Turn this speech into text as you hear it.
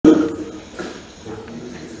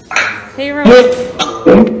Hey, Ramon.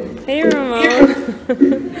 Hey,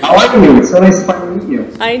 Ramon. How are you? It's so nice to finally meet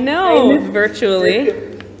you. I know, virtually.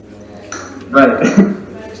 Right.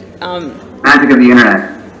 Magic of the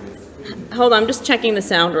internet. Hold on, I'm just checking the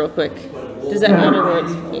sound real quick. Does that matter where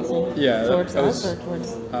it's facing? Yeah, towards us or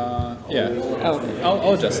towards? yeah. Oh, okay.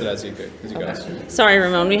 I'll adjust it as you guys. Sorry,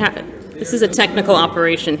 Ramon. This is a technical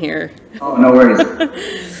operation here. Oh, no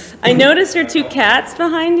worries. I noticed your two cats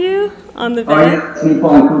behind you on the bed. Oh, yeah, it's me,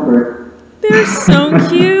 Paul and Cooper. They're so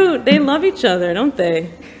cute. They love each other, don't they?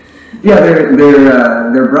 Yeah, they're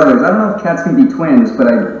brothers. I don't know if cats can be twins, but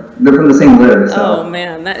they're from the same litter. So. Oh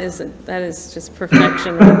man, that is just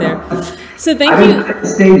perfection right there. So thank you. I didn't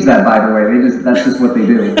stage that, by the way. That's just what they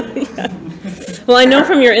do. Yeah. Well, I know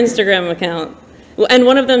from your Instagram account. Well, and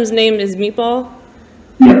one of them's name is Meatball.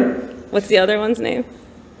 Yeah. What's the other one's name?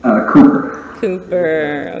 Cooper.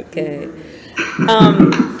 Cooper. Okay.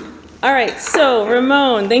 All right. So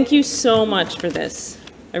Ramon, thank you so much for this.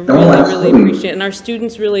 I really appreciate it, and our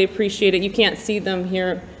students really appreciate it. You can't see them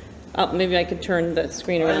here. Oh, maybe I could turn the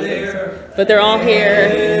screen around. But they're all here.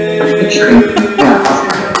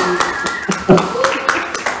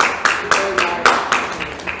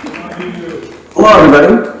 Hello, everybody.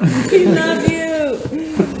 We love you.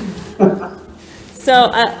 So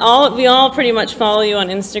we all pretty much follow you on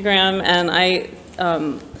Instagram, and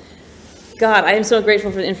God, I am so grateful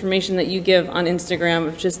for the information that you give on Instagram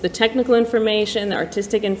of just the technical information, the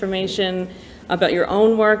artistic information about your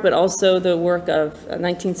own work, but also the work of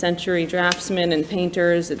 19th century draftsmen and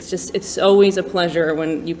painters. It's always a pleasure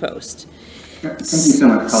when you post. Thank you so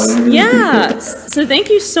much, Colleen. Yeah, so thank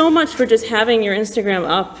you so much for just having your Instagram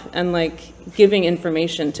up and like giving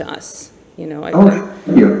information to us. You know,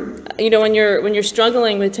 thank you. You know, when you're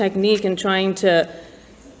struggling with technique and trying to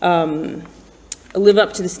live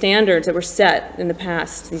up to the standards that were set in the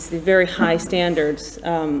past, these very high standards,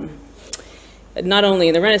 not only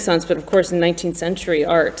in the Renaissance, but of course in 19th century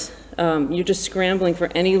art. You're just scrambling for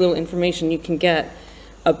any little information you can get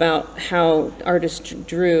about how artists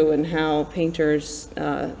drew and how painters,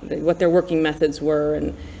 what their working methods were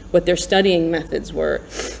and what their studying methods were.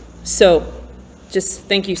 So just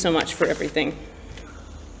thank you so much for everything.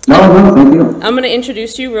 No, thank you. I'm going to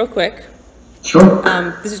introduce you real quick. Sure.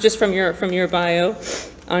 This is just from your bio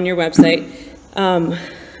on your website.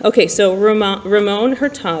 Okay, so Ramon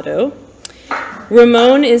Hurtado.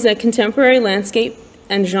 Ramon is a contemporary landscape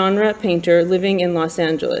and genre painter living in Los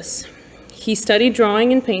Angeles. He studied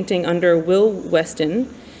drawing and painting under Will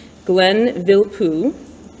Weston, Glenn Villepeu,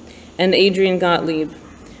 and Adrian Gottlieb,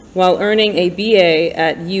 while earning a BA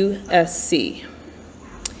at USC.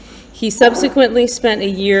 He subsequently spent a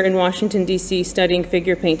year in Washington, D.C. studying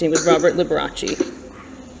figure painting with Robert Liberace.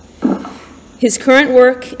 His current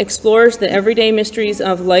work explores the everyday mysteries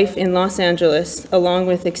of life in Los Angeles, along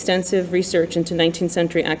with extensive research into 19th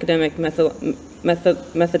century academic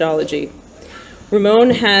methodology. Ramon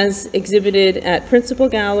has exhibited at Principal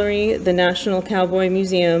Gallery, the National Cowboy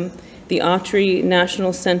Museum, the Autry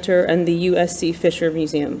National Center, and the USC Fisher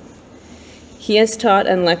Museum. He has taught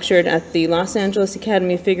and lectured at the Los Angeles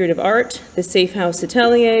Academy of Figurative Art, the Safe House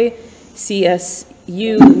Atelier,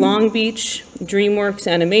 CSU Long Beach, DreamWorks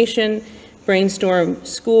Animation, Brainstorm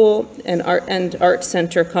School, and Art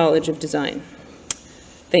Center College of Design.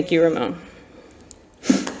 Thank you, Ramon.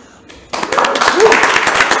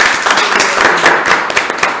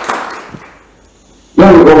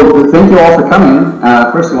 Yeah, well, thank you all for coming.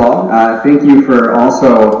 First of all, thank you for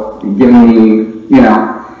also giving me,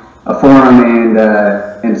 a forum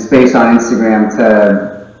and space on Instagram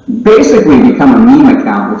to basically become a meme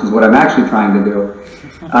account, which is what I'm actually trying to do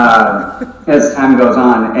as time goes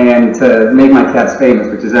on, and to make my cats famous,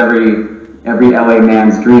 which is every LA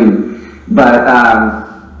man's dream. But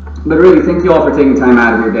really, thank you all for taking time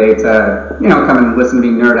out of your day to come and listen to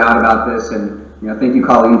me nerd out about this, and thank you,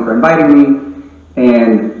 Colleen, for inviting me.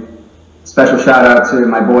 And special shout out to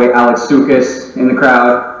my boy Alex Sukas in the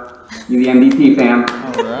crowd. You the MVP fam.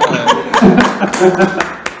 All right.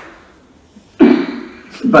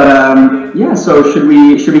 But yeah, so should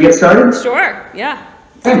we get started? Sure. Yeah.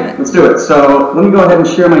 Okay, let's do it. So let me go ahead and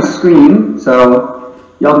share my screen so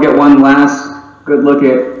y'all get one last good look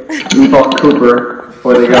at Meatball Cooper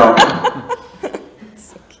before they go.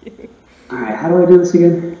 So cute. All right, how do I do this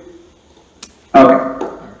again? Okay.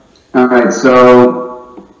 All right,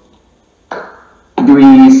 so do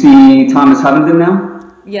we see Thomas Hovenden now?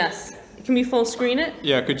 Yes. Can we full screen it?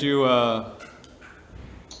 Yeah, could you...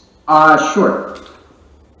 Sure.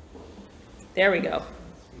 There we go.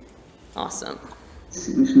 Awesome. Let's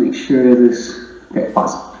just make sure this... Okay,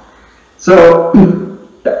 awesome. So,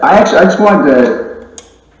 I just wanted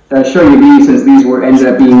to show you these, since these ended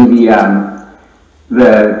up being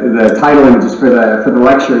the title images for the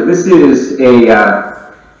lecture. This is a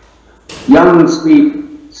young,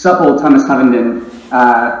 sweet, supple Thomas Hovenden,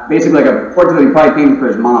 basically like a portrait that he probably painted for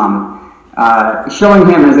his mom, showing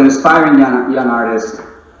him as an aspiring young artist,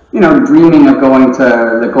 you know, dreaming of going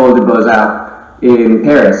to l'École des Beaux-Arts in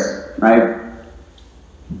Paris, right?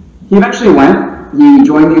 He eventually went. He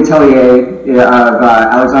joined the atelier of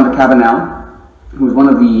Alexandre Cabanel, who was one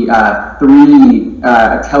of the three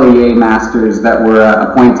atelier masters that were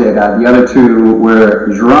appointed. The other two were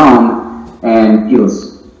Jerome and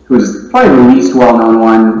Gilles, who is probably the least well-known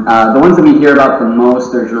one. The ones that we hear about the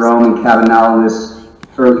most are Jerome and Cabanel in this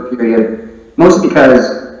early period, mostly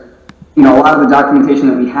because, you know, a lot of the documentation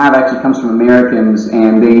that we have actually comes from Americans,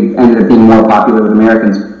 and they ended up being more popular with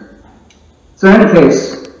Americans. So in any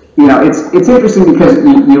case, you know, it's interesting because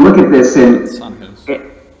you look at this, and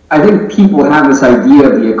I think people have this idea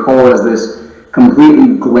of the École as this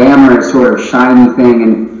completely glamorous, sort of shiny thing,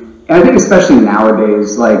 and I think especially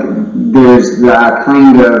nowadays, like, there's the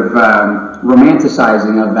kind of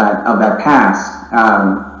romanticizing of that past,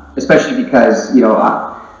 especially because, you know,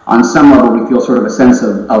 on some level we feel sort of a sense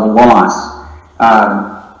of loss.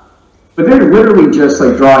 But they're literally just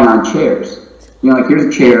like drawing on chairs. You know, like, here's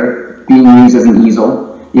a chair being used as an easel.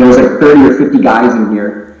 You know, there's like 30 or 50 guys in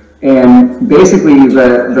here. And basically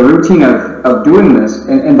the routine of doing this,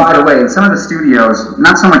 and by the way, in some of the studios,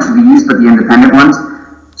 not so much these, but the independent ones,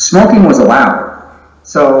 smoking was allowed.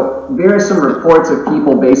 So there are some reports of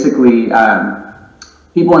people basically,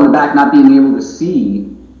 people in the back not being able to see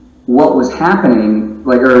what was happening,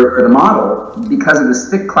 like, or the model, because of this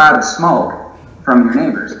thick cloud of smoke from your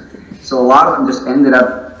neighbors. So a lot of them just ended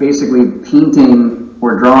up basically painting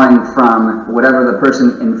or drawing from whatever the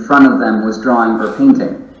person in front of them was drawing or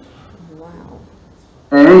painting. Wow.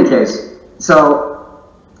 In any case, so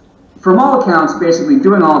from all accounts, basically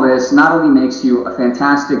doing all this not only makes you a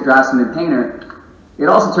fantastic draftsman and painter, it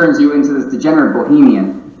also turns you into this degenerate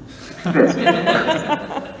bohemian. Thomas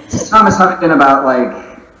Hovenden, about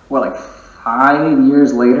like 5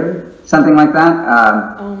 years later, something like that.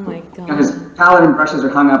 Oh my God. You know, his palette and brushes are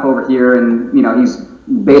hung up over here, and, you know, he's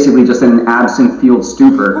basically just in an absent field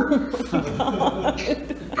stupor.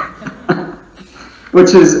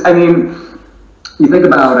 Which is, I mean, you think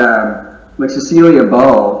about like Cecilia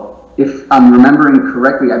Beau, if I'm remembering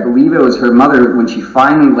correctly, I believe it was her mother, when she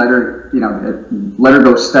finally let her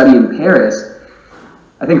go study in Paris,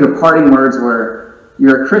 I think her parting words were,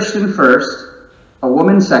 "You're a Christian first, a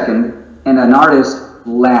woman second, and an artist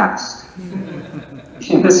last."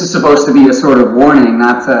 This is supposed to be a sort of warning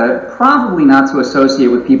probably not to associate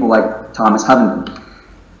with people like Thomas Hovenden.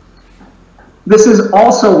 This is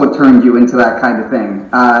also what turned you into that kind of thing.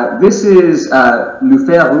 This is le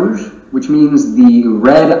fer rouge, which means the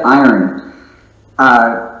red iron.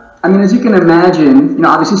 I mean, as you can imagine, you know,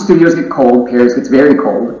 obviously studios get cold, Paris gets very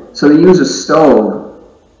cold, so they use a stove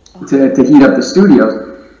to heat up the studios.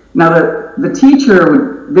 Now, the teacher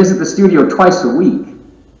would visit the studio twice a week,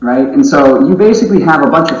 right? And so you basically have a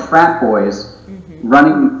bunch of frat boys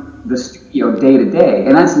running the studio day to day,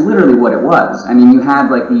 and that's literally what it was. I mean, you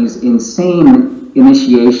had like these insane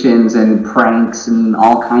initiations and pranks and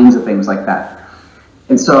all kinds of things like that.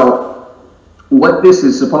 And so what this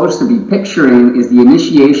is supposed to be picturing is the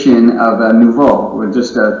initiation of a nouveau, or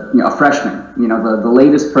just a freshman, you know, the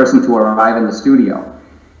latest person to arrive in the studio.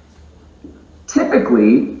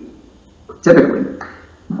 Typically,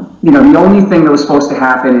 you know, the only thing that was supposed to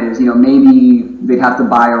happen is, you know, maybe they'd have to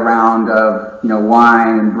buy a round of, you know,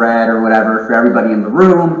 wine and bread or whatever for everybody in the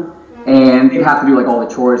room, and they'd have to do like all the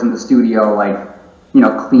chores in the studio, like, you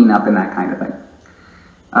know, clean up and that kind of thing.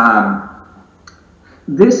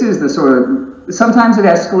 This is the sort of, sometimes it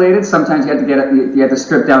escalated, sometimes you had to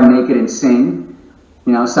strip down naked and sing.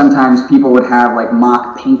 You know, sometimes people would have like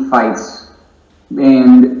mock paint fights,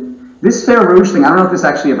 and this fer rouge thing, I don't know if this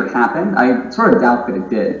actually ever happened. I sort of doubt that it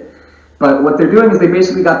did. But what they're doing is they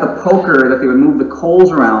basically got the poker that they would move the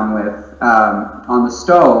coals around with on the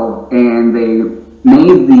stove, and they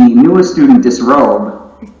made the newest student disrobe.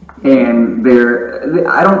 And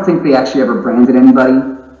I don't think they actually ever branded anybody.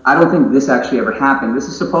 I don't think this actually ever happened. This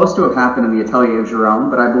is supposed to have happened in the Atelier of Jerome,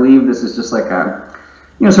 but I believe this is just like a,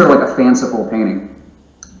 you know, sort of like a fanciful painting.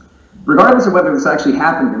 Regardless of whether this actually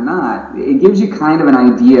happened or not, it gives you kind of an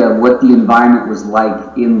idea of what the environment was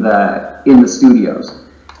like in the studios.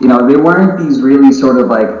 You know, they weren't these really sort of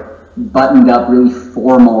like buttoned up, really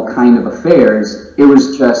formal kind of affairs. It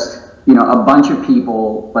was just, you know, a bunch of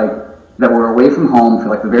people like that were away from home for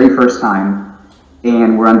like the very first time,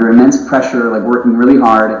 and were under immense pressure, like working really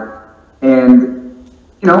hard. And,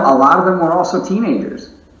 you know, a lot of them were also teenagers.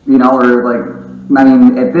 you know, or like, I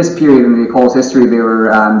mean, at this period in the École's history, they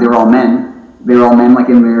were all men. They were all men like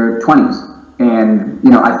in their 20s. And, you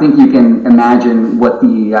know, I think you can imagine what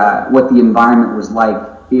the environment was like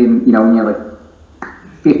in, you know, when you have like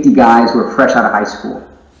 50 guys who are fresh out of high school,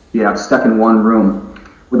 you know, stuck in one room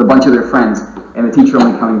with a bunch of their friends, and the teacher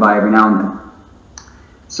only coming by every now and then.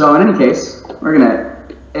 So in any case, we're going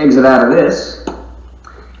to exit out of this.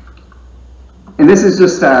 And this is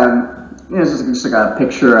just, you know, it's just like a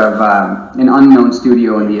picture of an unknown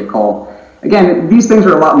studio in the École. Again, these things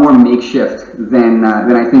are a lot more makeshift than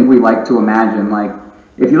I think we like to imagine. Like,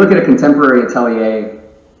 if you look at a contemporary atelier,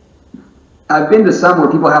 I've been to some where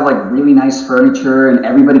people have like really nice furniture and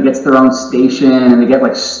everybody gets their own station and they get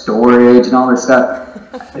like storage and all this stuff.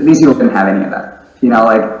 These people didn't have any of that. You know,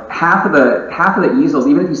 like half of the easels,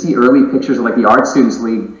 even if you see early pictures of like the Art Students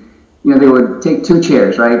League, you know, they would take two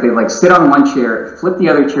chairs, right? They'd like sit on one chair, flip the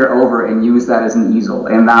other chair over and use that as an easel.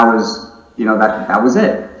 And that was, you know, that was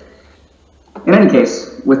it. In any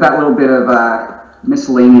case, with that little bit of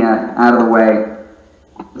miscellanea out of the way,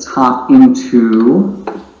 let's hop into,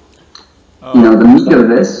 you know, the meat of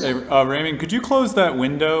this. Hey, Raymond, could you close that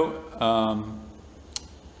window?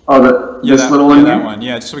 This little one? Yeah, There? that one.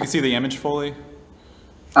 Yeah, just so we can see the image fully.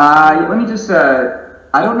 Let me just,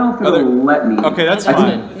 I don't know if it'll let me. Okay, that's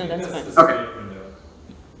fine. No, that's fine. Okay.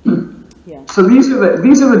 Yeah. So these are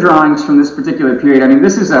the drawings from this particular period. I mean,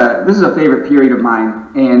 this is a favorite period of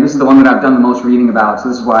mine, and this is the one that I've done the most reading about. So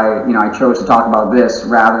this is why, you know, I chose to talk about this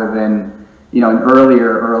rather than, you know, an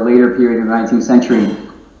earlier or a later period in the 19th century.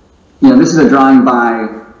 You know, this is a drawing by,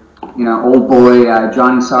 you know, old boy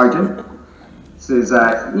Johnny Sargent. This is, you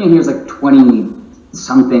know, he was like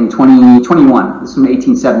 20-something, 21. This is from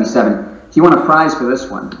 1877. He won a prize for this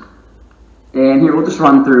one. And here, we'll just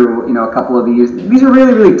run through, you know, a couple of these. These are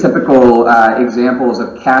really, really typical examples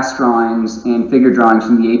of cast drawings and figure drawings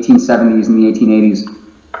from the 1870s and the 1880s.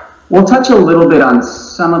 We'll touch a little bit on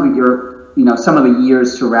some of the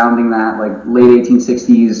years surrounding that, like late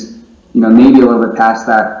 1860s, you know, maybe a little bit past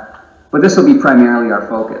that. But this will be primarily our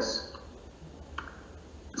focus.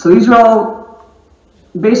 So these are all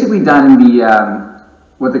basically done in the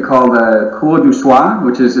what they call the cours du soir,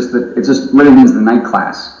 which is just it just literally means the night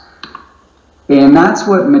class. And that's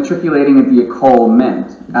what matriculating at the École meant.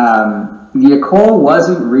 The École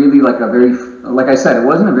wasn't really like like I said, it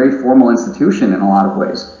wasn't a very formal institution in a lot of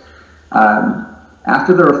ways.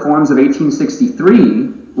 After the reforms of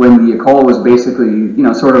 1863, when the École was basically, you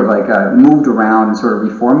know, sort of like moved around and sort of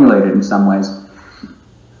reformulated in some ways,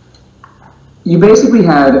 you basically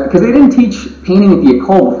had, because they didn't teach painting at the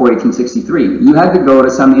École before 1863, you had to go to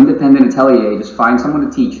some independent atelier, just find someone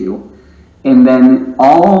to teach you. And then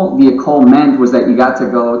all the École meant was that you got to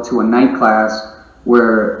go to a night class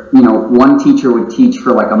where, you know, one teacher would teach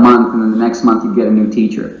for like a month and then the next month you'd get a new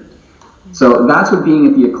teacher. So that's what being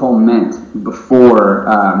at the École meant before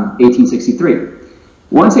 1863.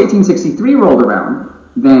 Once 1863 rolled around,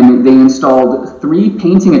 then they installed 3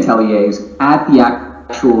 painting ateliers at the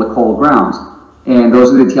actual École grounds. And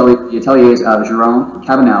those are the ateliers of Gérôme,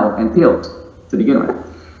 Cabanel, and Pilt to begin with.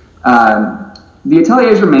 The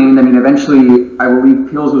ateliers remained. I mean, eventually, I believe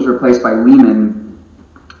Pils was replaced by Lehman.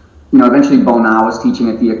 You know, eventually Bonnat was teaching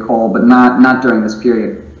at the École, but not during this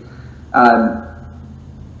period.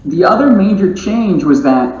 The other major change was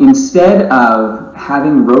that instead of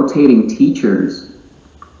having rotating teachers,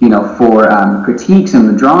 you know, for critiques in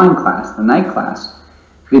the drawing class, the night class,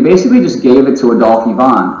 they basically just gave it to Adolphe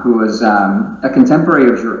Yvon, who was a contemporary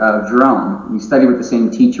of Gérôme. He studied with the same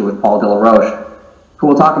teacher with Paul Delaroche, who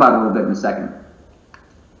we'll talk about a little bit in a second.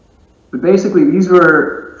 But basically, these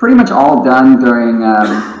were pretty much all done during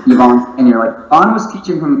Yvon's tenure. Like, Yvon was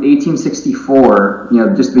teaching from 1864, you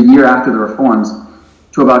know, just the year after the reforms,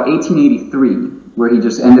 to about 1883, where he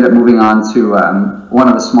just ended up moving on to one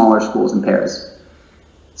of the smaller schools in Paris.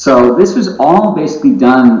 So this was all basically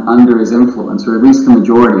done under his influence, or at least the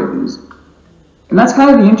majority of these. And that's kind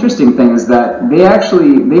of the interesting thing, is that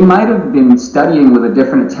they might have been studying with a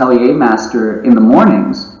different atelier master in the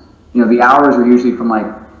mornings. You know, the hours were usually from like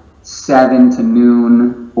 7 to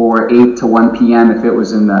noon or 8 to 1 p.m. if it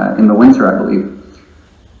was in the winter, I believe.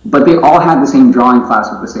 But they all had the same drawing class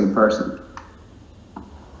with the same person.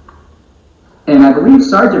 And I believe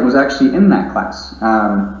Sargent was actually in that class.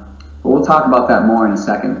 But we'll talk about that more in a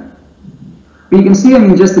second. But you can see, I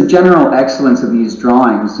mean, just the general excellence of these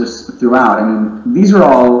drawings just throughout. I mean, these are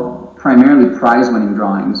all primarily prize-winning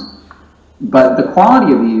drawings. But the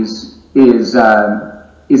quality of these is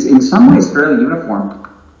in some ways fairly uniform.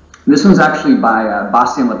 This one's actually by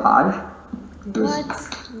Bastien Lepage, who's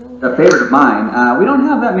a favorite of mine. We don't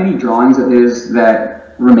have that many drawings of his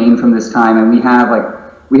that remain from this time, and we have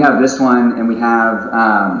like we have this one, and we have,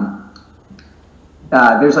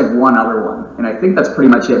 there's like one other one, and I think that's pretty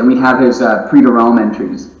much it. And we have his Prix de Rome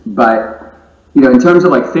entries. But, you know, in terms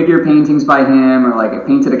of like figure paintings by him or like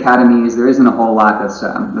painted academies, there isn't a whole lot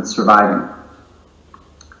that's surviving.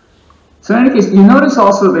 So in any case, you notice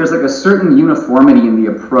also there's like a certain uniformity in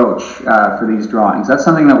the approach for these drawings. That's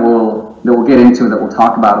something that we'll get into, that we'll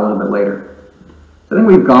talk about a little bit later. So I think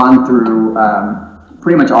we've gone through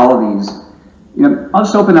pretty much all of these. You know, I'll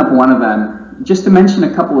just open up one of them just to mention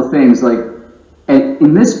a couple of things. Like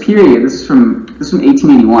in this period, this is from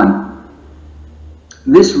 1881.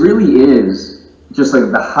 This really is just like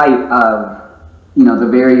the height of, you know, the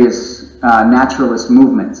various naturalist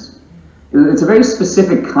movements. It's a very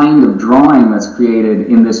specific kind of drawing that's created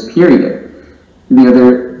in this period. You know,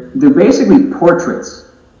 they're basically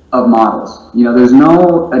portraits of models. You know, there's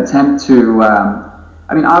no attempt to,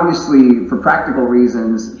 I mean, obviously, for practical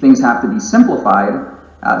reasons, things have to be simplified.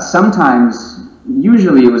 Sometimes,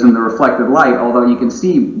 usually it was in the reflected light, although you can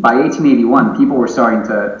see by 1881, people were starting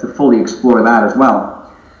to fully explore that as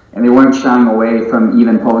well. And they weren't shying away from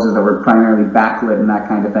even poses that were primarily backlit and that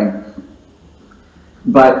kind of thing.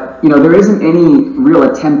 But, you know, there isn't any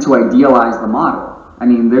real attempt to idealize the model. I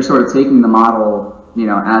mean, they're sort of taking the model, you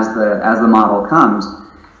know, as the model comes.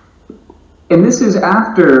 And this is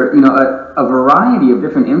after, you know, a variety of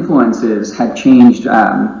different influences had changed,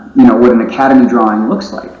 you know, what an academy drawing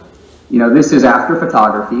looks like. You know, this is after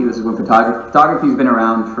photography. This is when photography's been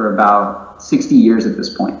around for about 60 years at this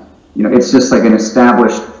point. You know, it's just like an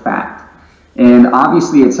established fact. And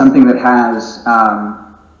obviously it's something that has,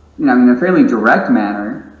 you know, in a fairly direct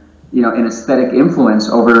manner, you know, an aesthetic influence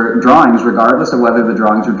over drawings, regardless of whether the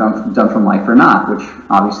drawings are done from life or not, which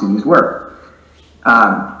obviously these were.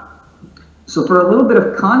 So for a little bit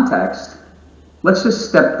of context, let's just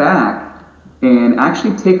step back and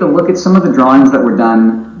actually take a look at some of the drawings that were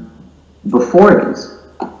done before these.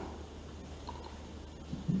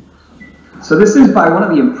 So this is by one of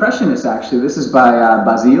the Impressionists, actually. This is by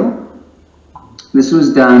Basile. This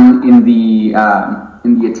was done in the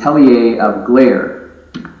Atelier of Gleyre.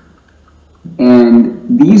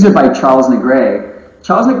 And these are by Charles Negret.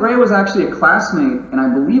 Charles Negret was actually a classmate and I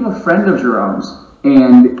believe a friend of Gérôme's.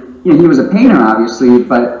 And you know, he was a painter, obviously,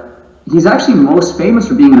 but he's actually most famous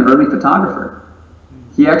for being an early photographer.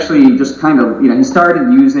 He actually just kind of, you know, he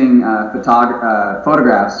started using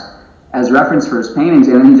photographs as reference for his paintings,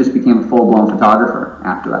 and then he just became a full-blown photographer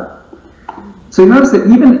after that. So you notice that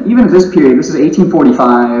even at this period, this is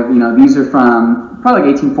 1845, you know, these are from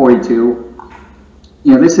probably like 1842.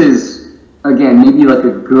 You know, this is, again, maybe like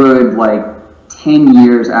a good, like, 10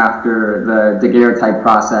 years after the daguerreotype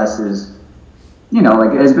process is, you know,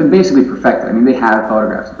 like, has been basically perfected. I mean, they had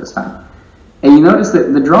photographs at this time. And you notice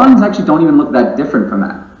that the drawings actually don't even look that different from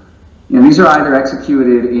that. You know, these are either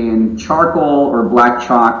executed in charcoal or black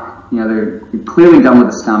chalk. You know, they're clearly done with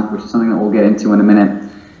a stump, which is something that we'll get into in a minute.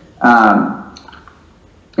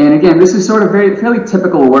 And again, this is sort of fairly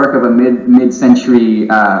typical work of a mid-century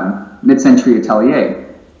atelier.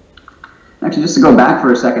 Actually, just to go back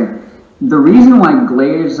for a second, the reason why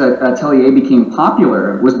Gleyre's atelier became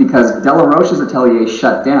popular was because Delaroche's atelier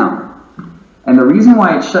shut down. And the reason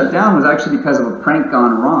why it shut down was actually because of a prank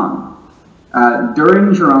gone wrong.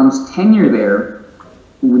 During Gérôme's tenure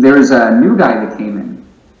there was a new guy that came in.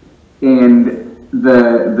 And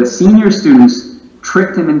the senior students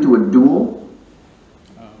tricked him into a duel.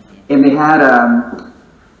 And they had,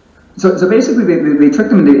 so basically they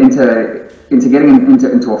tricked him into getting him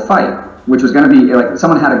into a fight, which was going to be, like,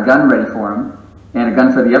 someone had a gun ready for him, and a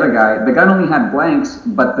gun for the other guy. The gun only had blanks,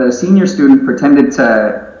 but the senior student pretended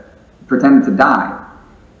to die.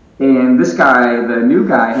 And this guy, the new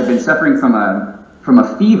guy, had been suffering from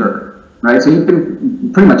a fever, right? So he'd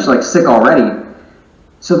been pretty much like sick already.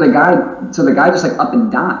 So the guy just like up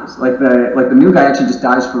and dies. Like the new guy actually just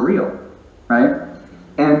dies for real, right?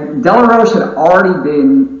 And Delaroche had already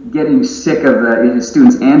been getting sick of his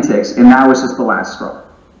students' antics, and that was just the last straw.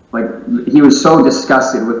 Like, he was so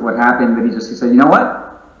disgusted with what happened that he said, you know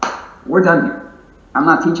what? We're done here. I'm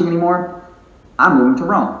not teaching anymore. I'm moving to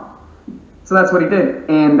Rome. So that's what he did.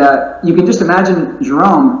 And you can just imagine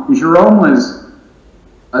Gérôme. Gérôme was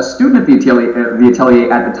a student at the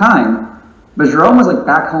atelier at the time, but Gérôme was like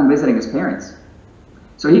back home visiting his parents.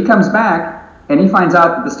 So he comes back and he finds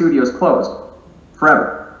out that the studio is closed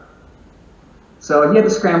forever. So he had to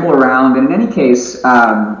scramble around, and in any case,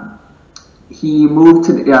 he moved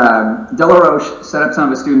to Delaroche, set up some of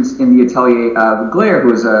his students in the Atelier of Gleyre,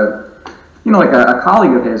 who was like a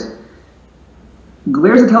colleague of his.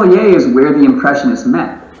 Gleyre's atelier is where the Impressionists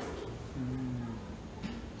met.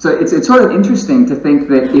 So it's sort of interesting to think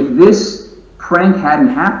that if this prank hadn't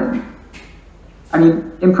happened. I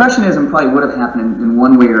mean, Impressionism probably would have happened in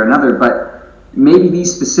one way or another, but maybe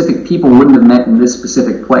these specific people wouldn't have met in this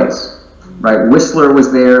specific place, right? Whistler was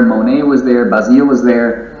there, Monet was there, Basile was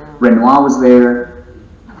there, Renoir was there,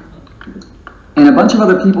 and a bunch of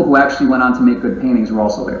other people who actually went on to make good paintings were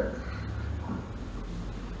also there.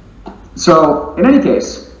 So, in any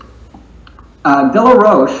case,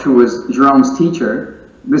 Delaroche, who was Gérôme's teacher,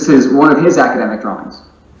 this is one of his academic drawings.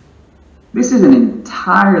 This is an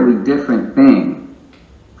entirely different thing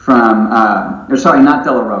from, or sorry, not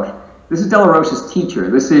Delaroche. This is Delaroche's teacher.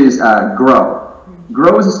 This is Gros.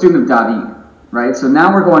 Gros was a student of David, right? So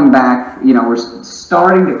now we're going back, you know, we're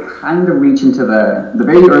starting to kind of reach into the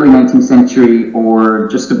very early 19th century or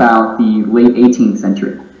just about the late 18th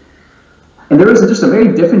century. And there was just a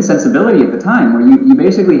very different sensibility at the time where you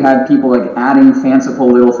basically had people like adding fanciful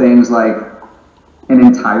little things like an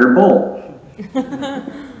entire bull.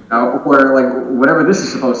 Or like whatever this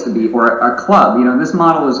is supposed to be, or a club. You know, this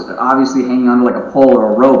model is obviously hanging onto like a pole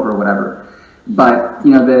or a rope or whatever. But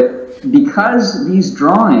you know, because these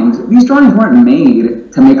drawings weren't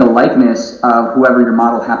made to make a likeness of whoever your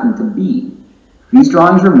model happened to be. These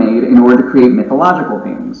drawings were made in order to create mythological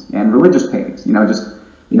paintings and religious paintings. You know, just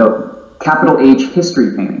capital H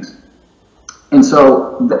history paintings. And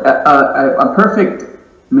so a perfect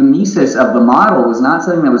mimesis of the model was not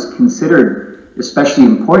something that was considered especially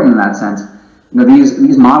important in that sense. You know,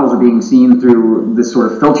 these models are being seen through this sort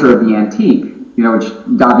of filter of the antique, you know, which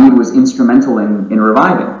David was instrumental in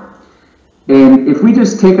reviving. And if we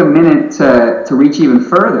just take a minute to reach even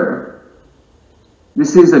further,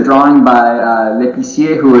 this is a drawing by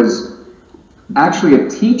L'Épicier, who was actually a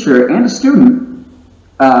teacher and a student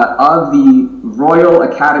of the Royal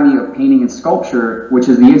Academy of Painting and Sculpture, which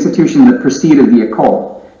is the institution that preceded the École.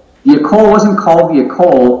 The École wasn't called the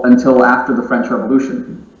École until after the French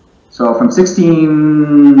Revolution. So from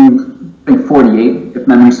 1648, if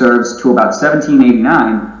memory serves, to about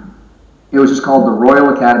 1789, it was just called the Royal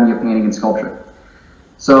Academy of Painting and Sculpture.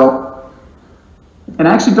 So, and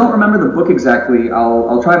I actually don't remember the book exactly.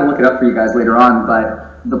 I'll try to look it up for you guys later on,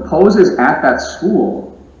 but the poses at that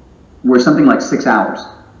school were something like 6 hours.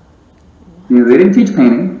 You know, they didn't teach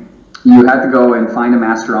painting. You had to go and find a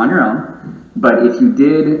master on your own. But if you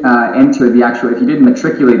did if you did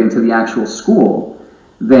matriculate into the actual school,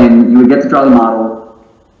 then you would get to draw the model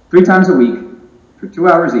 3 times a week for 2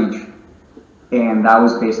 hours each, and that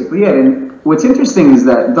was basically it. And what's interesting is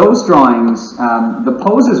that those drawings, the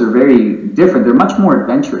poses are very different. They're much more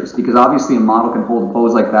adventurous because obviously a model can hold a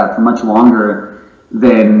pose like that for much longer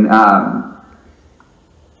than,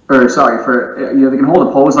 they can hold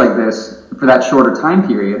a pose like this for that shorter time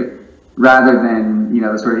period, rather than, you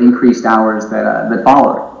know, the sort of increased hours that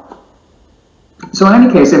followed. So in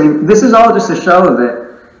any case, I mean, this is all just to show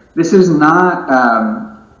that this is not,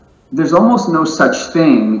 there's almost no such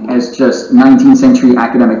thing as just 19th century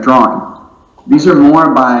academic drawing. These are more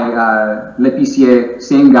by L'Épicier,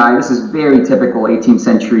 same guy. This is very typical 18th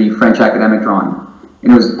century French academic drawing.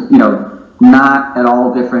 And it was, you know, not at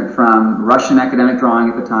all different from Russian academic drawing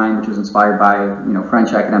at the time, which was inspired by, you know,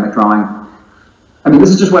 French academic drawing. I mean,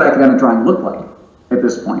 this is just what academic drawing looked like at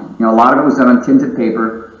this point. You know, a lot of it was done on tinted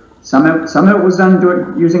paper. Some of it was done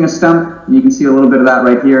using a stump. You can see a little bit of that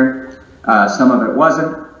right here. Some of it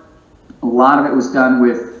wasn't. A lot of it was done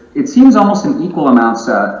with, it seems almost in equal amounts.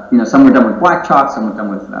 You know, some were done with black chalk, some were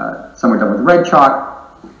done with red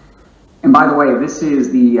chalk. And by the way, this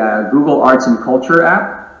is the Google Arts and Culture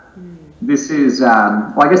app. This is,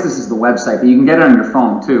 well, I guess this is the website, but you can get it on your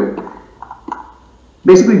phone too.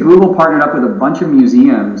 Basically, Google partnered up with a bunch of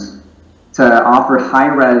museums to offer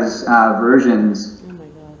high-res versions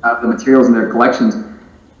of the materials in their collections.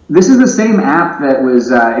 This is the same app that was,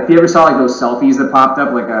 if you ever saw like those selfies that popped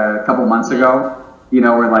up like a couple months ago, you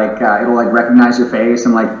know, where like it'll like recognize your face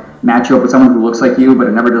and like match you up with someone who looks like you, but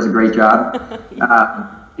it never does a great job.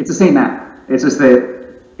 It's the same app. It's just that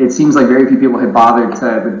it seems like very few people had bothered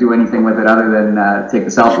to do anything with it other than take the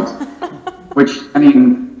selfies. Which, I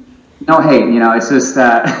mean, no hate, you know, it's just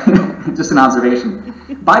just an observation.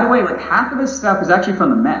 By the way, like half of this stuff is actually from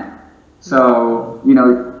the Met. So, you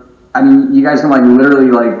know, I mean, you guys can like literally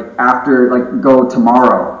like after, like go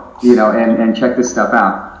tomorrow, you know, and check this stuff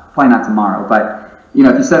out. Probably not tomorrow, but, you know,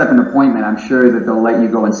 if you set up an appointment, I'm sure that they'll let you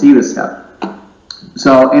go and see this stuff.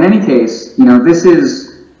 So in any case, you know, this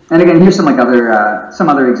is, and again, here's some like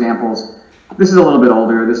other examples. This is a little bit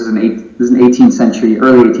older. This is an 18th century,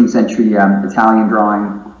 early 18th century Italian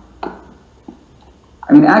drawing.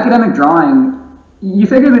 I mean, academic drawing, you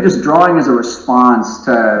figure that just drawing is a response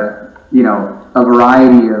to, you know, a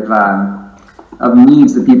variety of of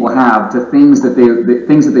needs that people have to things that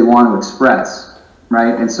they want to express,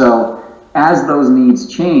 right? And so as those needs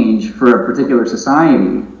change for a particular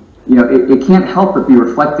society, you know, it can't help but be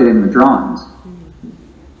reflected in the drawings.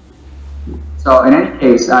 So in any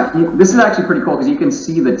case, this is actually pretty cool because you can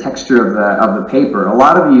see the texture of the paper. A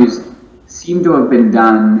lot of these seem to have been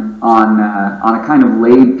done on a kind of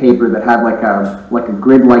laid paper that had like a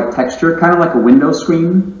grid-like texture, kind of like a window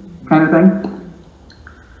screen kind of thing.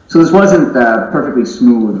 So this wasn't perfectly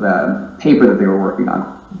smooth paper that they were working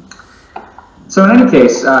on. So in any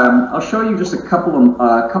case, I'll show you just a couple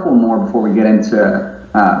more before we get into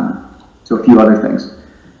to a few other things.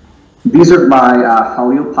 These are by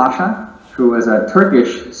Halil Pasha, who was a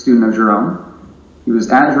Turkish student of Jerome. He was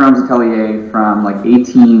at Jerome's Atelier from like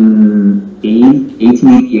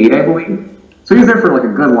 1888, I believe. So he was there for like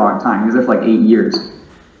a good long time. He was there for like 8 years.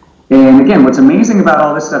 And again, what's amazing about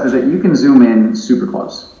all this stuff is that you can zoom in super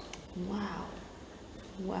close. Wow.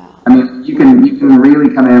 Wow. I mean, you can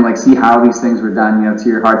really come in and like see how these things were done, you know, to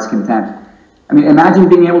your heart's content. I mean, imagine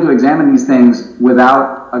being able to examine these things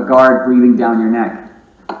without a guard breathing down your neck.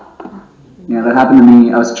 You know, that happened to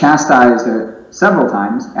me. I was chastised several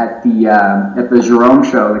times at the Jerome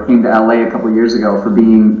show that came to LA a couple of years ago for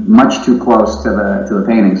being much too close to the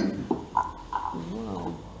paintings.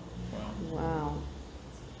 Whoa. Wow.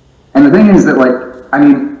 And the thing is that, like, I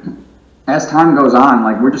mean, as time goes on,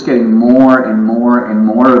 like, we're just getting more and more and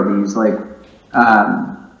more of these. Like,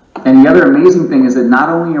 and the other amazing thing is that not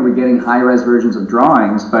only are we getting high-res versions of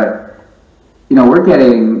drawings, but, you know, we're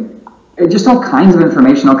getting just all kinds of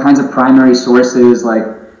information, all kinds of primary sources, like,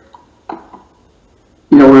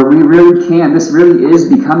 you know, where we really can, this really is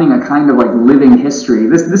becoming a kind of like living history.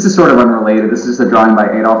 This is sort of unrelated. This is a drawing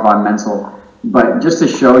by Adolf von Menzel, but just to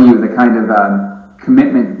show you the kind of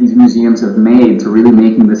commitment these museums have made to really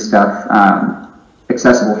making this stuff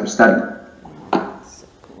accessible for study. So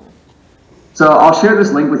cool. So I'll share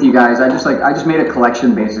this link with you guys. I just made a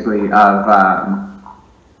collection basically of,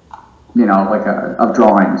 you know, like of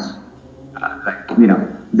drawings. You know,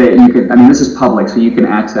 that you could, I mean, this is public, so you can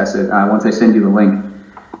access it once I send you the link.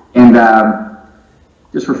 And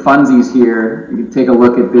just for funsies here, you can take a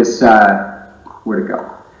look at this, where'd it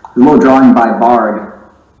go? A little drawing by Barg,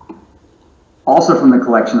 also from the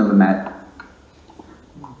collection of the Met.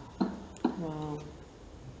 Wow.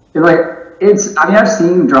 I mean, I've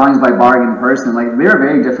seen drawings by Barg in person. Like, they're a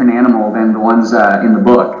very different animal than the ones in the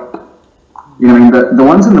book. You know, I mean, the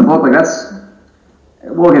ones in the book, like,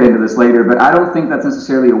 we'll get into this later, but I don't think that's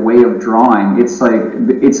necessarily a way of drawing. It's like,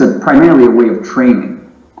 it's primarily a way of training.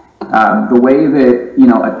 The way that, you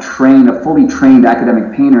know, a fully trained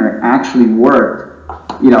academic painter actually worked,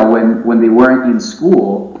 you know, when they weren't in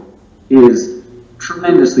school, is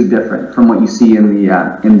tremendously different from what you see in the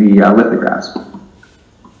lithographs.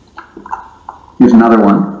 Here's another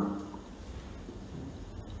one.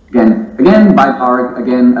 Again by Barg,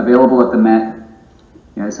 again available at the Met.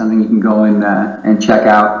 You know, it's something you can go and check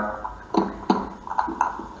out.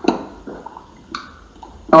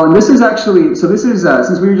 Oh, and this is actually, so this is,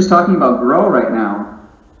 since we were just talking about Gros right now,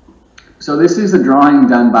 so this is a drawing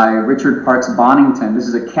done by Richard Parks Bonington. This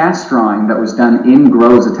is a cast drawing that was done in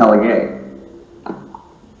Gros' atelier.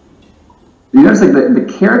 You notice like the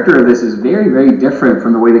character of this is very, very different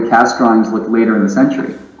from the way the cast drawings looked later in the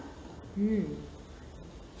century.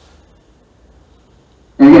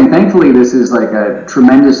 And again, thankfully, this is like a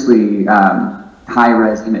tremendously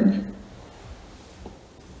high-res image.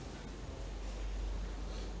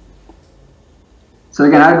 So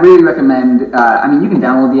again, I'd really recommend, I mean, you can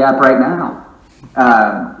download the app right now.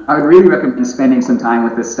 I would really recommend spending some time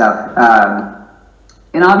with this stuff.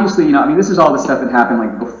 And obviously, you know, I mean, this is all the stuff that happened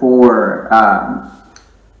like before,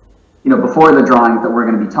 you know, before the drawings that we're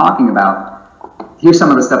going to be talking about. Here's some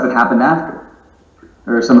of the stuff that happened after,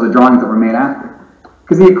 or some of the drawings that were made after.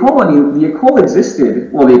 Because the École, I mean, the École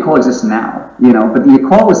existed, well, the École exists now, you know, but the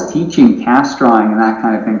École was teaching cast drawing and that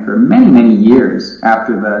kind of thing for many, many years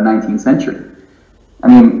after the 19th century. I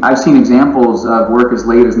mean, I've seen examples of work as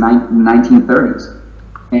late as the 1930s,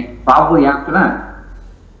 and probably after that.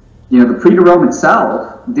 You know, the Prix de Rome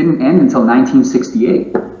itself didn't end until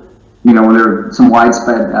 1968, you know, when there were some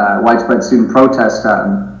widespread student protests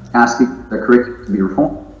asking the curriculum to be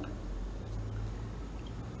reformed.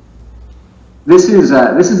 This is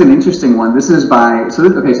an interesting one. This is by, so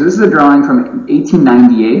this is a drawing from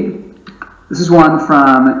 1898. This is one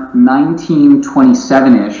from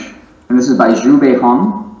 1927-ish. And this is by Zhu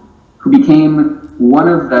Beihong, who became one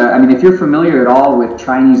of the, I mean, if you're familiar at all with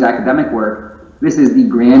Chinese academic work, this is the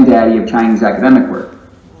granddaddy of Chinese academic work.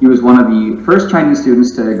 He was one of the first Chinese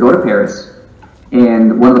students to go to Paris,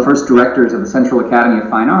 and one of the first directors of the Central Academy of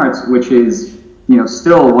Fine Arts, which is you know,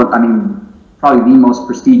 still probably the most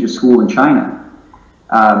prestigious school in China.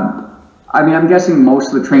 I mean, I'm guessing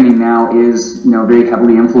most of the training now is, you know, very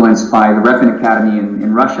heavily influenced by the Repin Academy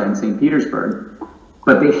in Russia, in St. Petersburg.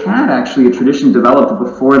 But they had actually a tradition developed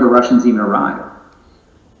before the Russians even arrived.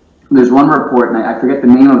 There's one report, and I forget the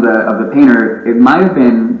name of the painter. It might have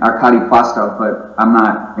been Arkady Plastov, but I'm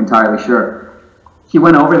not entirely sure. He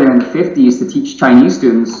went over there in the 50s to teach Chinese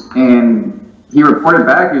students, and he reported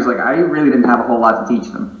back, he was like, I really didn't have a whole lot to teach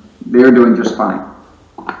them. They were doing just fine.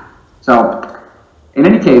 So, in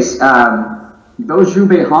any case, those Zhu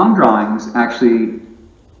Beihong drawings, actually,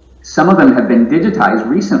 some of them have been digitized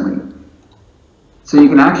recently. So you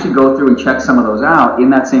can actually go through and check some of those out in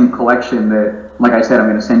that same collection that, like I said, I'm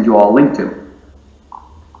going to send you all a link to.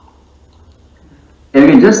 And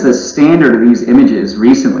again, just the standard of these images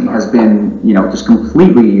recently has been, you know, just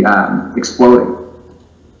completely exploding.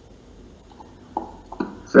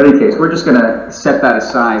 So in any case, we're just going to set that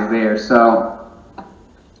aside there. So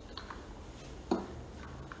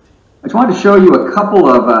I just wanted to show you a couple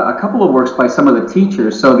of works by some of the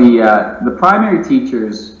teachers. So the primary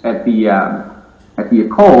teachers at the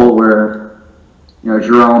École were, you know,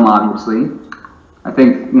 Jerome, obviously. I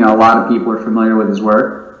think, you know, a lot of people are familiar with his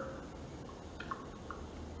work.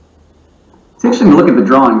 It's interesting to look at the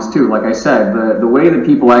drawings too. Like I said, the way that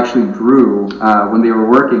people actually drew when they were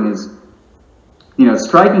working is, you know,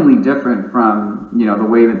 strikingly different from, you know, the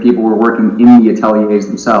way that people were working in the ateliers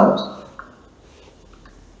themselves.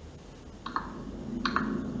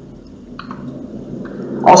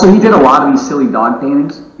 Also, he did a lot of these silly dog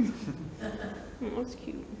paintings. Oh, that's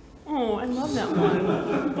cute. Oh, I love that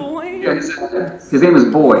one. Boy. Yeah, his name is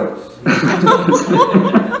Boy.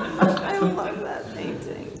 I love that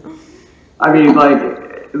painting. I mean,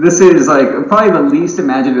 like, this is like probably the least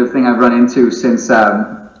imaginative thing I've run into since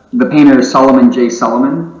the painter Solomon J.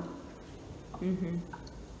 Solomon. Mm-hmm.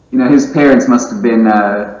 You know, his parents must have been,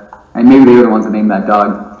 and maybe they were the ones that named that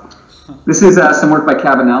dog. This is some work by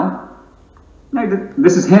Cabanel.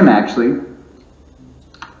 This is him, actually.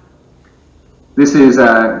 This is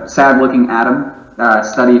a sad-looking Adam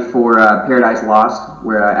study for Paradise Lost,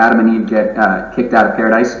 where Adam and Eve get kicked out of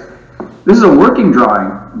paradise. This is a working drawing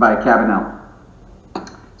by Cabanel.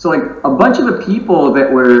 So, like, a bunch of the people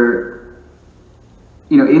that were,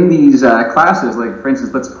 you know, in these classes, like, for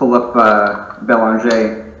instance, let's pull up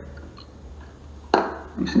Bélanger.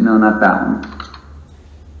 Actually, no, not that one.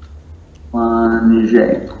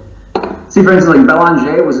 Bélanger. See, for instance, like,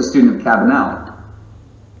 Bélanger was a student of Cabanel.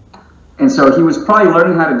 And so he was probably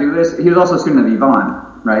learning how to do this. He was also a student of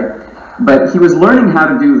Yvonne, right? But he was learning how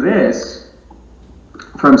to do this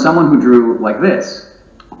from someone who drew like this,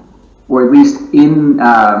 or at least in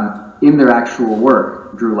their actual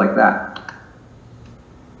work, drew like that.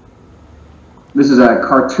 This is a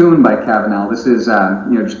cartoon by Cabanel. This is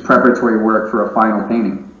you know, just preparatory work for a final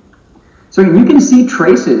painting. So you can see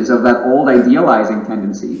traces of that old idealizing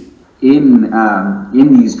tendency in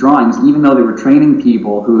these drawings, even though they were training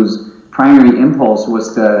people whose primary impulse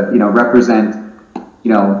was to, you know, represent,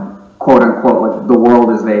 you know, quote unquote, like the world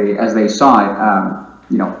as they saw it,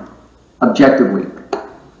 you know, objectively.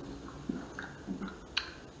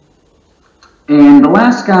 And the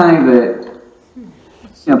last guy that, you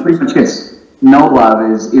know, pretty much gets no love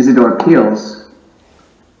is Isidore Peels.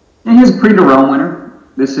 And he's a Prix de Rome winner.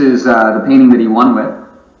 This is the painting that he won with.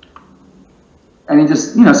 I mean,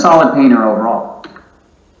 just, you know, solid painter overall.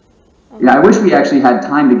 Yeah, I wish we actually had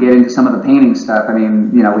time to get into some of the painting stuff. I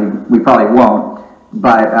mean, you know, we probably won't.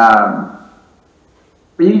 But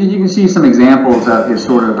you can see some examples of his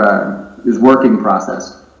sort of his working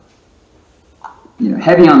process. You know,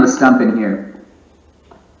 heavy on the stump in here.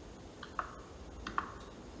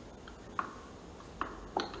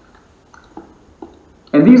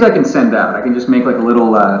 And these I can send out. I can just make like a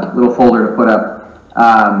little little folder to put up.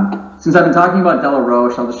 Since I've been talking about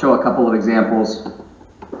Delaroche, I'll just show a couple of examples.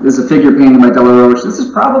 This is a figure painting by Delaroche. This is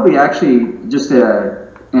probably actually just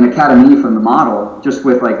an academy from the model, just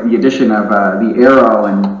with like the addition of the arrow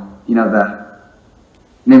and, you know,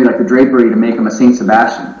 maybe like the drapery to make him a Saint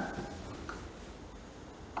Sebastian.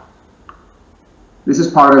 This is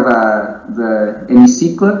part of the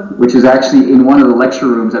Hémicycle, which is actually in one of the lecture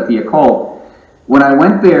rooms at the École. When I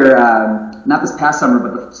went there, not this past summer,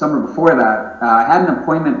 but the summer before that, I had an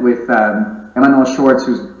appointment with Emmanuel Schwartz,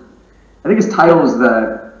 who's, I think his title is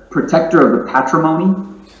the Protector of the Patrimony.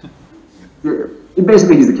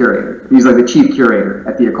 Basically, he's the curator. He's like the chief curator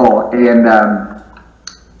at the École, and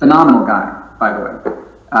phenomenal guy, by the way.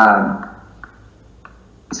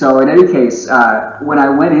 So in any case, when I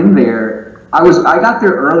went in there, I got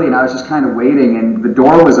there early, and I was just kind of waiting, and the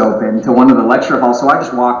door was open to one of the lecture halls, so I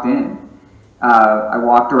just walked in. I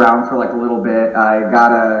walked around for like a little bit. I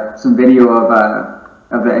got some video of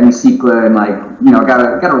the hemiciclo and like, you know,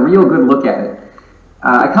 got a real good look at it.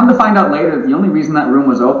 I come to find out later the only reason that room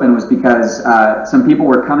was open was because some people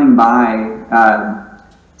were coming by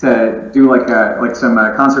to do like some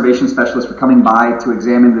conservation specialists were coming by to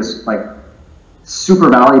examine this like super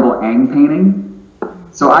valuable Ang painting.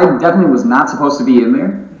 So I definitely was not supposed to be in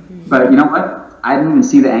there, but you know what? I didn't even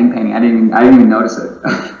see the Ang painting. I didn't even notice it.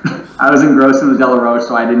 I was engrossed in the De La Roche,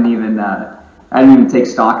 so I didn't even take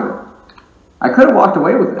stock of it. I could have walked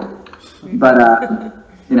away with it, but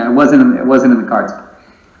you know, it wasn't in the cards.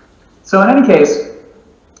 So in any case,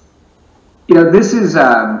 you know, this is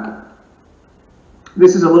a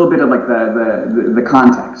little bit of like the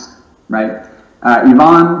context, right?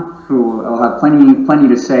 Yvon, who I'll have plenty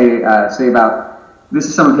to say about. This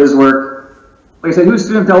is some of his work. Like I said, he was a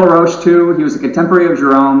student of De La Roche too. He was a contemporary of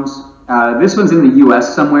Jerome's. This one's in the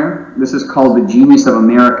U.S. somewhere. This is called The Genius of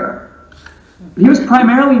America. He was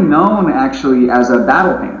primarily known actually as a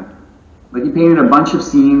battle painter. Like he painted a bunch of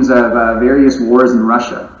scenes of various wars in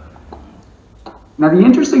Russia. Now the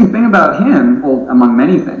interesting thing about him, well, among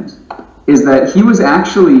many things, is that he was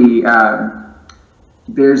actually,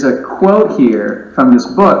 there's a quote here from this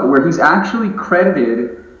book where he's actually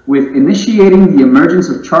credited with initiating the emergence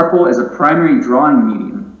of charcoal as a primary drawing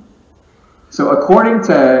medium. So according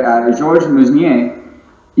to Georges Musnier,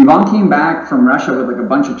 Yvon came back from Russia with like a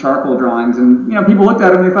bunch of charcoal drawings, and you know, people looked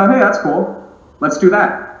at him and they thought, hey, that's cool, let's do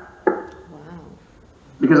that. Wow.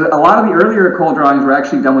 Because a lot of the earlier coal drawings were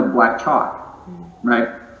actually done with black chalk, right?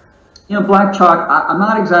 You know, black chalk, I'm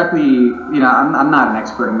not exactly, you know, I'm not an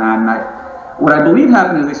expert in that, and what I believe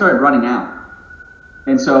happened is they started running out.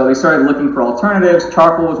 And so they started looking for alternatives.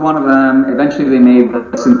 Charcoal was one of them. Eventually they made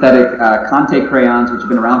the synthetic Conte crayons, which have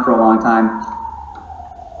been around for a long time.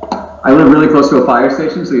 I live really close to a fire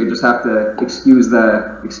station, so you just have to excuse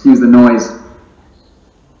the noise.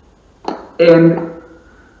 And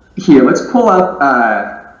here, let's pull up,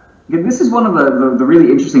 this is one of the really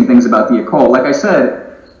interesting things about the École. Like I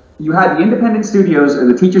said, you had the independent studios, or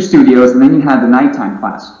the teacher studios, and then you had the nighttime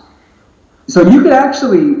class. So you could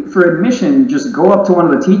actually, for admission, just go up to one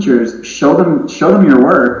of the teachers, show them your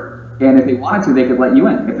work, and if they wanted to, they could let you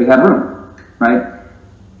in, if they had room, right?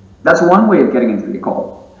 That's one way of getting into the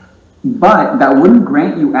École. But that wouldn't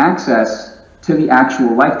grant you access to the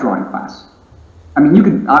actual life drawing class. I mean, you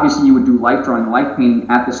could, obviously you would do life drawing, life painting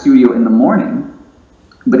at the studio in the morning,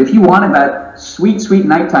 but if you wanted that sweet, sweet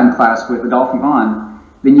nighttime class with Adolphe Yvon,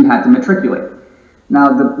 then you had to matriculate.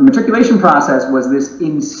 Now, the matriculation process was this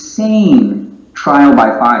insane trial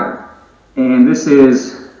by fire. And this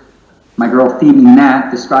is my girl Phoebe Nat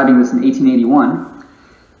describing this in 1881.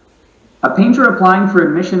 A painter applying for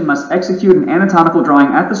admission must execute an anatomical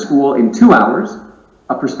drawing at the school in 2 hours,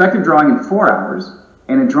 a perspective drawing in 4 hours,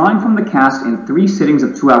 and a drawing from the cast in 3 sittings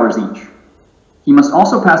of 2 hours each. He must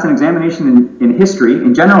also pass an examination in history,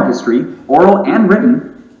 in general history, oral and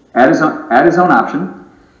written, at his own option,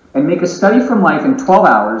 and make a study from life in 12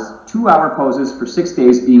 hours, 2-hour poses for 6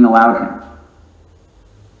 days being allowed him.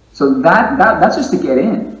 So that's just to get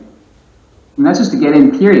in. And that's just to get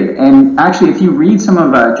in, period. And actually, if you read some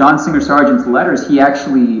of John Singer Sargent's letters, he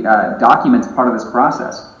actually documents part of this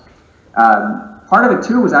process. Part of it,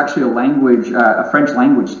 too, was actually a French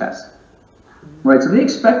language test. Right, so they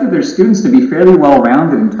expected their students to be fairly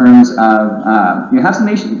well-rounded in terms of, have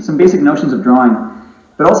some basic notions of drawing,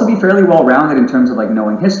 but also be fairly well-rounded in terms of like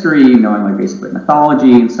knowing history, knowing like basically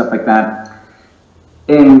mythology and stuff like that.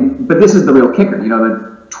 But this is the real kicker, you know,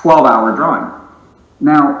 the 12-hour drawing.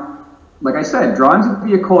 Now, like I said, drawings at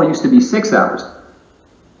the École used to be 6 hours.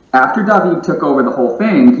 After David took over the whole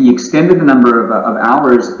thing, he extended the number of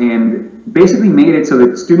hours and basically made it so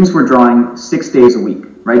that students were drawing 6 days a week,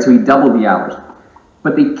 right? So he doubled the hours.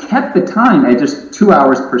 But they kept the time at just 2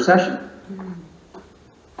 hours per session.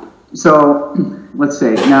 So, let's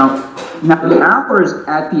say, now the hours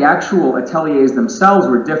at the actual ateliers themselves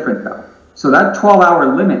were different though. So that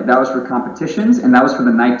 12-hour limit, that was for competitions and that was for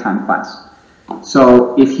the nighttime class.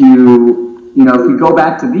 So if you go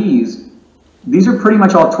back to these are pretty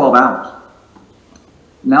much all 12 hours.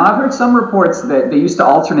 Now I've heard some reports that they used to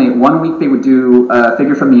alternate. 1 week they would do a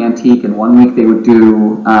figure from the antique and 1 week they would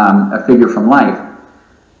do a figure from life.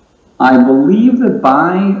 I believe that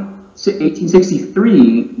by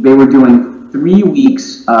 1863, they were doing 3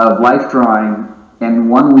 weeks of life drawing and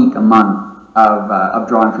 1 week a month of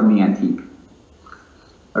drawing from the antique.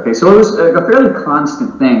 Okay, so it was a fairly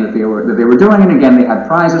constant thing that they were doing, and again, they had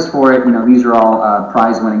prizes for it. You know, these are all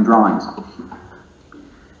prize-winning drawings.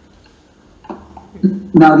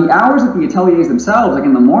 Now, the hours at the ateliers themselves, like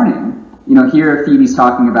in the morning, you know, here Phoebe's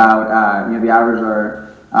talking about, you know, the hours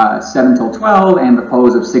are 7 till 12 and the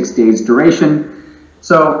pose of 6 days duration.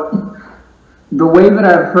 So the way that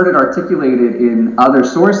I've heard it articulated in other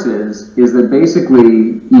sources is that basically,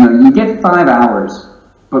 you know, you get 5 hours,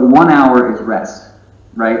 but 1 hour is rest,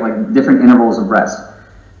 right? Like different intervals of rest.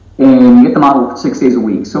 And you get the model 6 days a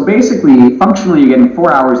week. So basically, functionally, you're getting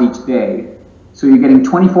 4 hours each day. So you're getting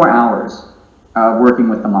 24 hours working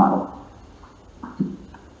with the model.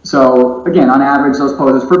 So again, on average, those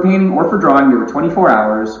poses for painting or for drawing, they were 24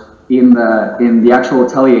 hours in the actual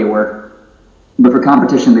atelier work, but for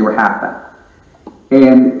competition, they were half that.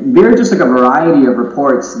 And there are just like a variety of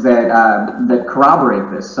reports that that corroborate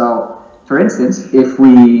this. So, for instance, if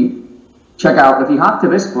we check out, if you hop to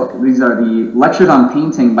this book, these are the Lectures on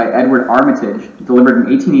Painting by Edward Armitage, delivered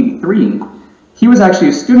in 1883. He was actually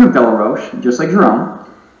a student of Delaroche, just like Jerome.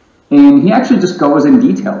 And he actually just goes in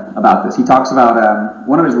detail about this. He talks about,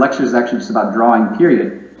 one of his lectures is actually just about drawing,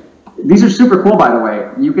 period. These are super cool, by the way.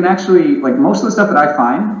 You can actually, like most of the stuff that I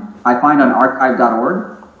find on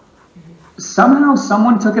archive.org. Somehow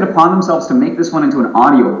someone took it upon themselves to make this one into an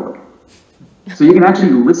audiobook. So you can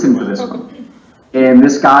actually listen to this one. And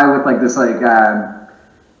this guy with like this, like,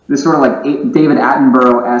 this sort of like David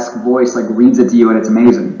Attenborough-esque voice like reads it to you, and it's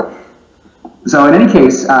amazing. So in any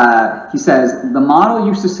case, he says, the model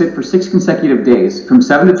used to sit for 6 consecutive days, from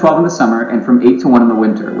 7 to 12 in the summer and from 8 to 1 in the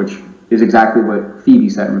winter, which is exactly what Phoebe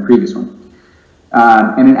said in the previous one.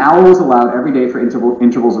 And an hour was allowed every day for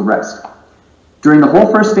intervals of rest. During the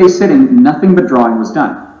whole first day sitting, nothing but drawing was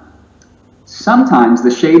done. Sometimes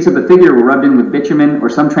the shades of the figure were rubbed in with bitumen or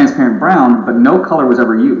some transparent brown, but no color was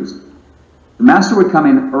ever used. The master would come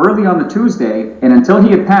in early on the Tuesday, and until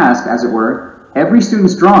he had passed, as it were, every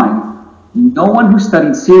student's drawing, no one who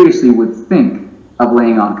studied seriously would think of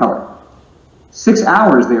laying on color. 6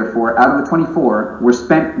 hours, therefore, out of the 24 were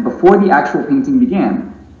spent before the actual painting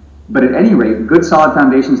began, but at any rate, good solid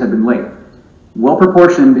foundations had been laid.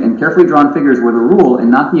 Well-proportioned and carefully drawn figures were the rule and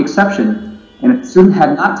not the exception, and if the student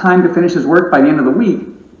had not time to finish his work by the end of the week,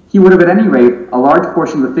 he would have at any rate a large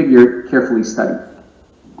portion of the figure carefully studied.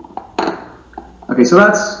 Okay, so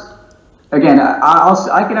that's, again,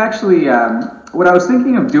 I could actually, what I was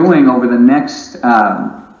thinking of doing over the next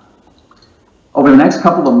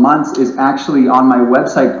couple of months is actually on my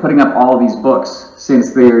website putting up all of these books,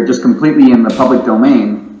 since they're just completely in the public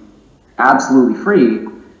domain, absolutely free.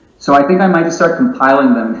 So I think I might just start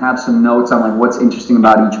compiling them and have some notes on like what's interesting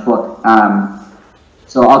about each book.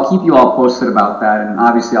 So I'll keep you all posted about that, and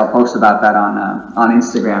obviously I'll post about that on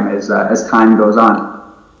Instagram as time goes on.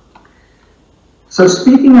 So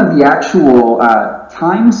speaking of the actual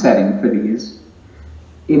time setting for these,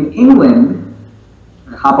 in England,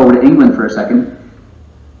 hop over to England for a second.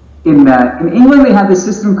 In England, they had this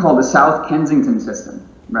system called the South Kensington system,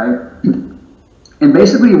 right? And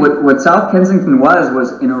basically what South Kensington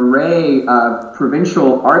was an array of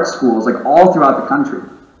provincial art schools, like all throughout the country.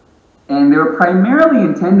 And they were primarily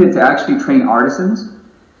intended to actually train artisans,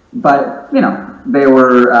 but, you know, they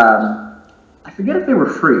were, I forget if they were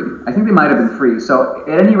free. I think they might have been free. So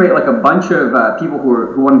at any rate, like a bunch of people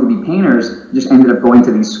who wanted to be painters just ended up going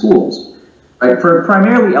to these schools, right, for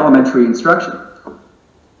primarily elementary instruction.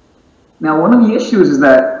 Now, one of the issues is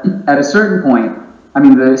that at a certain point, I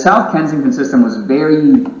mean, the South Kensington system was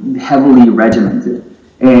very heavily regimented,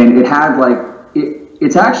 and it had like,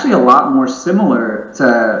 it's actually a lot more similar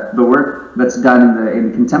to the work that's done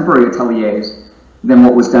in contemporary ateliers than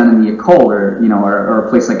what was done in the École, or, you know, or a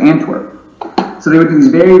place like Antwerp. So they would do these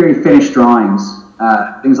very, very finished drawings,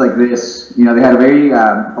 things like this. You know, they had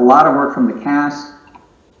a lot of work from the cast,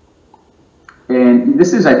 and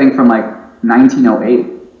this is, I think, from like 1908.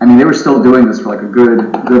 I mean, they were still doing this for like a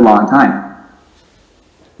good long time.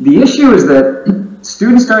 The issue is that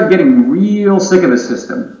students started getting real sick of the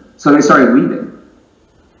system, so they started leaving.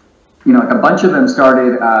 You know, like a bunch of them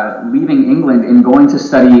started leaving England and going to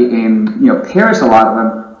study in, you know, Paris, a lot of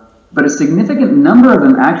them, but a significant number of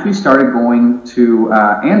them actually started going to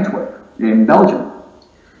Antwerp in Belgium.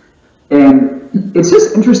 And it's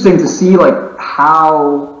just interesting to see like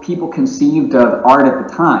how people conceived of art at the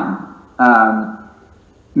time.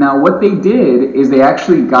 Now, what they did is they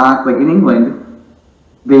actually got, like in England,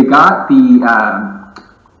 they got the,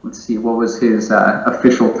 let's see, what was his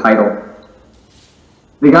official title?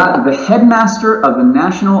 They got the headmaster of the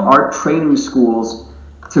National Art Training Schools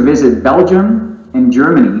to visit Belgium and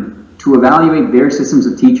Germany to evaluate their systems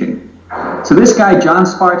of teaching. So this guy, John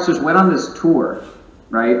Sparks, just went on this tour,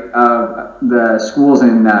 right, of the schools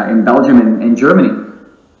in Belgium and Germany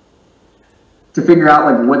to figure out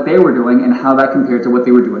like what they were doing and how that compared to what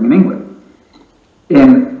they were doing in England.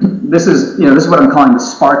 And this is what I'm calling the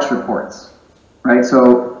Sparks reports, right?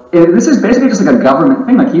 So this is basically just like a government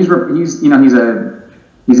thing. Like he's an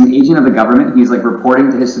agent of the government. He's like reporting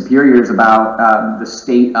to his superiors about the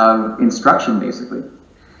state of instruction, basically.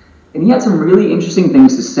 And he had some really interesting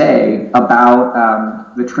things to say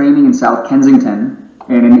about the training in South Kensington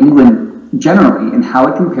and in England generally, and how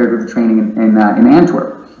it compared with the training in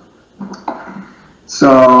Antwerp.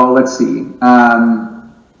 So let's see.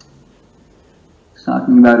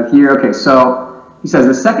 Talking about it here. Okay, so he says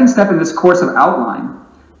the second step in this course of outline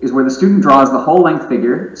is where the student draws the whole length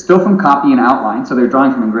figure, still from copy and outline, so they're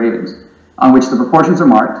drawing from engravings, on which the proportions are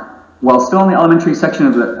marked. While still in the elementary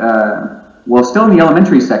section,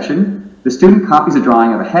 the student copies a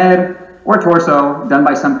drawing of a head or a torso done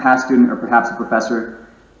by some past student or perhaps a professor,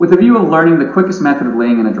 with a view of learning the quickest method of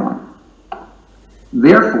laying in a drawing.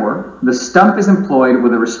 Therefore, the stump is employed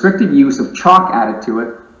with a restricted use of chalk added to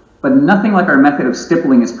it, but nothing like our method of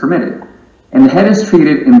stippling is permitted, and the head is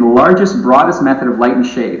treated in the largest, broadest method of light and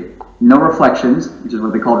shade. No reflections, which is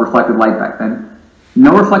what they called reflected light back then.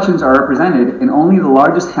 No reflections are represented, and only the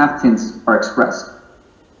largest half tints are expressed.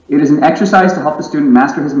 It is an exercise to help the student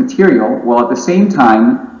master his material, while at the same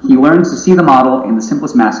time, he learns to see the model in the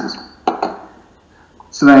simplest masses.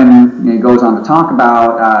 So then he goes on to talk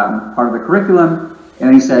about part of the curriculum,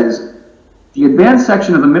 and he says, the advanced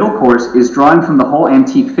section of the middle course is drawing from the whole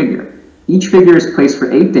antique figure. Each figure is placed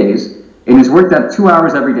for 8 days and is worked at 2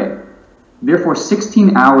 hours every day. Therefore,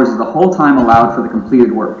 16 hours is the whole time allowed for the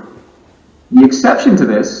completed work. The exception to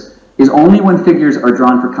this is only when figures are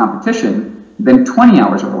drawn for competition, then 20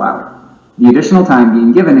 hours are allowed. The additional time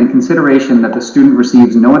being given in consideration that the student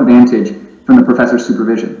receives no advantage from the professor's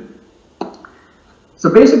supervision.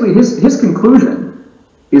 So basically, his conclusion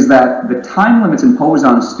is that the time limits imposed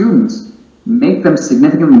on students make them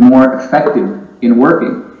significantly more effective in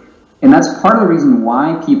working. And that's part of the reason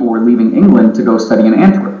why people were leaving England to go study in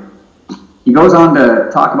Antwerp. He goes on to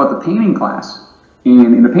talk about the painting class.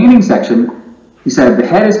 And in the painting section, he said, the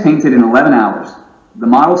head is painted in 11 hours. The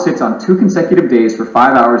model sits on 2 consecutive days for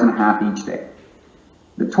 5 hours and a half each day.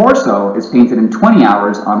 The torso is painted in 20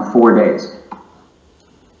 hours on 4 days.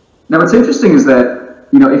 Now what's interesting is that,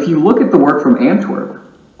 if you look at the work from Antwerp,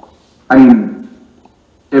 I mean,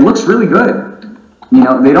 it looks really good.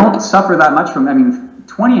 They don't suffer that much from,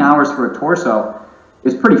 20 hours for a torso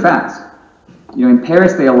is pretty fast. In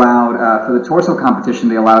Paris, they allowed, for the torso competition,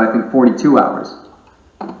 they allowed, I think, 42 hours.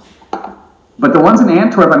 But the ones in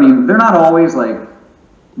Antwerp, they're not always, like,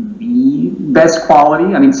 the best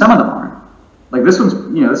quality. Some of them are. Like, this one's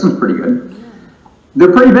pretty good.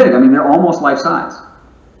 They're pretty big. They're almost life-size.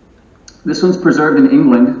 This one's preserved in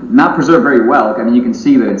England, not preserved very well. You can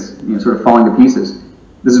see that it's, sort of falling to pieces.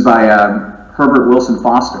 This is by Herbert Wilson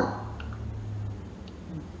Foster.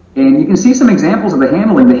 And you can see some examples of the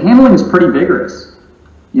handling. The handling is pretty vigorous.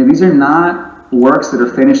 These are not works that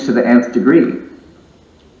are finished to the nth degree.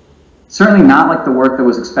 Certainly not like the work that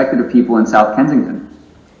was expected of people in South Kensington.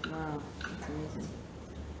 Wow, that's amazing.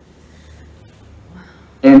 Wow.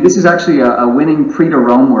 And this is actually a winning Prix de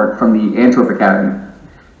Rome work from the Antwerp Academy.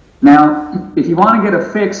 Now, if you want to get a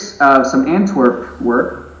fix of some Antwerp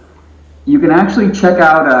work, you can actually check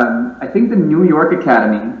out, I think the New York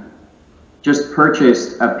Academy just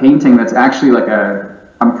purchased a painting that's actually like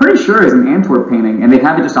I'm pretty sure is an Antwerp painting, and they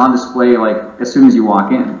have it just on display like as soon as you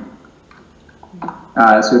walk in.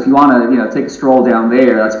 So if you want to, take a stroll down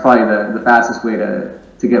there, that's probably the fastest way to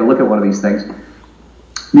get a look at one of these things.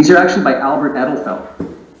 These are actually by Albert Edelfelt.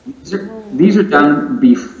 These are done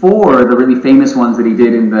before the really famous ones that he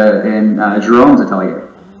did in Jerome's atelier.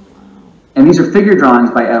 And these are figure drawings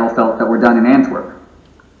by Edelfelt that were done in Antwerp.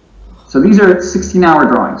 So these are 16-hour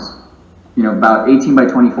drawings, about 18 by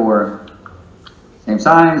 24, same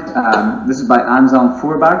size. This is by Anselm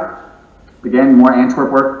Feuerbach. Again, more Antwerp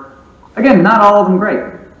work. Again, not all of them great.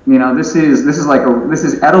 This is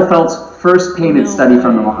Edelfelt's first painted study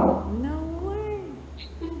from the model. No way.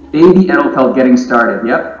 Baby Edelfelt getting started.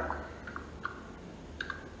 Yep.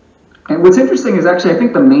 And what's interesting is actually, I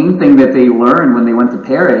think the main thing that they learned when they went to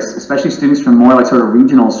Paris, especially students from more like sort of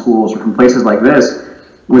regional schools or from places like this,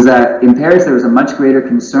 was that in Paris there was a much greater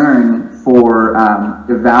concern for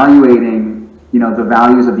evaluating, the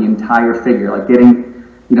values of the entire figure, like getting,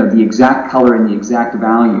 the exact color and the exact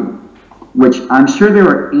value, which I'm sure they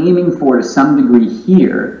were aiming for to some degree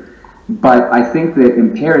here, but I think that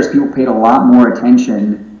in Paris people paid a lot more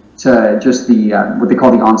attention to just the, what they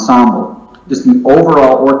call the ensemble. Just the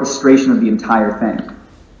overall orchestration of the entire thing.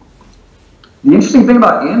 The interesting thing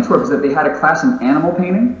about Antwerp is that they had a class in animal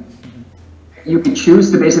painting. You could choose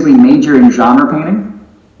to basically major in genre painting.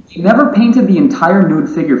 They never painted the entire nude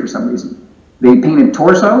figure for some reason. They painted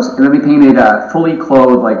torsos, and then they painted fully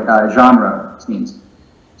clothed, like genre scenes.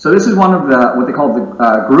 So this is one of the, what they call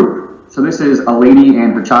the group. So this is a lady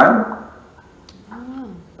and her child.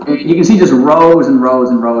 And you can see just rows and rows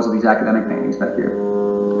and rows of these academic paintings back here.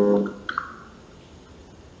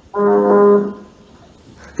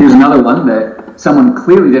 Here's another one that someone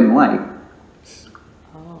clearly didn't like.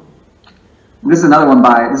 This is another one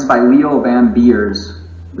this is by Leo Van Beers,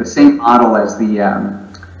 the same model as the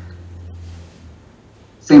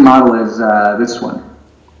this one.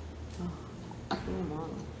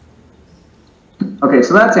 Okay,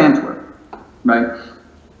 so that's Antwerp, right?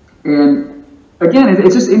 And again,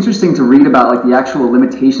 it's just interesting to read about like the actual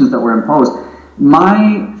limitations that were imposed.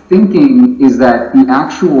 My thinking is that the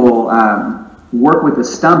actual work with the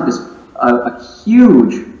stump is a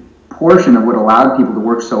huge portion of what allowed people to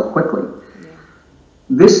work so quickly.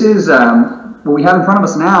 This is, what we have in front of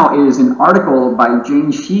us now is an article by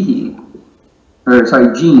Gene Sheehy. But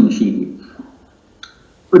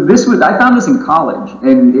I found this in college,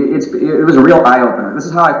 and it was a real eye-opener. This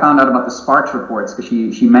is how I found out about the Sparks reports, because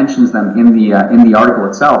she mentions them in the article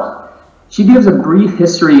itself. She gives a brief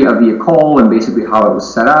history of the École and basically how it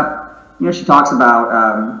was set up. You know, she talks about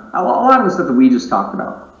a lot of the stuff that we just talked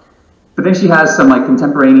about. But then she has some like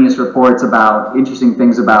contemporaneous reports about interesting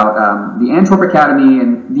things about the Antwerp Academy,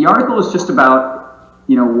 and the article is just about,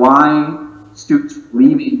 you know, why students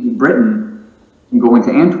leaving Britain and going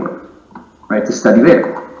to Antwerp, right, to study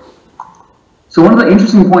there. So one of the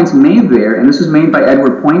interesting points made there, and this was made by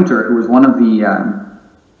Edward Pointer, who was one of the,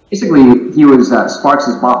 basically he was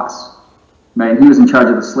Sparks' boss, right? He was in charge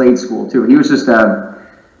of the Slade School too. He was just a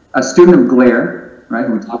student of Glare, right,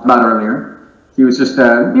 who we talked about earlier. He was just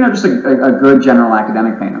a good general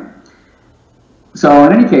academic painter. So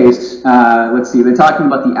in any case, let's see, they're talking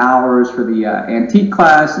about the hours for the antique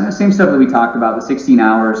class, and the same stuff that we talked about, the 16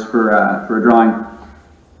 hours for a drawing.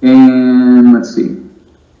 And let's see.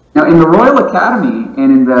 Now in the Royal Academy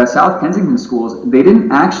and in the South Kensington schools, they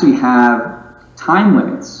didn't actually have time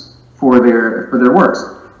limits for their works.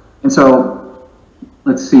 And so,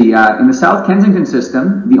 let's see, in the South Kensington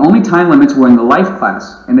system, the only time limits were in the life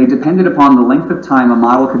class, and they depended upon the length of time a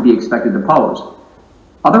model could be expected to pose.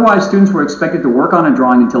 Otherwise, students were expected to work on a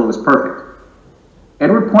drawing until it was perfect.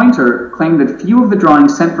 Edward Pointer claimed that few of the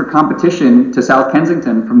drawings sent for competition to South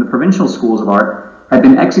Kensington from the provincial schools of art had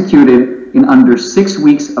been executed in under 6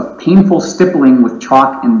 weeks of painful stippling with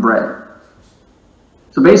chalk and bread.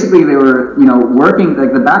 So basically they were, you know, working,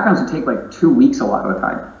 like the backgrounds would take like 2 weeks a lot of the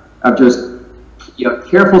time, of just, you know,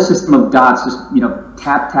 careful system of dots, just, you know,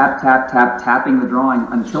 tapping the drawing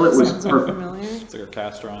until it was perfect. It's like our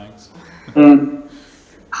cast drawings. And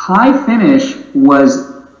high finish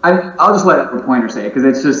was, I'll just let Edward Pointer say it, because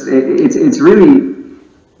it's just, it's really,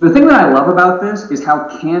 the thing that I love about this is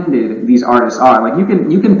how candid these artists are. Like you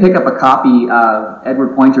can pick up a copy of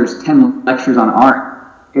Edward Pointer's 10 lectures on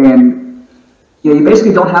art, and you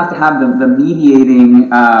basically don't have to have the mediating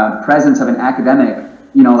presence of an academic,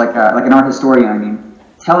 you know, like an art historian, I mean,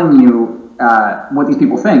 telling you what these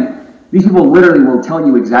people think. These people literally will tell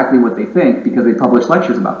you exactly what they think because they publish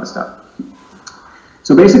lectures about this stuff.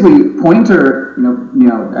 So basically, Pointer, you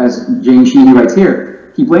know, as Jane Sheehy writes here,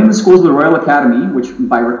 he blamed the schools of the Royal Academy, which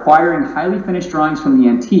by requiring highly finished drawings from the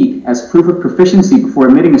antique as proof of proficiency before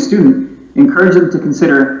admitting a student, encouraged them to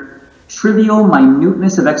consider trivial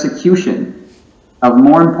minuteness of execution of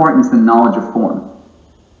more importance than knowledge of form.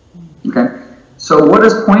 Okay? So what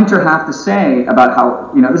does Pointer have to say about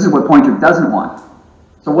how, you know, this is what Pointer doesn't want.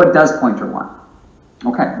 So what does Pointer want?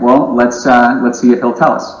 Okay, well, let's see if he'll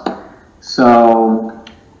tell us. So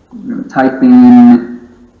I'm going to type in,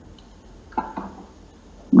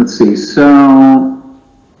 let's see,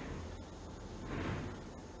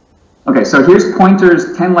 okay, so here's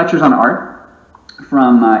Pointer's 10 lectures on art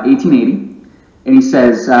from 1880, and he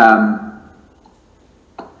says, I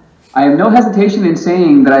have no hesitation in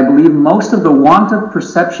saying that I believe most of the want of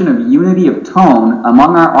perception of unity of tone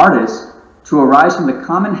among our artists to arise from the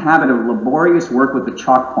common habit of laborious work with the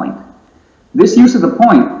chalk point. This use of the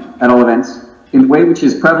point, at all events, in a way which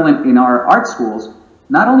is prevalent in our art schools,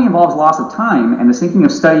 not only involves loss of time and the sinking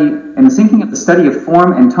of the study of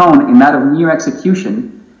form and tone in that of mere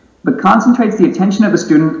execution, but concentrates the attention of the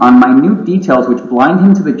student on minute details which blind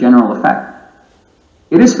him to the general effect.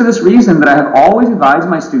 It is for this reason that I have always advised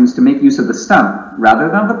my students to make use of the stump, rather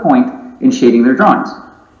than of the point, in shading their drawings.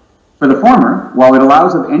 For the former, while it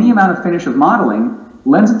allows of any amount of finish of modeling,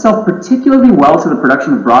 lends itself particularly well to the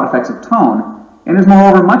production of broad effects of tone, and is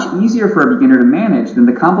moreover much easier for a beginner to manage than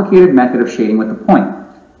the complicated method of shading with the point.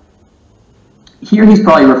 here he's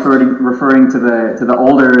probably referring to the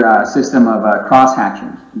older system of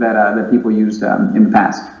cross-hatching that people used in the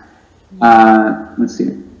past. Let's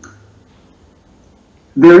see.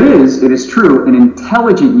 There is, it is true, an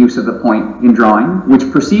intelligent use of the point in drawing,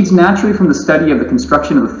 which proceeds naturally from the study of the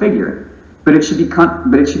construction of a figure, but it should be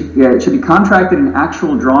contracted in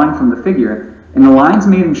actual drawing from the figure, and the lines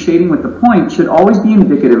made in shading with the point should always be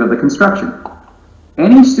indicative of the construction.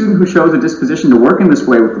 Any student who shows a disposition to work in this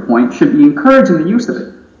way with the point should be encouraged in the use of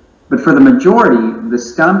it. But for the majority, the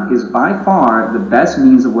stump is by far the best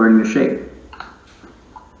means of learning to shade.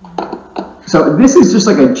 So this is just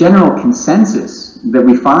like a general consensus that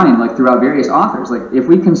we find like throughout various authors. Like if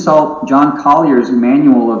we consult John Collier's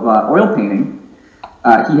manual of oil painting,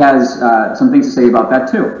 he has some things to say about that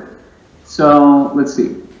too. So let's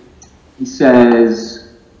see. He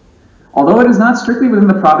says, although it is not strictly within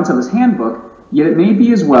the province of his handbook, yet it may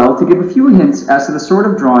be as well to give a few hints as to the sort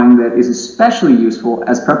of drawing that is especially useful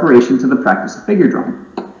as preparation to the practice of figure drawing.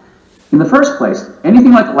 In the first place,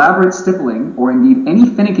 anything like elaborate stippling or indeed any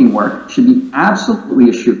finicking work should be absolutely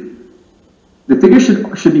eschewed. The figure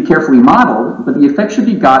should be carefully modeled, but the effect should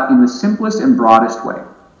be got in the simplest and broadest way.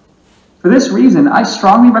 For this reason, I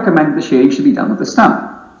strongly recommend that the shading should be done with the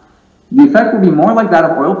stump. The effect will be more like that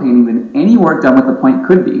of oil painting than any work done with the point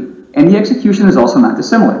could be, and the execution is also not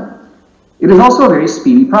dissimilar. It is also a very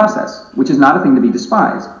speedy process, which is not a thing to be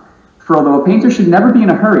despised. For although a painter should never be in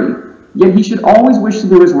a hurry, yet he should always wish to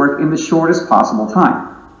do his work in the shortest possible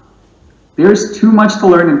time. There is too much to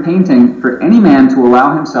learn in painting for any man to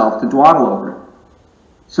allow himself to dawdle over it.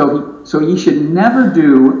 So he should never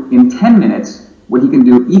do in 10 minutes what he can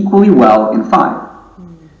do equally well in 5.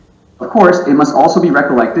 Of course, it must also be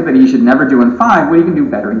recollected that he should never do in 5 what he can do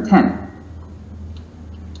better in 10.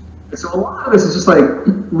 So a lot of this is just like,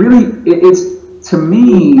 really, to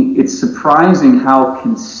me, it's surprising how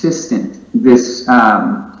consistent this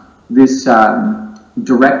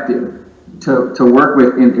directive to work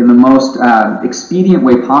with in the most expedient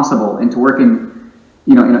way possible and to work in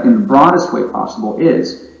the broadest way possible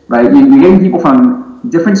is, right? You're getting people from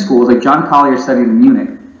different schools, like John Collier studied in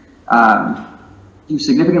Munich. He's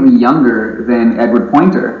significantly younger than Edward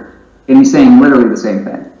Poynter, and he's saying literally the same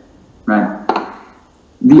thing, right?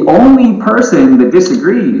 The only person that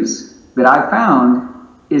disagrees that I found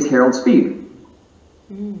is Harold Speed.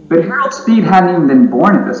 But Harold Speed hadn't even been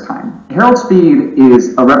born at this time. Harold Speed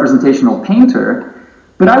is a representational painter,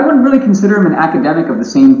 but I wouldn't really consider him an academic of the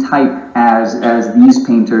same type as these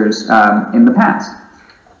painters in the past.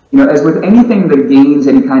 As with anything that gains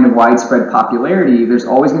any kind of widespread popularity, there's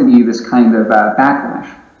always going to be this kind of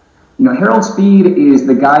backlash. Harold Speed is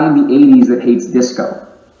the guy in the 80s that hates disco.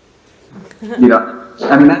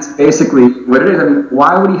 I mean, that's basically what it is. I mean,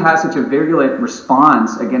 why would he have such a virulent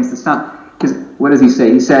response against the stump? Because what does he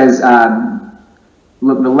say? He says, the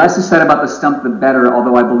less is said about the stump, the better,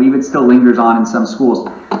 although I believe it still lingers on in some schools.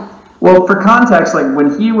 Well, for context, like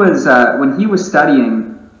when he was studying,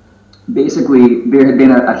 basically there had been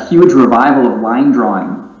a huge revival of line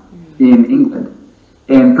drawing in England,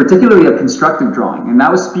 and particularly of constructive drawing, and that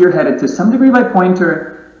was spearheaded to some degree by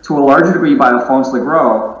Poynter, to a larger degree by Alphonse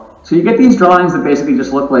Legros. So you get these drawings that basically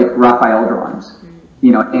just look like Raphael drawings,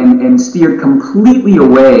 and steered completely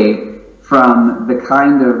away from the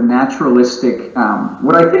kind of naturalistic,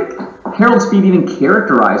 what I think Harold Speed even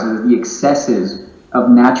characterizes as the excesses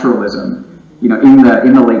of naturalism, in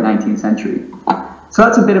the late 19th century. So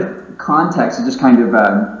that's a bit of context to just kind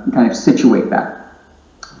of situate that.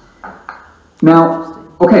 Now,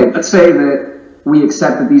 okay, let's say that we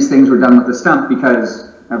accept that these things were done with the stump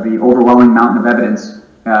because of the overwhelming mountain of evidence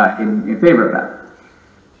in favor of that.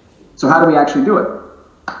 So how do we actually do it?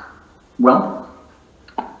 Well,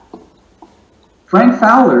 Frank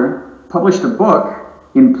Fowler published a book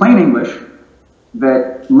in plain English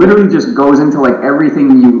that literally just goes into like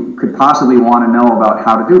everything you could possibly want to know about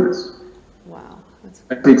how to do this. Wow. That's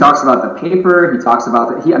So he talks about the paper, he talks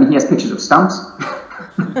about he has pictures of stumps.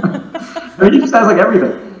 He just has like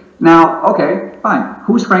everything. Now, okay, fine.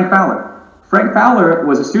 Who's Frank Fowler? Frank Fowler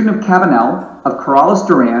was a student of Cabanel, of Corrales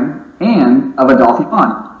Duran, and of Adolphe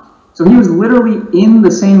Ivan. So he was literally in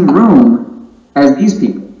the same room as these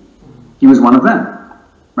people. He was one of them,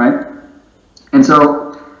 right? And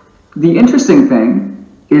so the interesting thing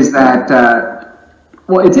is that,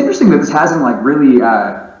 well, it's interesting that this hasn't like really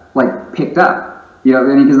like picked up,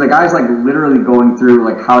 because the guy's like literally going through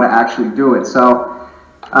like how to actually do it. So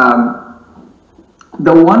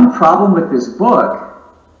the one problem with this book,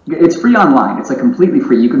 it's free online. It's like completely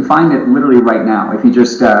free. You can find it literally right now if you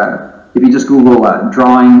just Google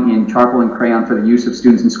drawing in charcoal and crayon for the use of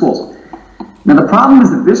students in schools. Now the problem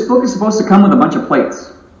is that this book is supposed to come with a bunch of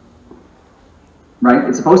plates. right?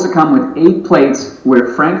 It's supposed to come with 8 plates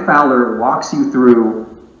where Frank Fowler walks you through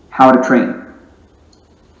how to train.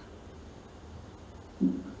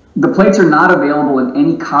 The plates are not available in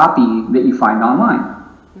any copy that you find online.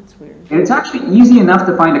 That's weird. And it's actually easy enough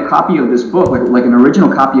to find a copy of this book, like an original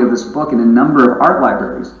copy of this book in a number of art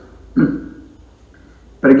libraries.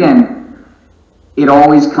 But again, it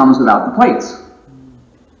always comes without the plates.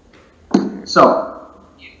 So,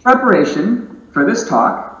 in preparation for this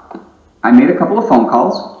talk, I made a couple of phone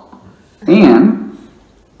calls, and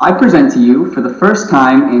I present to you for the first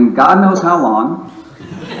time in God knows how long,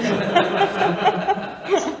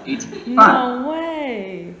 1885. No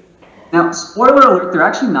way. Now, spoiler alert, they're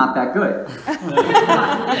actually not that good.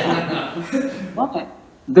 But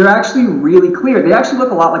they're actually really clear. They actually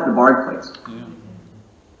look a lot like the Bard plates. Yeah.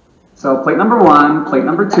 So plate number 1, plate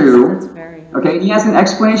number 2. That's very nice. Okay, he has an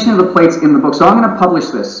explanation of the plates in the book, so I'm going to publish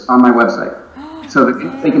this on my website so that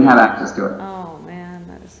they can have access to it. Oh man,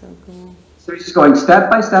 that is so cool. So he's just going step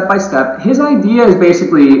by step by step. His idea is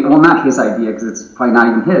basically, well, not his idea because it's probably not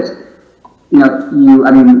even his. You know,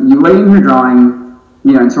 you lay in your drawing,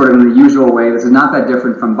 you know, in sort of in the usual way. This is not that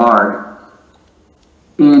different from Bard.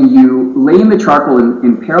 And you lay in the charcoal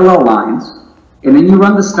in parallel lines, and then you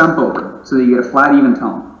run the stump over so that you get a flat, even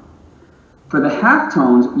tone. For the half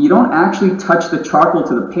tones, you don't actually touch the charcoal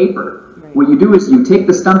to the paper. Right. What you do is you take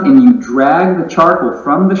the stump and you drag the charcoal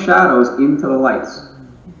from the shadows into the lights.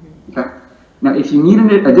 Okay? Now, if you need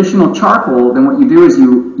an additional charcoal, then what you do is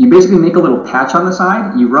you basically make a little patch on the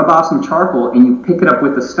side, you rub off some charcoal, and you pick it up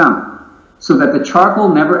with the stump, so that the charcoal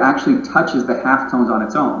never actually touches the half tones on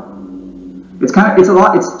its own. It's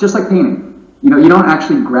just like painting. You know, you don't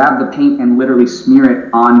actually grab the paint and literally smear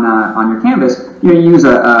it on your canvas. You use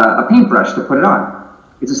a paintbrush to put it on.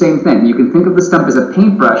 It's the same thing. You can think of the stump as a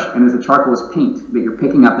paintbrush and as the charcoal as paint that you're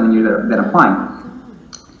picking up and then you're then applying.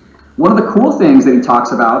 One of the cool things that he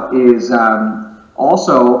talks about is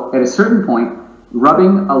also, at a certain point,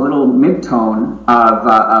 rubbing a little mid-tone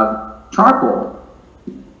of charcoal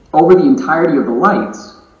over the entirety of the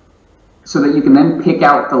lights so that you can then pick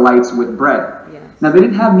out the lights with bread. Yes. Now, they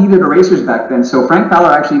didn't have kneaded erasers back then, so Frank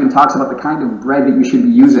Fowler actually even talks about the kind of bread that you should be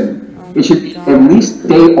using. It should be at least a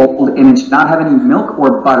day old, and it should not have any milk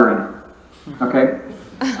or butter in it. Okay?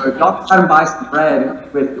 So if y'all try to buy some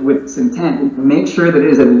bread with this intent, make sure that it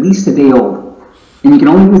is at least a day old. And you can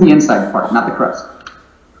only use the inside part, not the crust.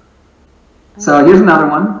 So here's another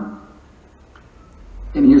one.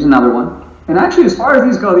 And here's another one. And actually, as far as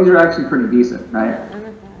these go, these are actually pretty decent, right?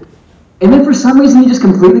 And then for some reason, he just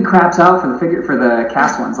completely craps out for the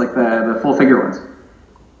cast ones, like the full figure ones.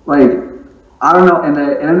 Like, I don't know. And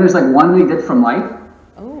then there's like one that he did from life.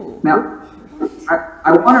 Oh. Now,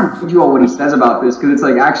 I want to read you all what he says about this because it's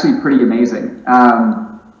like actually pretty amazing.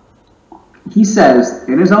 He says,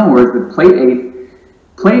 in his own words,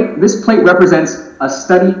 that this plate represents a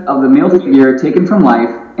study of the male figure taken from life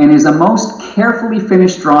and is a most carefully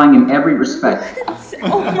finished drawing in every respect.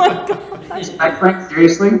 Oh my gosh. Frank,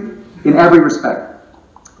 seriously? In every respect.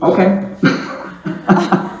 Okay.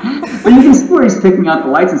 But you can see where he's picking out the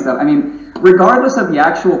lights and stuff. I mean, regardless of the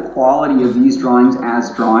actual quality of these drawings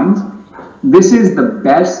as drawings, this is the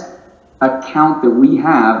best account that we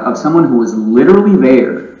have of someone who was literally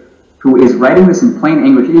there, who is writing this in plain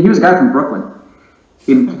English. He was a guy from Brooklyn.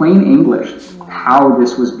 In plain English, how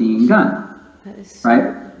this was being done. That is so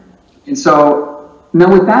right? And so,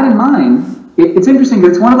 now with that in mind, it's interesting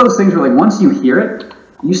because it's one of those things where like once you hear it,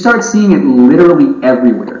 you start seeing it literally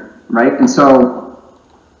everywhere, right? And so,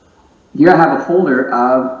 here I have a folder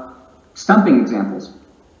of stumping examples.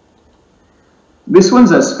 This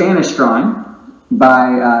one's a Spanish drawing by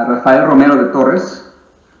Rafael Romero de Torres,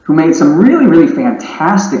 who made some really, really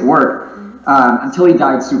fantastic work until he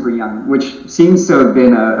died super young, which seems to have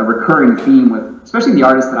been a recurring theme with, especially the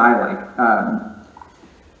artists that I like.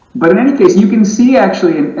 But in any case, you can see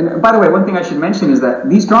actually, and by the way, one thing I should mention is that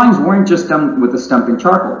these drawings weren't just done with the stumping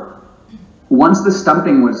charcoal. Once the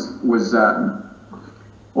stumping was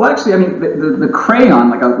well, actually, I mean, the crayon,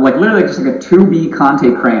 like literally just like a 2B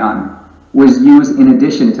Conte crayon, was used in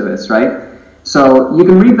addition to this, right? So you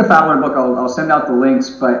can read the Fowler book. I'll send out the links,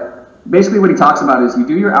 but basically what he talks about is you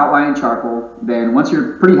do your outline in charcoal. Then once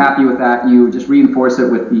you're pretty happy with that, you just reinforce it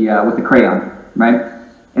with the crayon, right?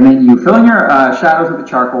 And then you fill in your shadows with the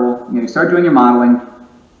charcoal. You start doing your modeling.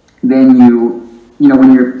 Then you know,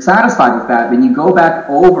 when you're satisfied with that, then you go back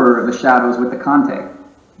over the shadows with the Conte,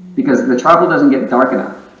 because the charcoal doesn't get dark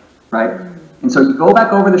enough, right? And so you go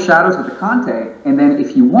back over the shadows with the Conte, and then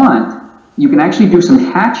if you want, you can actually do some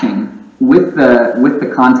hatching with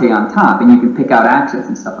the Conte on top, and you can pick out accents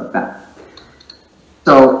and stuff like that.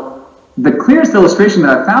 So the clearest illustration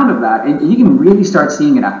that I found of that, and you can really start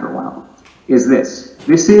seeing it after a while, is this.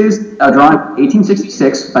 This is a drawing from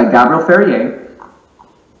 1866 by Gabriel Ferrier.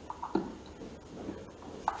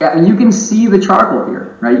 Yeah, and you can see the charcoal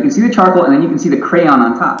here, right? You can see the charcoal, and then you can see the crayon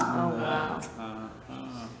on top. Oh, wow.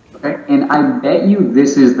 Okay, and I bet you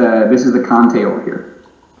this is the Conte over here,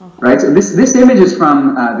 right? So this image is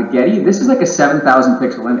from the Getty. This is like a 7,000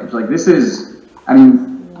 pixel image. Like this is, I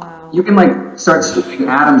mean, Wow. you can like start splitting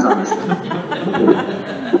atoms on this thing.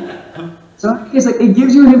 So it's like it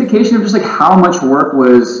gives you an indication of just like how much work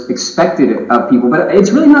was expected of people, but it's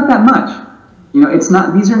really not that much. You know, it's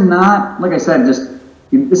not. These are not, like I said, just.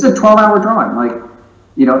 This is a 12-hour drawing. Like,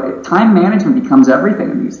 you know, time management becomes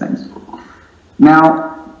everything in these things.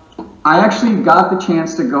 Now, I actually got the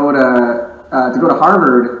chance to go to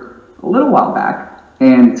Harvard a little while back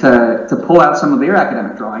and to pull out some of their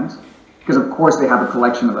academic drawings, because of course they have a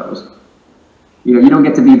collection of those. You know, you don't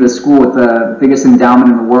get to be the school with the biggest endowment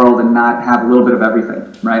in the world and not have a little bit of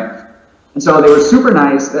everything, right? And so they were super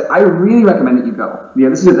nice. I really recommend that you go. Yeah,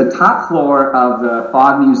 this is at the top floor of the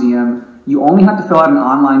Fogg Museum. You only have to fill out an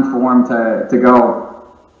online form to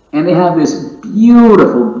go. And they have this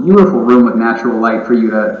beautiful, beautiful room with natural light for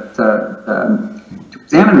you to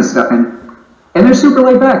examine this stuff in. And they're super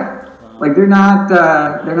laid back. Like they're not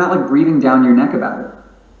like breathing down your neck about it.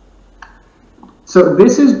 So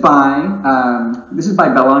this is by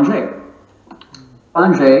Belanger.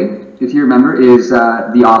 Belanger, if you remember, is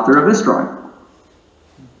the author of this drawing.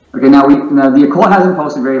 Okay, now the École hasn't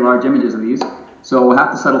posted very large images of these, so we'll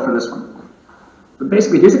have to settle for this one. But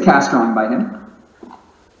basically, here's a cast drawing by him,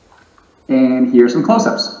 and here's some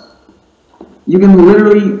close-ups. You can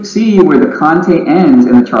literally see where the Conte ends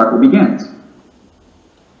and the charcoal begins.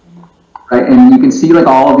 Right, and you can see like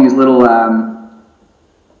all these little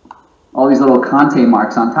Conte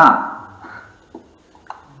marks on top.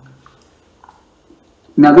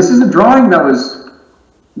 Now, this is a drawing that was,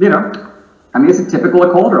 you know, I mean, it's a typical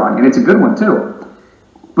École drawing, and it's a good one too.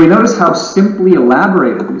 But you notice how simply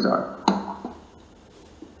elaborated these are.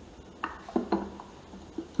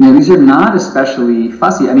 You know, these are not especially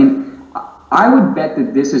fussy. I mean, I would bet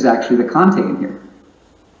that this is actually the Conte in here.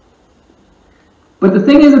 But the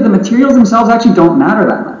thing is that the materials themselves actually don't matter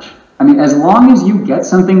that much. I mean, as long as you get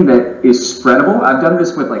something that is spreadable, I've done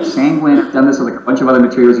this with like sanguine, I've done this with like a bunch of other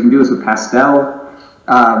materials, you can do this with pastel.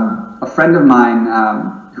 A friend of mine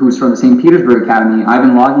who's from the St. Petersburg Academy,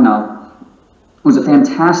 Ivan Loginov, who's a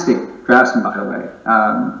fantastic draftsman, by the way,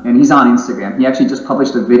 and he's on Instagram. He actually just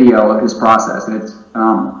published a video of his process, and it's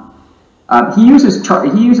phenomenal. He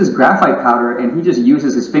uses graphite powder, and he just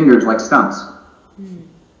uses his fingers like stumps.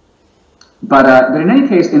 But in any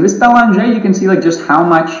case, in this Belanger, you can see like just how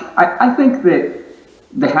much. I think that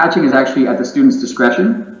the hatching is actually at the student's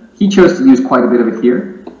discretion. He chose to use quite a bit of it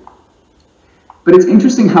here. But it's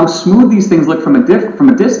interesting how smooth these things look from a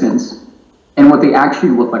distance, and what they actually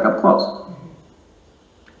look like up close.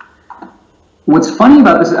 What's funny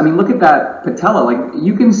about this is, I mean, look at that patella. Like,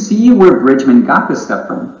 you can see where Bridgman got this stuff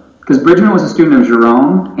from. Because Bridgman was a student of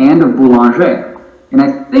Gérôme and of Boulanger. And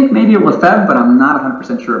I think maybe of Lefebvre, but I'm not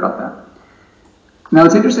 100% sure about that. Now,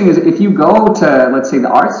 what's interesting is if you go to, let's say, the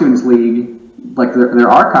Art Students League, like their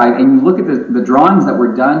archive, and you look at the drawings that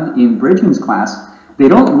were done in Bridgman's class, they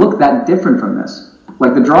don't look that different from this.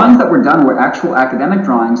 Like, the drawings that were done were actual academic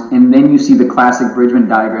drawings, and then you see the classic Bridgman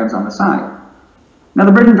diagrams on the side. Now,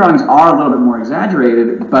 the Bridgman drawings are a little bit more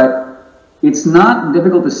exaggerated, but it's not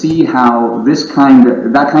difficult to see how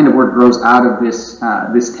that kind of work grows out of this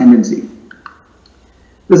tendency.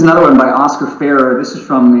 This is another one by Oscar Ferrer. This is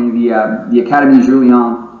from the Académie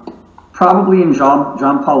Julian, probably in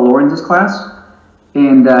Jean-Paul Lorenz's class.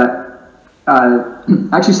 And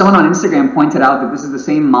actually, someone on Instagram pointed out that this is the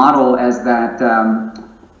same model as that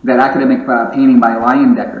academic painting by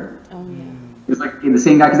Leyendecker. It's like the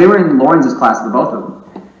same guy, because they were in Lorenz's class, the both of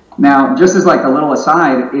them. Now, just as like a little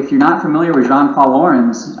aside, if you're not familiar with Jean-Paul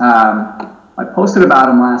Lorenz, I posted about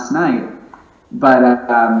him last night, but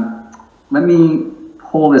let me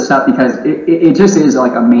pull this up because it just is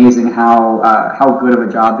like amazing how good of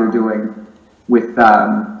a job they're doing with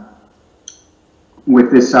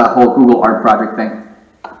this whole Google Art Project thing.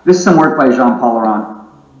 This is some work by Jean-Paul Laurent.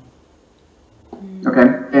 Okay,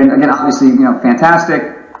 and again, obviously, you know,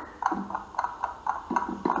 fantastic.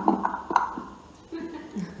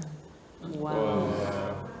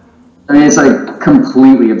 I mean, it's like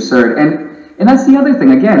completely absurd, and that's the other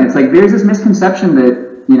thing. Again, it's like there's this misconception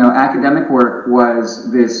that, you know, academic work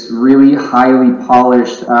was this really highly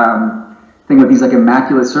polished thing with these like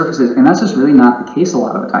immaculate surfaces, and that's just really not the case a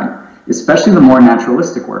lot of the time, especially the more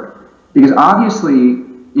naturalistic work. Because obviously,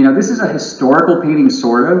 you know, this is a historical painting,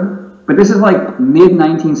 sort of, but this is like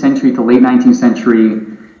mid-19th century to late 19th century,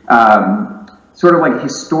 sort of like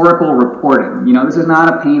historical reporting. You know, this is not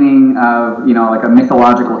a painting of, you know, like a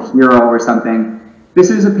mythological hero or something. This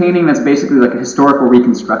is a painting that's basically like a historical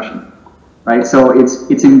reconstruction, right? So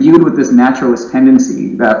it's imbued with this naturalist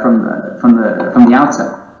tendency from the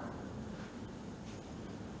outset.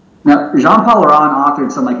 Now, Jean-Paul Laurent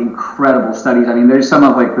authored some like incredible studies. I mean, there's some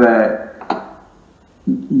of like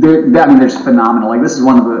there's phenomenal. Like this is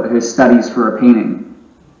one of his studies for a painting.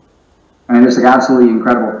 I mean, it's like absolutely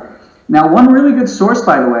incredible. Now, one really good source,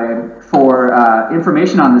 by the way, for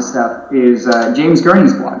information on this stuff is James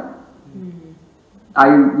Gurney's blog. I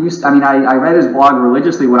read his blog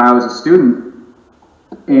religiously when I was a student,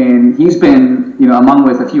 and he's been, you know, among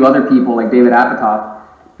with a few other people like David Apatow,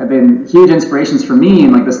 have been huge inspirations for me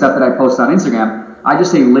and like the stuff that I post on Instagram. I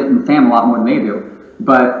just say lit and fam a lot more than they do,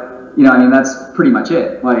 but you know, I mean, that's pretty much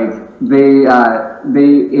it. Like they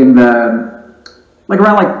in the like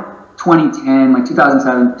around like 2010, like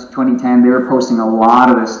 2007 to 2010, they were posting a lot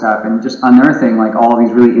of this stuff and just unearthing like all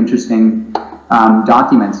these really interesting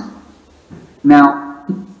documents. Now,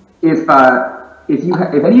 if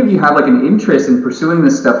any of you have like an interest in pursuing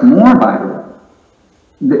this stuff more, by the way,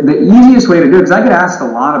 the easiest way to do it, because I get asked a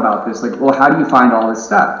lot about this, like, well, how do you find all this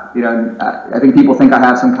stuff? You know, I think people think I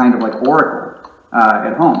have some kind of like oracle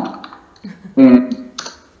at home. And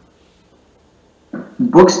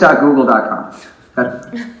books.google.com.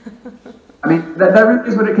 I mean, that really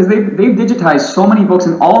is what it, because they've digitized so many books,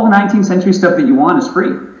 and all the 19th century stuff that you want is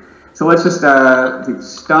free. So let's just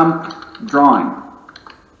stump drawing.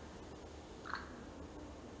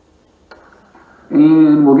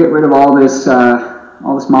 And we'll get rid of all this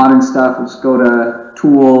modern stuff. Let's go to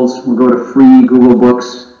tools. We'll go to free Google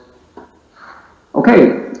Books.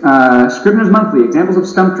 Okay, Scribner's Monthly, examples of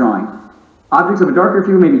stump drawing. Objects of a darker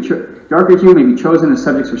hue may be chosen as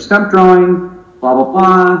subjects for stump drawing. Blah blah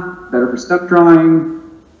blah. Better for stump drawing.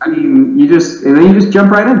 I mean, you just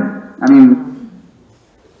jump right in. I mean,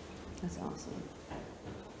 that's awesome.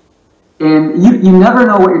 And you never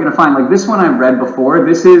know what you're going to find. Like this one I've read before.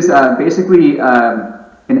 This is basically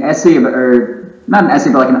an essay or not an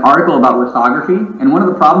essay, but like an article about lithography. And one of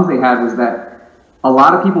the problems they had was that a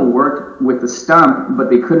lot of people worked with the stump, but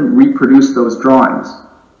they couldn't reproduce those drawings.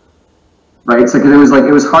 Right? So because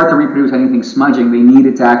it was hard to reproduce anything smudging. They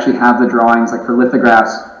needed to actually have the drawings, like for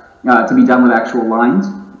lithographs, to be done with actual lines.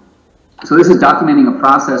 So this is documenting a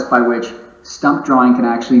process by which stump drawing can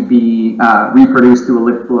actually be reproduced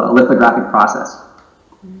through a lithographic process.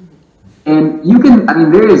 And you can, I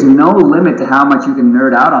mean, there is no limit to how much you can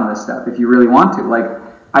nerd out on this stuff if you really want to. Like,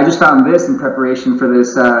 I just found this in preparation for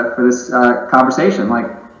this conversation. Like,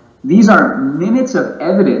 these are minutes of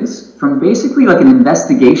evidence from basically like an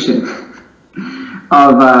investigation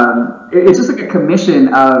of, it's just like a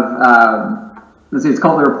commission of, let's see, it's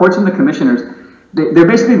called the Reports from the Commissioners. They're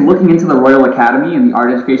basically looking into the Royal Academy and the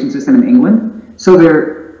art education system in England. So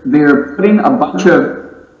they're putting a bunch of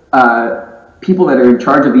people that are in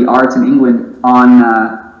charge of the arts in England on,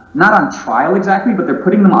 not on trial exactly, but they're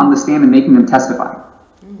putting them on the stand and making them testify.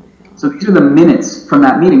 So these are the minutes from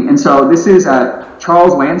that meeting. And so this is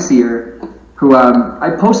Charles Landseer, who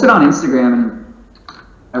I posted on Instagram,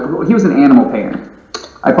 and he was an animal painter.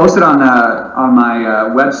 I posted on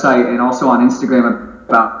my website and also on Instagram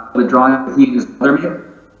about the drawing that he and his brother made.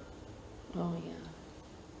 Oh, yeah.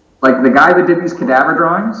 Like the guy that did these cadaver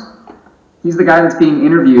drawings, he's the guy that's being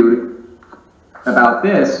interviewed about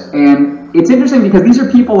this. And it's interesting because these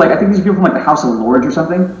are people, like, I think these are people from like the House of Lords or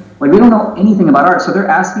something. Like, they don't know anything about art, so they're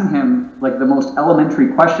asking him like the most elementary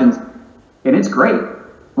questions, and it's great.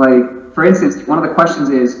 Like, for instance, one of the questions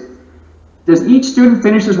is, does each student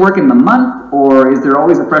finish his work in the month, or is there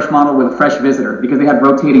always a fresh model with a fresh visitor? Because they had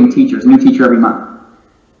rotating teachers, a new teacher every month.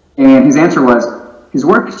 And his answer was, his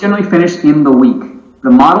work is generally finished in the week. The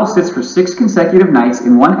model sits for 6 consecutive nights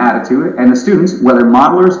in one attitude, and the students, whether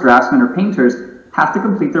modelers, draftsmen, or painters, have to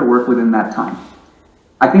complete their work within that time.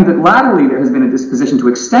 I think that latterly there has been a disposition to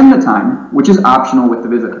extend the time, which is optional with the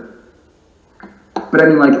visitor. But I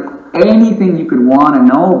mean, like, anything you could want to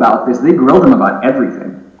know about this, they grill him about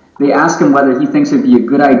everything. They ask him whether he thinks it'd be a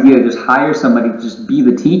good idea to just hire somebody to just be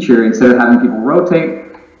the teacher instead of having people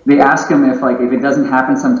rotate. They ask him if it doesn't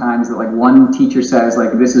happen sometimes that like one teacher says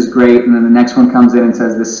like this is great and then the next one comes in and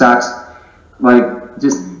says this sucks. Like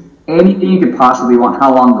just anything you could possibly want,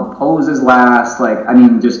 how long the poses last, like I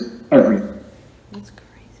mean just everything. That's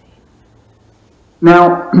crazy.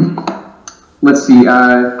 Now, let's see,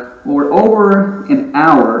 we're over an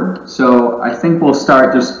hour, so I think we'll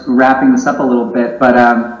start just wrapping this up a little bit, but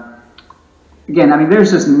again, I mean,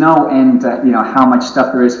 there's just no end to, you know, how much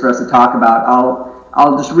stuff there is for us to talk about.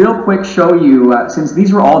 I'll just real quick show you, since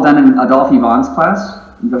these were all done in Adolphe Yvonne's class,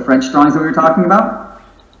 the French drawings that we were talking about.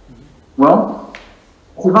 Well,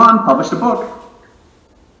 Yvonne published a book.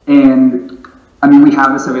 And, I mean, we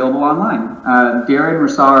have this available online. Darren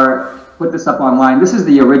Rissard put this up online. This is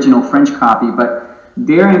the original French copy, but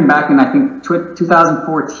Darren, back in, I think,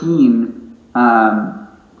 2014,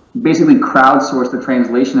 basically crowdsourced the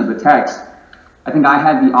translation of the text. I think I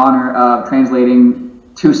had the honor of translating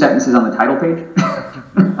 2 sentences on the title page.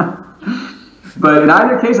 But in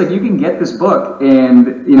either case, like, you can get this book,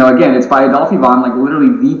 and, you know, again, it's by Adolphe Yvonne, like, literally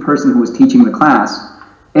the person who was teaching the class.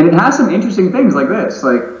 And it has some interesting things like this.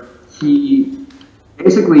 Like, he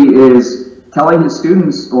basically is telling his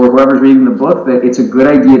students, or whoever's reading the book, that it's a good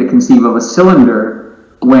idea to conceive of a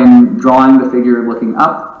cylinder when drawing the figure looking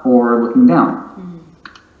up or looking down.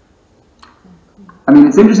 I mean,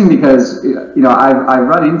 it's interesting because, you know, I've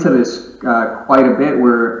run into this quite a bit,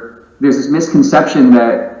 where there's this misconception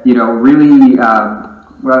that, you know, really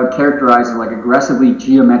what I would characterize as like aggressively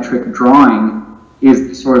geometric drawing is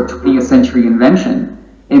the sort of 20th century invention.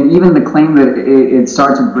 And even the claim that it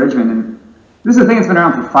starts with Bridgman, and this is a thing that's been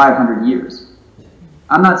around for 500 years.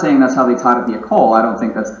 I'm not saying that's how they taught at the École. I don't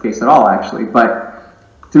think that's the case at all, actually. But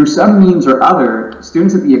through some means or other,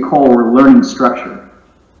 students at the École were learning structure.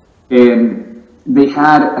 And they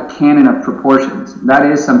had a canon of proportions. That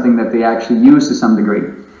is something that they actually use to some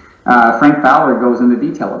degree. Frank Fowler goes into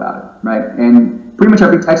detail about it, right? And pretty much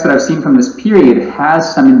every text that I've seen from this period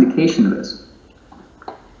has some indication of this.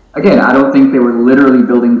 Again, I don't think they were literally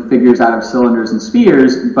building figures out of cylinders and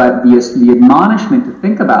spheres, but the admonishment to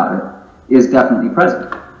think about it is definitely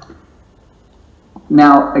present.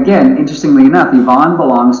 Now, again, interestingly enough, Yvonne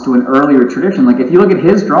belongs to an earlier tradition. Like, if you look at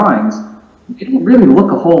his drawings, they didn't really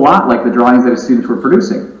look a whole lot like the drawings that his students were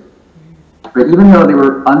producing, right? Even though they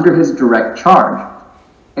were under his direct charge.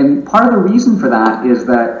 And part of the reason for that is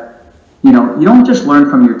that, you know, you don't just learn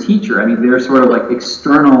from your teacher. I mean, they're sort of like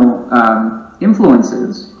external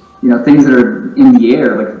influences, you know, things that are in the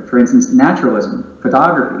air, like, for instance, naturalism,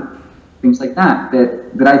 photography, things like that,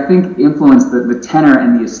 that I think influence the tenor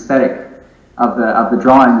and the aesthetic of the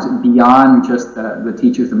drawings beyond just the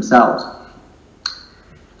teachers themselves.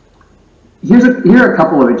 Here are a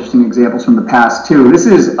couple of interesting examples from the past, too. This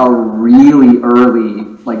is a really early,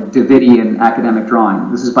 like, Davidian academic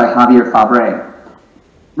drawing. This is by Javier Fabre.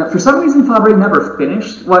 Now, for some reason, Fabre never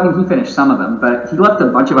finished. Well, I mean, he finished some of them, but he left a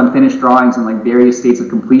bunch of unfinished drawings in, like, various states of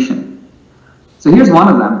completion. So here's one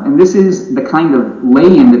of them, and this is the kind of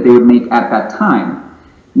lay-in that they would make at that time.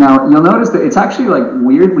 Now, you'll notice that it's actually, like,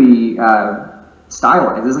 weirdly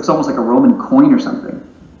stylized. This looks almost like a Roman coin or something.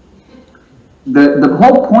 The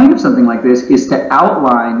whole point of something like this is to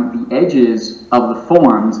outline the edges of the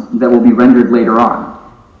forms that will be rendered later on.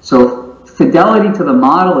 So fidelity to the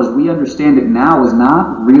model as we understand it now is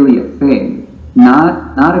not really a thing.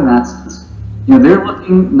 Not in that sense. You know, they're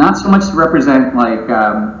looking not so much to represent like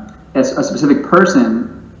a specific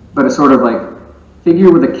person, but a sort of like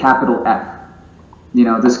figure with a capital F. You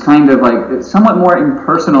know, this kind of like somewhat more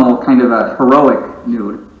impersonal kind of a heroic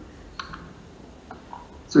nude.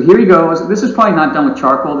 So here he goes. This is probably not done with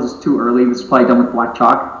charcoal. This is too early. This is probably done with black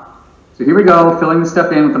chalk. So here we go, filling the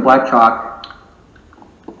stuff in with the black chalk.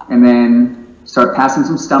 And then start passing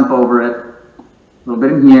some stump over it. A little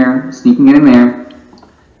bit in here, sneaking it in there.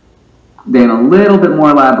 Then a little bit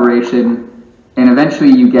more elaboration. And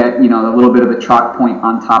eventually you get, you know, a little bit of a chalk point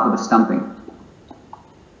on top of the stumping.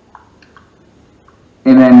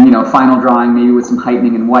 And then, you know, final drawing maybe with some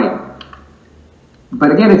heightening in white. But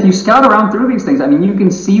again, if you scout around through these things, I mean, you can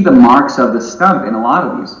see the marks of the stump in a lot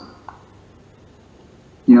of these.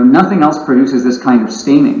 You know, nothing else produces this kind of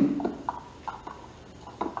staining.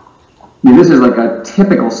 I mean, this is like a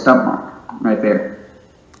typical stump mark right there.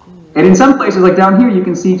 And in some places, like down here, you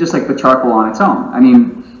can see just like the charcoal on its own. I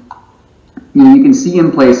mean, you can see in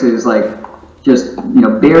places like just, you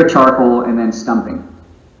know, bare charcoal and then stumping.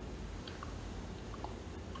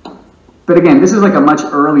 But again, this is like a much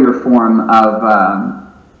earlier form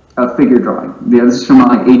of figure drawing. Yeah, this is from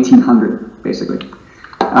like 1800, basically.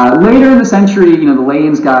 Later in the century, you know, the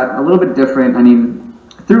lay-ins got a little bit different. I mean,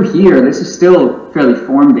 through here, this is still fairly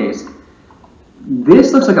form-based.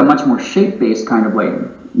 This looks like a much more shape-based kind of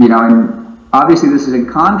lay-in, you know, and obviously this is in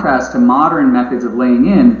contrast to modern methods of laying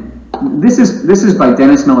in. This is by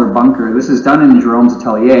Dennis Miller Bunker. This is done in Jerome's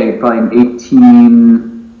Atelier, probably in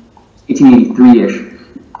 1883-ish.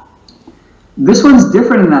 This one's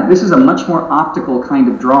different in that this is a much more optical kind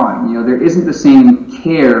of drawing. You know, there isn't the same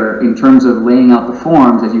care in terms of laying out the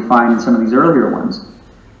forms as you find in some of these earlier ones.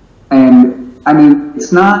 And I mean,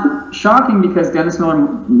 it's not shocking because Dennis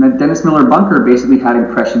Miller Bunker basically had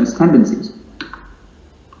impressionist tendencies.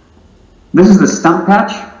 This is the stump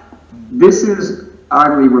patch. This is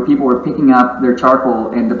arguably where people were picking up their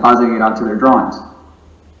charcoal and depositing it onto their drawings.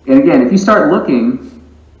 And again, if you start looking,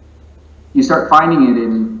 you start finding it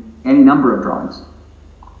in any number of drawings.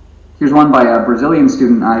 Here's one by a Brazilian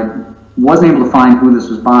student. I wasn't able to find who this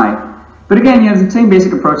was by. But again, you have the same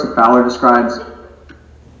basic approach that Fowler describes.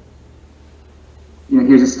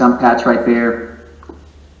 Here's a stump patch right there.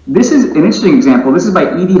 This is an interesting example. This is by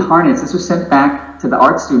E.D. Harnitz. This was sent back to the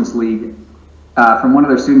Art Students League from one of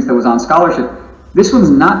their students that was on scholarship. This one's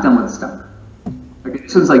not done with a stump. Okay,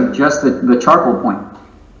 this one's like just the charcoal point.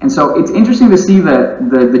 And so it's interesting to see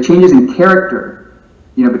the changes in character,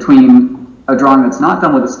 between a drawing that's not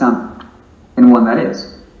done with a stump and one that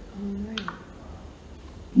is.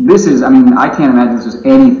 This is, I can't imagine this was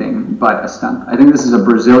anything but a stump. I think this is a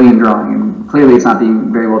Brazilian drawing, and clearly it's not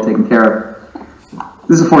being very well taken care of.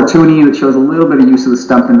 This is a Fortuny that shows a little bit of use of the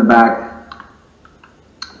stump in the back.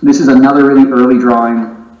 This is another really early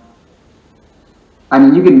drawing.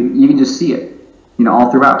 You can just see it, all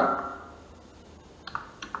throughout.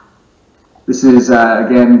 This is,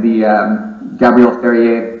 again, the Gabriel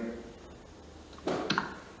Ferrier.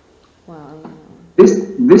 Wow.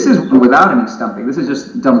 This is without any stumping. This is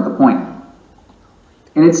just done with the point.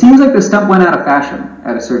 And it seems like the stump went out of fashion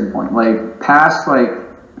at a certain point. Past, I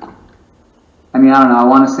don't know, I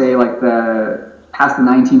want to say past the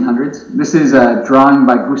 1900s. This is a drawing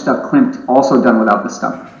by Gustav Klimt, also done without the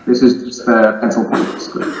stump. This is just the pencil point,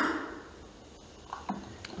 basically.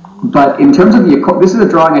 But in terms of this is a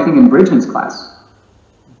drawing, I think, in Bridgman's class.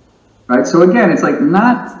 Right? So again, it's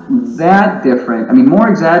not that different. More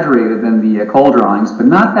exaggerated than the Cole drawings, but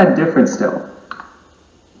not that different still.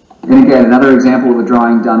 And again, another example of a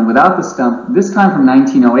drawing done without the stump, this time from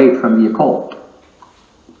 1908 from the Ecole.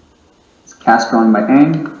 It's a cast drawing by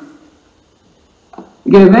Eng.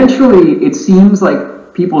 Again, eventually, it seems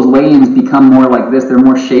like people's lay-ins become more like this. They're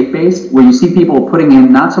more shape-based, where you see people putting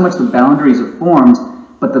in not so much the boundaries of forms,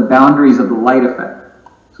 but the boundaries of the light effect.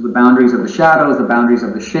 So the boundaries of the shadows, the boundaries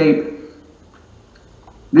of the shape.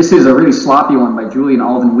 This is a really sloppy one by Julian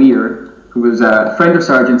Alden Weir, who was a friend of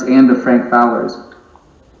Sargent's and of Frank Fowler's.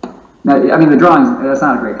 Now, the drawings, that's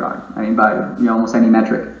not a great drawing, by almost any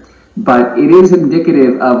metric. But it is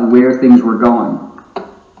indicative of where things were going.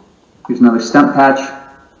 Here's another stump patch.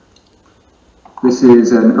 This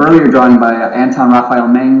is an earlier drawing by Anton Raphael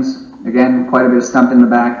Mengs. Again, quite a bit of stump in the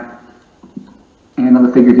back. And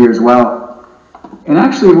another figure here as well. And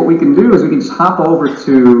actually what we can do is we can just hop over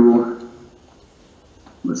to,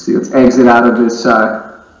 let's exit out of this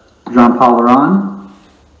Jean-Paul Laurent.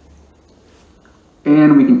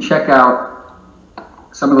 And we can check out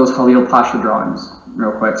some of those Khalil Pasha drawings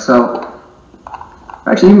real quick. So,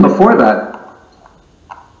 actually even before that,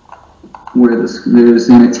 there's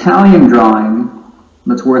an Italian drawing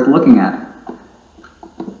that's worth looking at.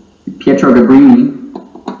 Pietro Gabrini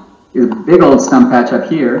is a big old stump patch up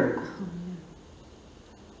here.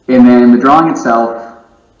 And then the drawing itself,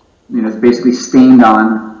 is basically stained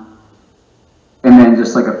on, and then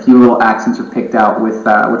just a few little accents are picked out with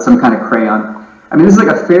some kind of crayon. This is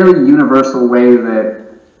a fairly universal way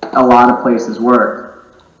that a lot of places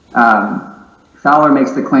work. Fowler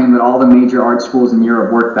makes the claim that all the major art schools in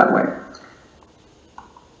Europe work that way.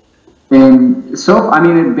 And so,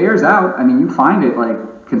 it bears out. You find it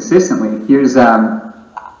consistently. Here's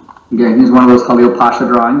again, here's one of those Khalil Pasha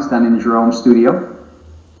drawings done in Jerome's studio.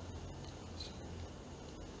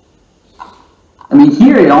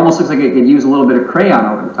 Here it almost looks like it could use a little bit of crayon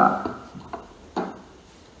over the top.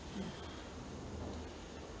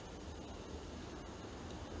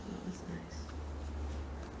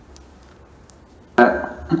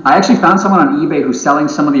 I actually found someone on eBay who's selling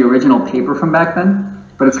some of the original paper from back then,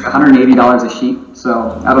 but it's $180 a sheet,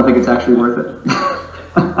 so I don't think it's actually worth it.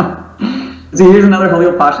 So here's another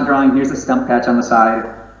Khalil Pasha drawing. Here's the stump patch on the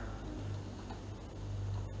side.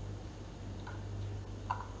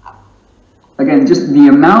 Again, just the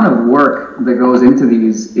amount of work that goes into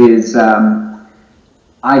these is,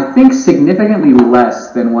 I think, significantly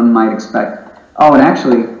less than one might expect. Oh, and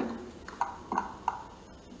actually,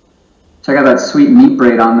 check out that sweet meat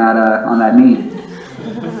braid on that knee.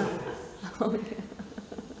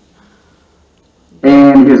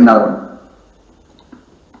 And here's another one.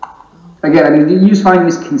 Again, you just find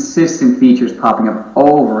these consistent features popping up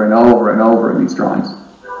over and over and over in these drawings.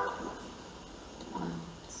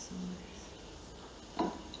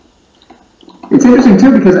 It's interesting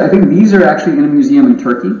too because I think these are actually in a museum in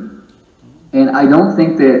Turkey, and I don't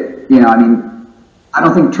think that I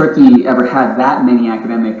don't think Turkey ever had that many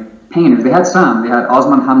academic painters. They had some. They had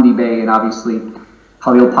Osman Hamdi Bey and obviously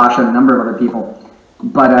Khalil Pasha and a number of other people.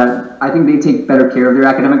 but I think they take better care of their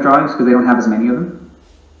academic drawings because they don't have as many of them.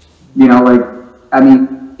 You know, like, I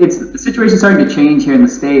mean, the situation's starting to change here in the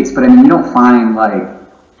States, but I mean, you don't find like,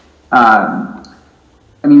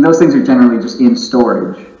 I mean, those things are generally just in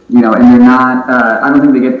storage, you know, and they're not, I don't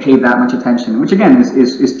think they get paid that much attention, which again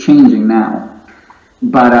is changing now.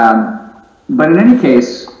 But in any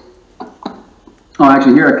case, oh,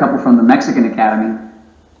 actually, here are a couple from the Mexican Academy,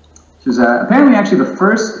 which is apparently actually the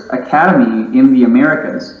first academy in the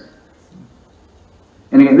Americas.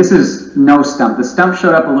 And again, this is no stump. The stump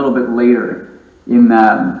showed up a little bit later in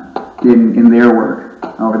their work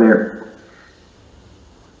over there.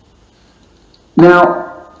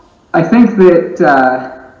 Now, I think that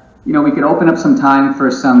you know, we could open up some time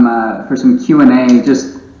for some Q&A.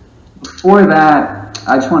 Just before that,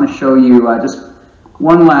 I just want to show you just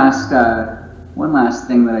one last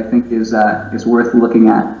thing that I think is worth looking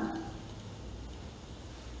at.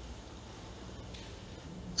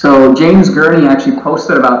 So James Gurney actually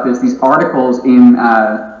posted about these articles in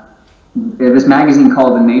this magazine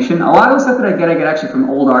called The Nation. A lot of the stuff that I get actually from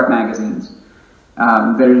old art magazines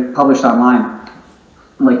that are published online,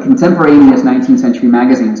 like contemporaneous 19th century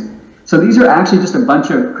magazines. So these are actually just a bunch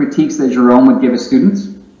of critiques that Jerome would give his students.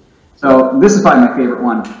 So this is probably my favorite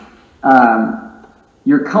one.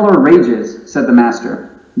 Your color rages, said the master.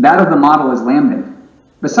 That of the model is lambent.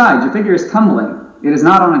 Besides, your figure is tumbling. It is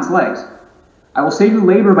not on its legs. I will save you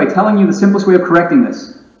labor by telling you the simplest way of correcting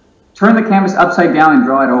this. Turn the canvas upside down and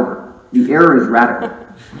draw it over. The error is radical.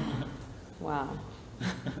 Wow.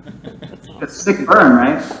 It's a sick burn,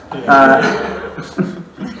 right?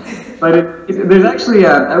 But there's actually,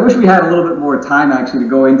 I wish we had a little bit more time actually to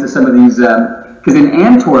go into some of these, because in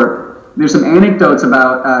Antwerp, there's some anecdotes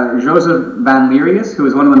about Joseph van Lerius, who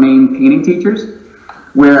is one of the main painting teachers,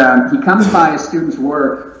 where he comes by a student's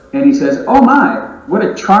work and he says, "Oh my, what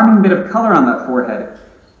a charming bit of color on that forehead."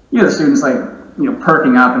 You know, the student's like, you know,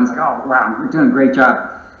 perking up and it's like, "Oh wow, you're doing a great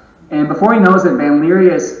job." And before he knows it, Van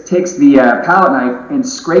Lerius takes the palette knife and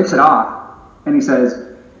scrapes it off, and he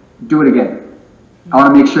says, "Do it again. I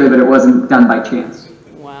want to make sure that it wasn't done by chance."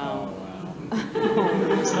 Wow.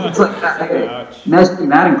 It's like that. Hey, nice doing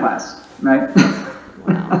that in class, right?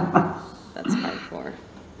 Wow. That's hardcore.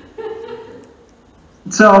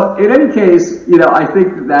 So, in any case, you know, I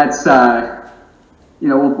think that's, you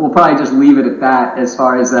know, we'll probably just leave it at that as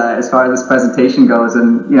far as this presentation goes.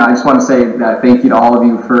 And you know, I just want to say that thank you to all of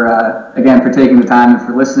you for again for taking the time and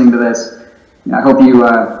for listening to this. You know, I hope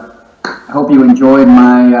you enjoyed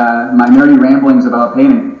my my nerdy ramblings about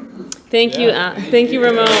painting. Thank you,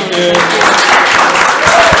 Ramon.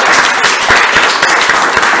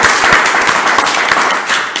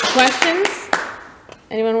 Questions?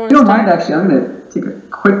 Anyone want to start? If you don't mind, actually, I'm going to take a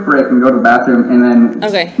quick break and go to the bathroom, and then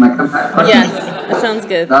okay. Can I come back? Yes, that sounds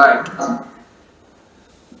good. All right.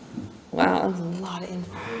 Wow, that was a lot of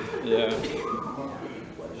info. Yeah.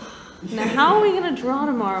 Now, how are we going to draw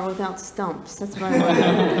tomorrow without stumps? That's what I want to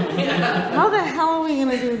know. How the hell are we going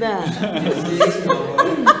to do that?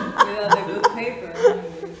 Without the good paper.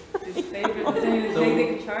 This paper doesn't even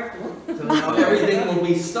take the charcoal. So now everything will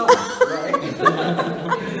be stumps, right?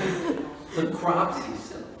 The crops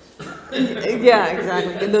themselves. Yeah,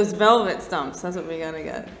 exactly. Those velvet stumps, that's what we got to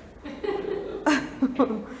get.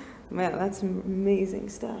 Man, that's amazing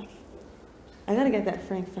stuff. I got to get that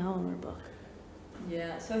Frank Fowler book.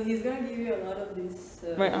 Yeah, so he's going to give you a lot of this.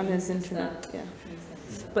 Right on his internet, yeah.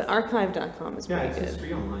 But archive.com is pretty good.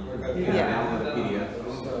 free online. Yeah. Download a PDF.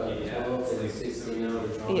 16 hour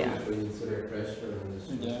drawings Yeah. when you consider pressure and the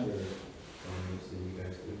structure. Yeah. So you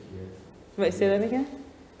guys look here. Wait, say that again?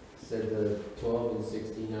 Said the 12 and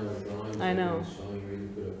 16 hour drawings. I know. Showing really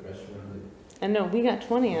good pressure on it. And no, we got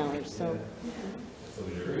 20 hours, so.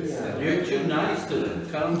 You're too nice to them.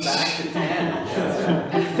 Come back to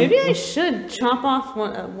 10. Maybe I should chop off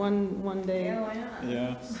one day. Yeah, why not?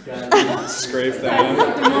 Yeah. Scrape that.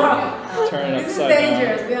 Tomorrow. Turn it This is upside down.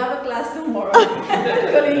 dangerous. We have a class tomorrow.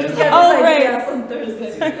 Colleen just got Oh, this right. idea on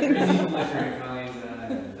Thursday.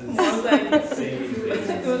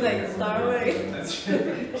 It was like, start away.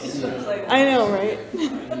 I know, right?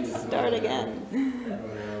 Start again.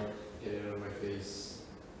 Get it on my face.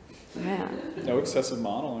 Man. No excessive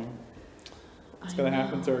modeling. It's I gonna know.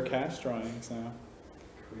 happen to our cast drawings now.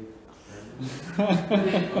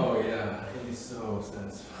 Oh yeah, it'll be so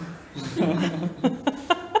satisfying.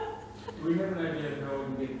 Do we have an idea of how we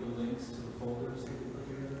can get the links to the folders that we put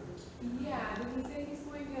together? Yeah, did he say he's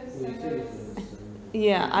going to send us?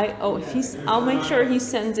 Yeah, I'll make sure he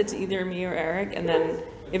sends it to either me or Eric, and then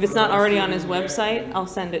if it's not already on his website, I'll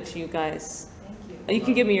send it to you guys. Thank You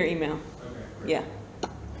can give me your email. Okay. Yeah.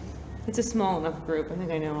 It's a small enough group. I think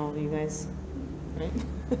I know all of you guys. right?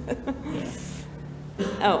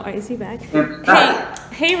 Oh, is he back? Yeah.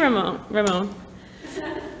 Hey, Ramon.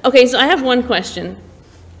 Okay, so I have one question.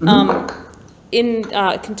 In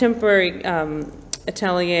contemporary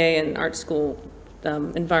atelier and art school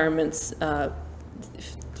environments,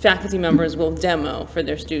 faculty members will demo for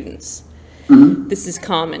their students. This is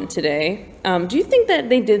common today. Do you think that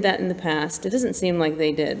they did that in the past? It doesn't seem like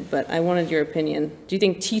they did, but I wanted your opinion. Do you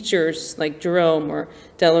think teachers like Jerome or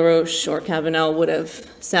Delaroche or Cabanel would have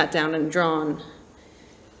sat down and drawn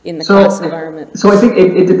in the class environment? So I think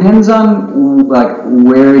it depends on like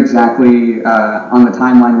where exactly on the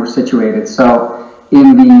timeline we're situated. So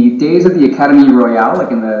in the days of the Académie Royale,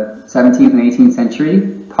 like in the 17th and 18th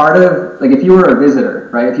century, part of, like if you were a visitor,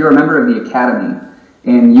 right, if you were a member of the academy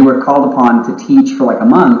and you were called upon to teach for like a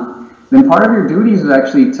month, then part of your duties was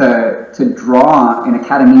actually to draw an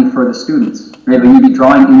academy for the students, right? Like you'd be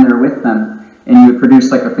drawing in there with them and you would produce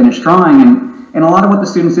like a finished drawing, and a lot of what the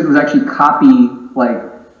students did was actually copy like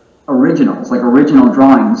originals, like original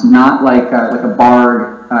drawings, not like a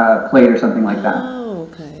barred plate or something like that. Oh,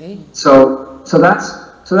 okay. So that's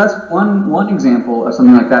one example of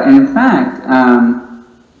something like that. And in fact,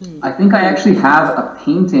 I think I actually have a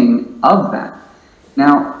painting of that.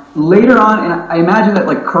 Now, later on, and I imagine that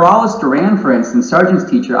like Corrales Duran, for instance, Sargent's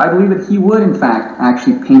teacher, I believe that he would in fact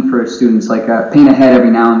actually paint for his students, like paint a head every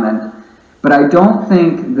now and then. But I don't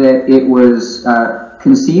think that it was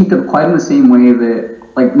conceived of quite in the same way that,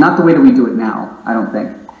 like, not the way that we do it now, I don't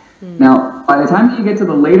think. Now, by the time that you get to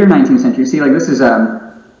the later 19th century, see, like, this is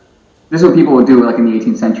what people would do, like, in the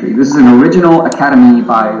 18th century. This is an original academy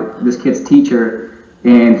by this kid's teacher,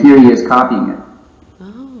 and here he is copying it.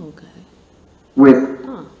 Oh, okay. With,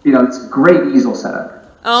 you know, it's a great easel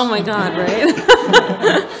setup. Oh my God, right?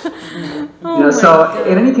 So,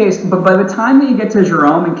 in any case, but by the time that you get to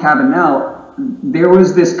Jerome and Cabanel, there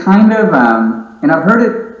was this kind of, and I've read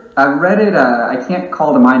it, I can't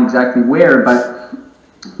call to mind exactly where, but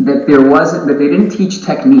that that they didn't teach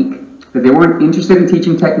technique, that they weren't interested in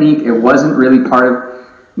teaching technique. It wasn't really part of,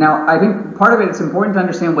 now I think part of it, it's important to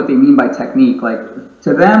understand what they mean by technique. Like,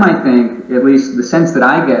 to them, I think, at least the sense that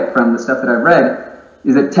I get from the stuff that I've read,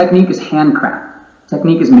 is that technique is handcraft.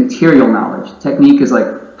 Technique is material knowledge. Technique is like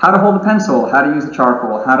how to hold a pencil, how to use the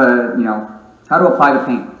charcoal, how to, you know, how to apply the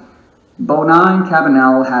paint. Bonnat and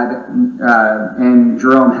Cabanel and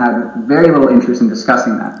Jerome had very little interest in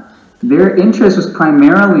discussing that. Their interest was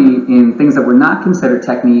primarily in things that were not considered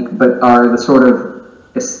technique, but are the sort of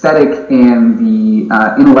aesthetic and the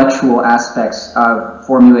intellectual aspects of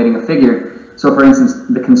formulating a figure. So, for instance,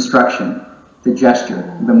 the construction, the gesture,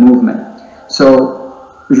 the movement. So,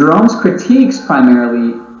 Jerome's critiques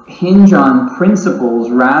primarily hinge on principles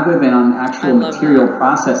rather than on actual material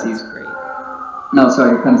processes. No,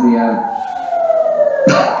 sorry, here comes the.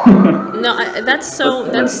 No, that's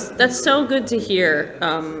so good to hear,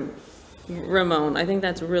 Ramon. I think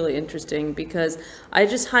that's really interesting because I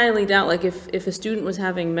just highly doubt, like, if a student was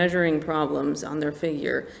having measuring problems on their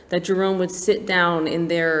figure, that Jerome would sit down in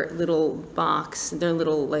their little box, their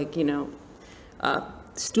little, like, you know,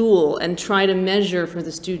 stool, and try to measure for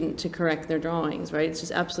the student to correct their drawings, right? It's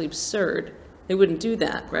just absolutely absurd. They wouldn't do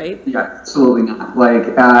that, right? Yeah, absolutely not. Like,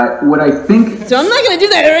 what I think... So I'm not going to do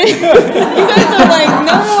that, right? You guys are like,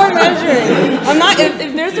 no more measuring. I'm not,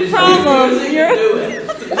 if there's a problem, you're...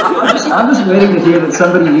 I'm just waiting to hear that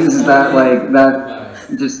somebody uses that, like,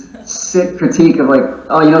 that just sick critique of like,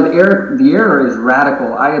 oh, you know, the error is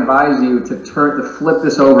radical. I advise you to flip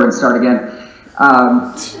this over and start again.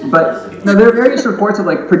 But no, there are various reports of,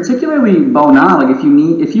 like, particularly Bonnat, like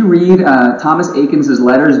if you read Thomas Akins's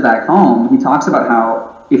letters back home, he talks about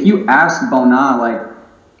how if you ask Bonnat like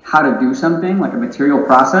how to do something, like a material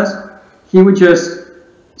process, he would just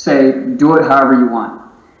say, do it however you want.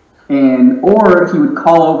 Or he would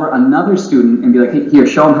call over another student and be like, hey, here,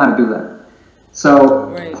 show him how to do that.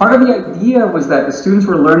 So part of the idea was that the students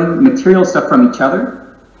were learning material stuff from each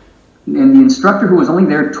other. And the instructor, who was only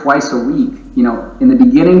there twice a week, you know, in the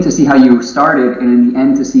beginning to see how you started and in the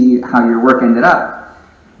end to see how your work ended up,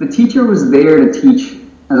 the teacher was there to teach,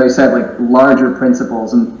 as I said, like larger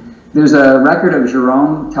principles. And there's a record of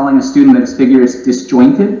Jerome telling a student that his figure is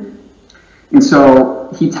disjointed. And so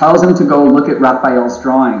he tells him to go look at Raphael's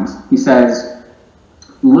drawings. He says,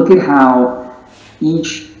 look at how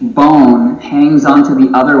each bone hangs onto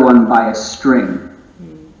the other one by a string.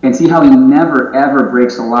 And see how he never, ever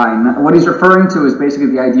breaks a line. What he's referring to is basically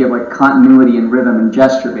the idea of like continuity and rhythm and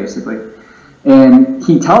gesture, basically. And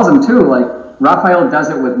he tells him too, like, Raphael does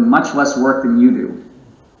it with much less work than you do.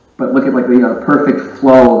 But look at, like, the perfect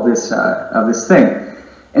flow of this thing.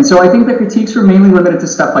 And so I think the critiques were mainly limited to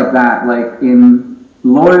stuff like that. Like in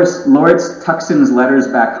Lawrence Tuxton's letters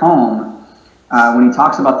back home, when he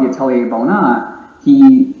talks about the Atelier Bonnat,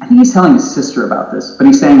 I think he's telling his sister about this, but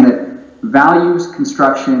he's saying that values,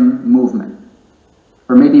 construction, movement,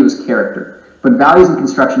 or maybe it was character, but values and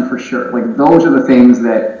construction for sure. Like those are the things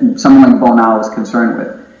that someone like Bonnat was concerned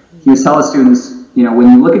with. He was telling students, you know,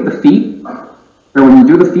 when you look at the feet, or when you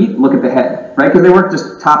do the feet, look at the head, right? Because they weren't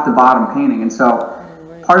just top to bottom painting. And so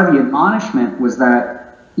part of the admonishment was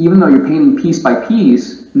that even though you're painting piece by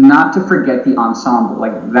piece, not to forget the ensemble.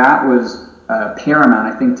 Like that was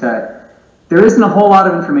paramount, I think, there isn't a whole lot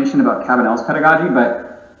of information about Cabanel's pedagogy,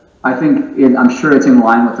 but I think I'm sure it's in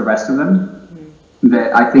line with the rest of them.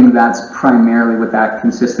 That I think that's primarily what that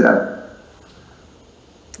consisted of.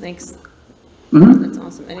 Thanks. Mm-hmm. That's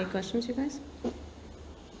awesome. Any questions, you guys?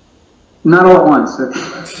 Not all at once. It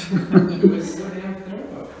was so damn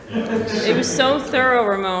thorough. It was so thorough,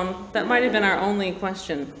 Ramon. That might have been our only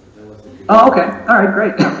question. Oh, okay. All right,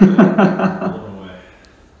 great.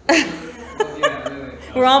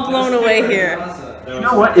 We're all blown away here. You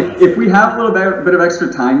know what? If we have a little bit of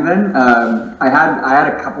extra time, then I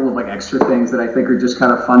had a couple of like extra things that I think are just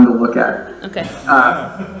kind of fun to look at. Okay.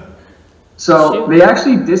 So they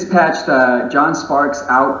actually dispatched John Sparks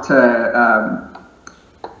out to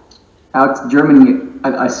Germany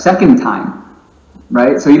a second time,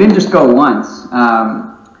 right? So he didn't just go once.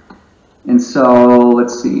 And so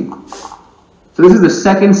let's see. So this is the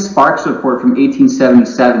second Sparks report from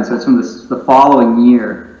 1877. So it's from the following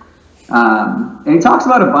year. And he talks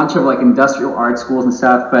about a bunch of like industrial art schools and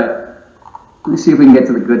stuff, but let me see if we can get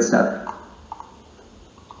to the good stuff.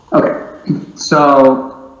 Okay,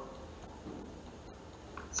 so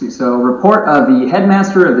let's see. So report of the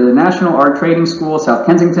headmaster of the National Art Training School, South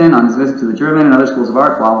Kensington, on his visit to the German and other schools of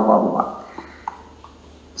art, blah, blah, blah, blah, blah.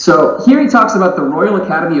 So here he talks about the Royal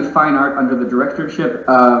Academy of Fine Art under the directorship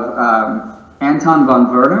of Anton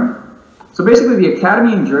von Werner. So basically the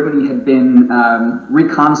academy in Germany had been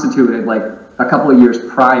reconstituted like a couple of years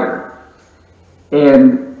prior.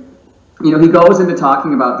 And, you know, he goes into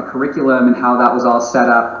talking about the curriculum and how that was all set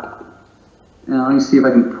up. Now, let me see if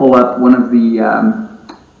I can pull up one of the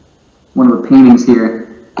paintings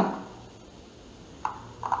here.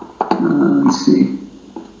 Let me see.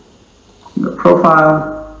 The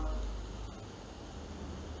profile.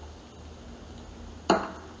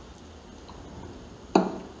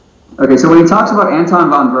 Okay, so when he talks about Anton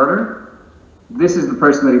von Werner, this is the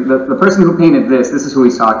person that the person who painted this. This is who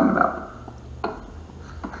he's talking about.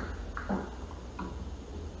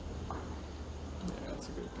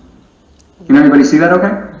 Can everybody see that?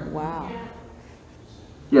 Okay. Wow.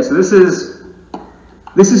 Yeah. So this is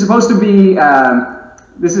supposed to be.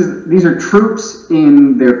 These are troops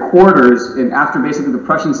in their quarters, and after basically the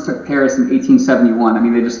Prussians took Paris in 1871. I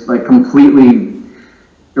mean, they just like completely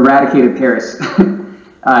eradicated Paris.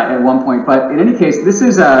 At one point, but in any case, this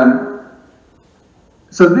is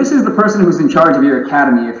so this is the person who's in charge of your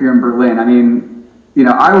academy if you're in Berlin. I mean, you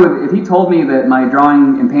know, I would, if he told me that my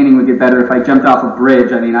drawing and painting would get better if I jumped off a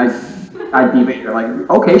bridge, I mean, I'd be there like,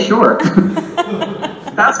 okay, sure.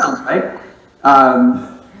 That sounds right.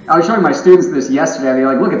 I was showing my students this yesterday. They're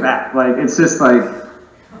like, look at that. Like, it's just like,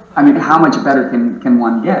 I mean, how much better can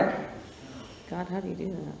one get? God, how do you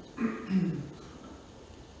do that?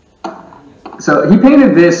 So he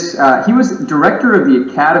painted this, he was director of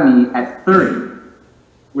the academy at 30,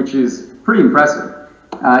 which is pretty impressive.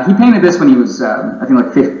 He painted this when he was, I think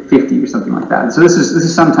like 50 or something like that. So this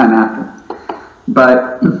is sometime after.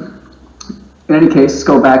 But in any case, let's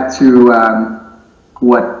go back to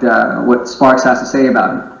what Sparks has to say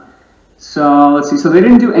about it. So let's see, so they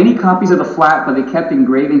didn't do any copies of the flat, but they kept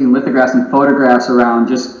engravings and lithographs and photographs around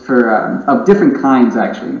just for, of different kinds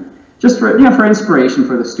actually. Just for, you know, for inspiration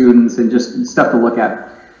for the students and just stuff to look at.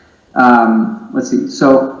 Let's see.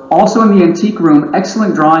 So also in the antique room,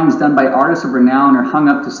 excellent drawings done by artists of renown are hung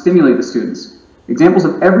up to stimulate the students. Examples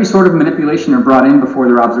of every sort of manipulation are brought in before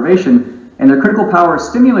their observation, and their critical power is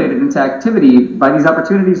stimulated into activity by these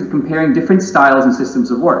opportunities of comparing different styles and systems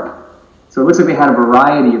of work. So it looks like they had a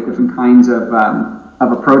variety of different kinds of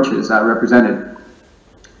approaches represented.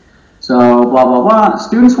 So, blah, blah, blah.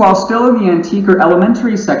 Students, while still in the antique or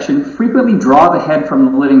elementary section, frequently draw the head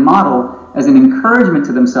from the living model as an encouragement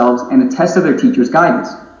to themselves and a test of their teacher's guidance.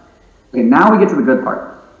 Okay, now we get to the good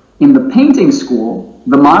part. In the painting school,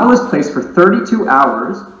 the model is placed for 32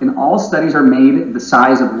 hours and all studies are made the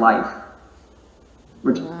size of life.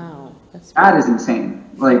 Which, wow, that is insane.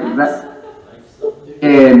 Like, that.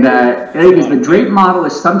 And the draped model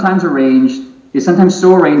is sometimes so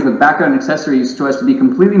arranged with background accessories so as to be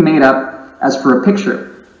completely made up as for a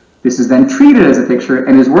picture. This is then treated as a picture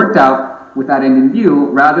and is worked out with that end in view,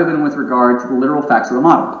 rather than with regard to the literal facts of the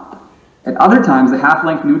model. At other times, the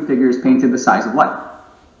half-length nude figure is painted the size of life.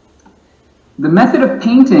 The method of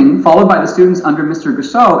painting followed by the students under Mr.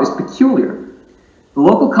 Gusseau is peculiar. The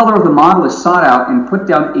local color of the model is sought out and put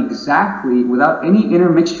down exactly without any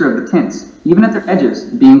intermixture of the tints, even at their edges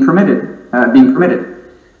being permitted.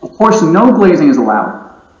 Of course, no glazing is allowed.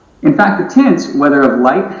 In fact, the tints, whether of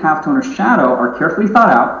light, halftone, or shadow, are carefully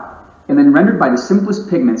thought out and then rendered by the simplest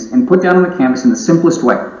pigments and put down on the canvas in the simplest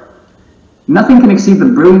way. Nothing can exceed the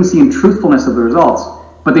brilliancy and truthfulness of the results,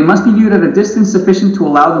 but they must be viewed at a distance sufficient to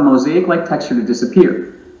allow the mosaic-like texture to disappear.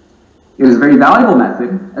 It is a very valuable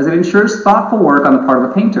method, as it ensures thoughtful work on the part of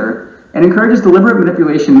the painter and encourages deliberate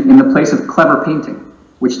manipulation in the place of clever painting,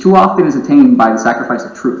 which too often is attained by the sacrifice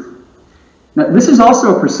of truth. Now, this is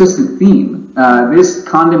also a persistent theme, this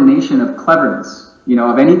condemnation of cleverness,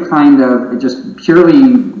 of any kind of just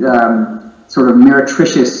purely sort of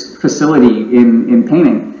meretricious facility in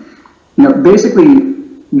painting. Basically,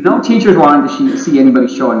 no teachers wanted to see anybody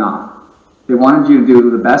showing off. They wanted you to do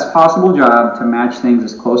the best possible job to match things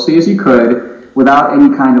as closely as you could without any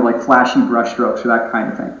kind of like flashy brushstrokes or that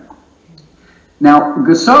kind of thing. Now,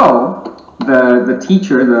 Gusseau, the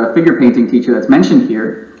teacher, the figure painting teacher that's mentioned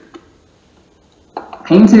here,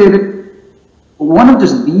 painted one of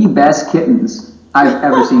just the best kittens I've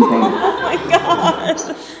ever seen painted. Oh my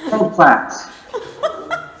gosh. World class.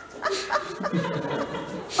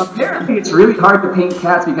 Apparently, it's really hard to paint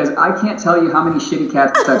cats because I can't tell you how many shitty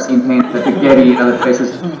cats I've seen painted at the Getty and other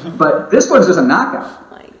places. But this one's just a knockout. Oh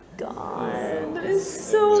my god, that is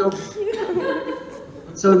so cute.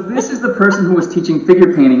 So this is the person who was teaching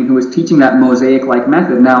figure painting, who was teaching that mosaic-like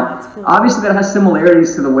method. Now, Cool. obviously that has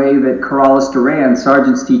similarities to the way that Corrales Duran,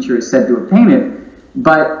 Sargent's teacher, is said to have painted.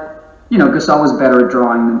 But, Gusseau was better at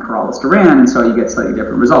drawing than Corrales Duran, and so you get slightly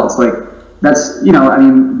different results. Like, that's,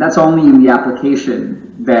 that's only in the application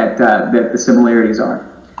that the similarities are.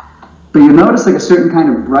 But you notice like a certain kind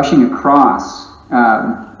of brushing across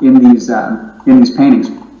in these paintings.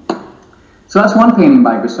 So that's one painting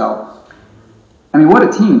by Gusseau. I mean, what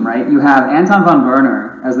a team, right? You have Anton von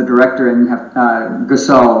Werner as the director, and you have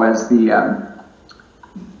Gusseau as the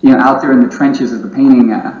out there in the trenches as the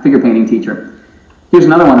figure painting teacher. Here's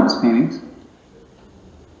another one of his paintings.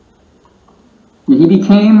 He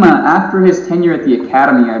became, after his tenure at the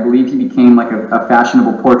Academy, I believe he became like a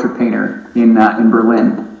fashionable portrait painter in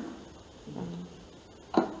Berlin.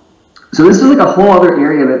 So this is like a whole other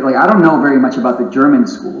area that, like, I don't know very much about the German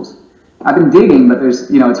schools. I've been digging, but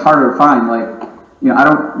there's, it's harder to find. Like, I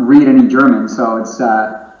don't read any German, so it's,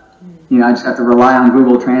 I just have to rely on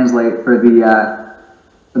Google Translate for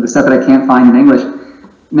the stuff that I can't find in English.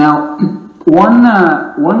 Now,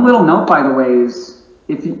 one little note, by the way, is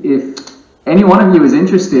if any one of you is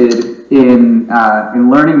interested in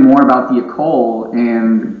learning more about the École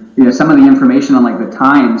and some of the information on like the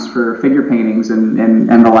times for figure paintings and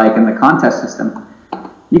the like, and the contest system,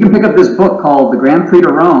 you can pick up this book called The Grand Prix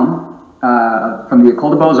de Rome from the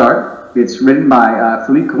École des Beaux-Arts. It's written by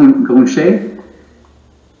Philippe Gounchet.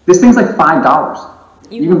 This thing's like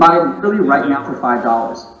 $5. You can buy it really right now for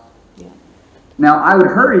 $5. Yeah. Now I would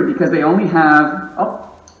hurry because they only have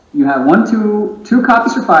you have two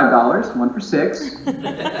copies for $5, one for $6,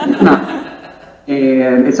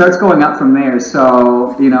 and it starts going up from there.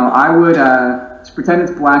 So I would just pretend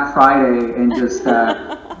it's Black Friday and just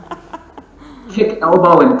kick,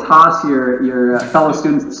 elbow, and toss your fellow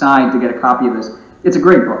students aside to get a copy of this. It's a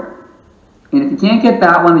great book. And if you can't get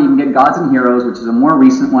that one, then you can get Gods and Heroes, which is a more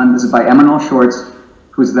recent one. This is by Emmanuel Schwartz,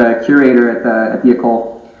 who's the curator at the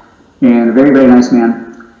École, and a very, very nice man.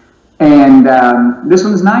 And this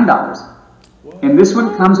one's $9. And this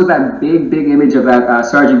one comes with that big, big image of that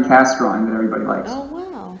Sergeant Cass drawing that everybody likes. Oh,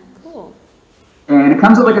 wow. Cool. And it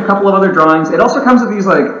comes with like a couple of other drawings. It also comes with these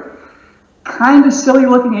like kind of silly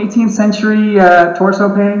looking 18th century torso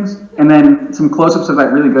paintings, and then some close-ups of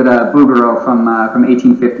that really good Bouguereau from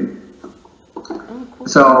 1850. Oh, cool.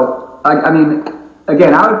 So, I mean,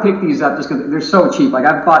 again, I would pick these up just because they're so cheap. Like,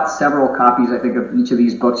 I've bought several copies, I think, of each of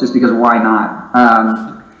these books just because why not?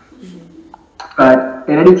 But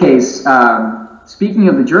in any case, speaking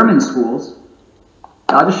of the German schools,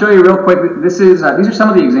 I'll just show you real quick. These are some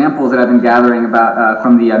of the examples that I've been gathering about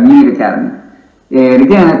from the Munich Academy. And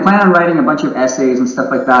again, I plan on writing a bunch of essays and stuff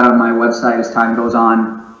like that on my website as time goes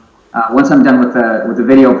on. Once I'm done with the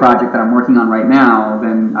video project that I'm working on right now,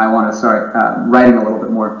 then I want to start writing a little bit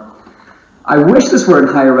more. I wish this were in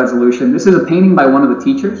higher resolution. This is a painting by one of the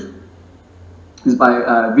teachers. This is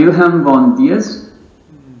by Wilhelm von Diez.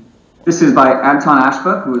 This is by Anton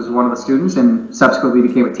Ashba, who was one of the students and subsequently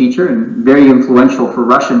became a teacher and very influential for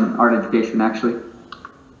Russian art education, actually.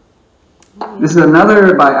 This is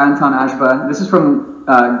another by Anton Ashba. This is from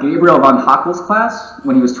Gabriel von Hackel's class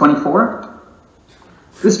when he was 24.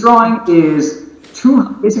 This drawing is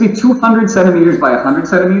basically 200 centimeters by 100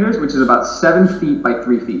 centimeters, which is about 7 feet by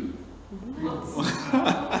 3 feet.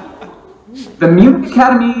 The Munich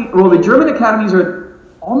Academy, well, the German academies are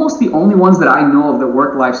almost the only ones that I know of that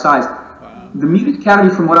work life size. The Munich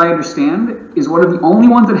Academy, from what I understand, is one of the only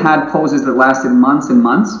ones that had poses that lasted months and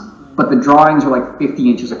months, but the drawings are like 50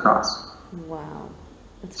 inches across. Wow.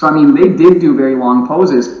 So, I mean, they did do very long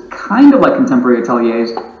poses, kind of like contemporary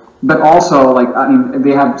ateliers, but also, like, I mean,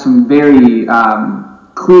 they have some very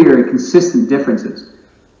clear and consistent differences.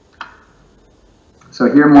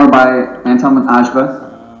 So here more by Anton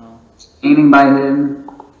Ashba, painting by him.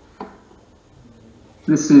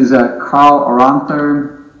 This is Karl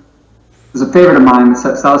Oranther. This is a favorite of mine,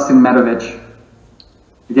 Celestin Medovich.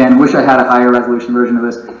 Again, wish I had a higher resolution version of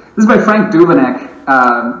this. This is by Frank Duveneck.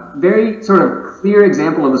 Very sort of clear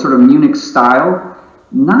example of the sort of Munich style.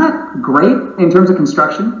 Not great in terms of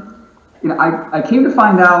construction. You know, I came to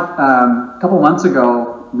find out a couple months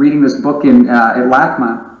ago, reading this book at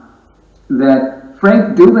LACMA, that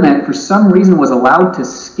Frank Duveneck, for some reason, was allowed to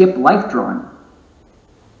skip life drawing.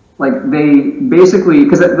 Like, they basically,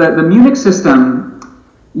 because the Munich system,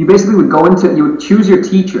 you basically would go into, you would choose your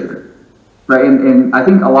teacher, right? And I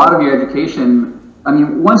think a lot of your education, I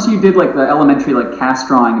mean, once you did like the elementary, like cast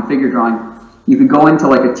drawing and figure drawing, you could go into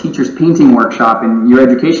like a teacher's painting workshop and your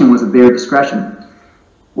education was at their discretion.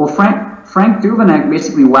 Well, Frank Duveneck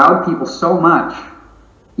basically wowed people so much,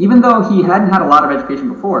 even though he hadn't had a lot of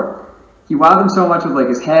education before. He wowed them so much with like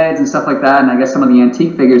his heads and stuff like that, and I guess some of the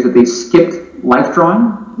antique figures, that they skipped life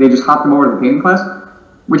drawing. They just hopped them over to the painting class,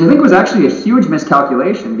 which I think was actually a huge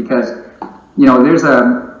miscalculation, because, you know, there's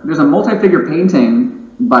a multi-figure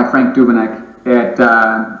painting by Frank Duveneck at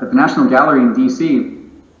the National Gallery in DC.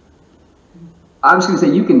 I was going to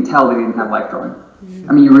say, you can tell they didn't have life drawing.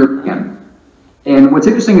 I mean, you really can. And what's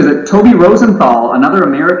interesting is that Toby Rosenthal, another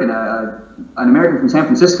American, an American from San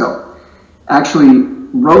Francisco, actually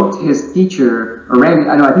wrote his teacher, or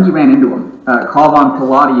I think he ran into him, Carl von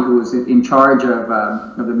Pilati, who was in charge of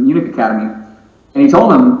the Munich Academy, and he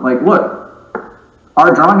told him, like, look,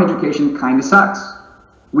 our drawing education kind of sucks.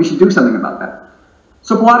 We should do something about that.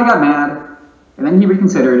 So Pilati got mad, and then he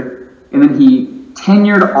reconsidered, and then he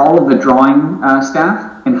tenured all of the drawing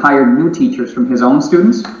staff and hired new teachers from his own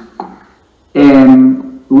students.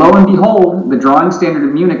 And lo and behold, the drawing standard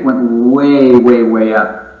in Munich went way, way, way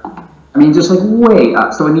up. I mean, just like way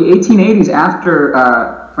up. So in the 1880s, after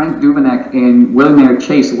Frank Duveneck and William Maynard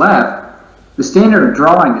Chase left, the standard of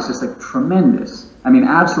drawing is just like tremendous. I mean,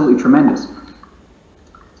 absolutely tremendous.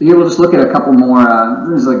 So here we'll just look at a couple more.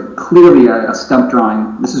 This is like clearly a stump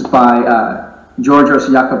drawing. This is by Georgios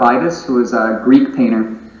Yakovaitis, who is a Greek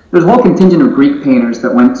painter. There's a whole contingent of Greek painters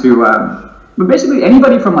that went to, but basically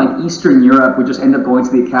anybody from like Eastern Europe would just end up going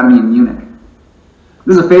to the Academy in Munich.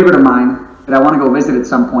 This is a favorite of mine that I want to go visit at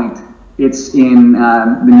some point. It's in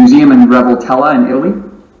the museum in Revoltella in Italy.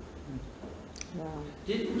 Wow.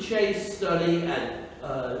 Didn't Chase study at the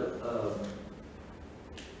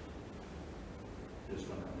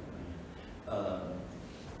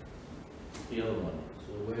other one?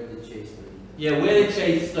 So where did Chase study? Yeah, where did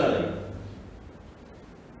Chase study?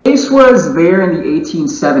 Chase was there in the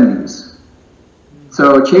 1870s.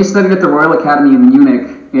 So Chase studied at the Royal Academy in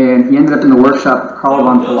Munich, and he ended up in the workshop with Carl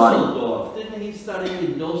von Pilati. Didn't he study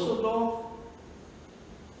in Dusseldorf?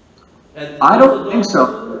 I don't think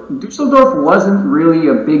so. Dusseldorf wasn't really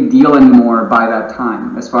a big deal anymore by that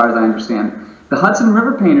time, as far as I understand. The Hudson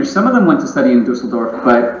River painters, some of them went to study in Dusseldorf,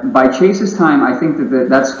 but by Chase's time, I think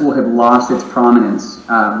that school had lost its prominence,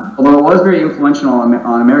 although it was very influential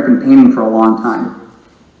on American painting for a long time.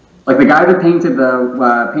 Like the guy that painted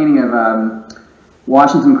the painting of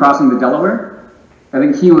Washington crossing the Delaware, I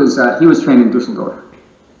think he was trained in Dusseldorf.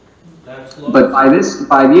 But by the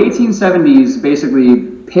 1870s,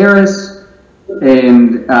 basically Paris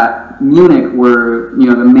and Munich were, you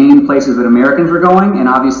know, the main places that Americans were going, and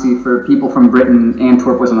obviously for people from Britain,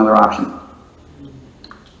 Antwerp was another option.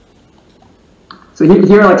 So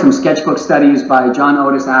here are like some sketchbook studies by John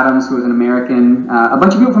Otis Adams, who was an American. A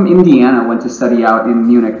bunch of people from Indiana went to study out in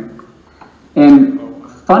Munich. And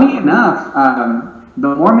funny enough,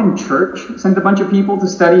 the Mormon Church sent a bunch of people to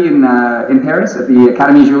study in Paris at the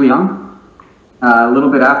Académie Jules Young a little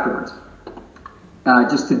bit afterwards,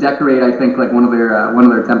 just to decorate, I think, like one of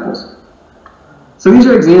their temples. So these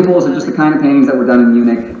are examples of just the kind of paintings that were done in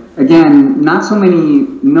Munich. Again, not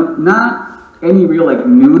any real like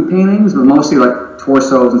nude paintings, but mostly like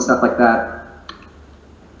torsos and stuff like that.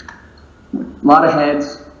 A lot of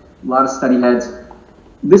heads, a lot of study heads.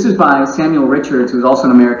 this is by Samuel Richards, who's also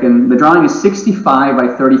an American. The drawing is 65 by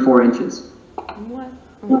 34 inches. What?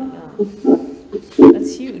 Oh my god.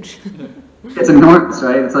 That's huge. It's enormous,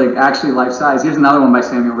 right? It's like actually life size. Here's another one by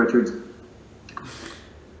Samuel Richards.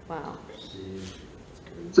 Wow.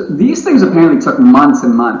 So these things apparently took months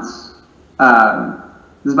and months.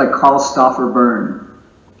 This is by Carl Stauffer Byrne.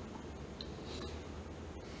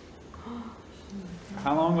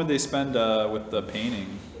 How long would they spend with the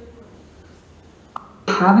painting?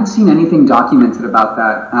 I haven't seen anything documented about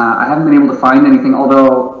that. I haven't been able to find anything,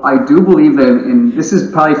 although I do believe that this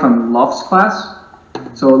is probably from Loft's class.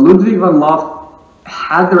 So Ludwig van Loft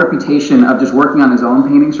had the reputation of just working on his own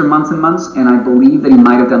paintings for months and months, and I believe that he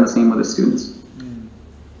might have done the same with his students.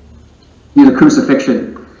 Here's a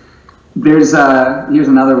crucifixion. Here's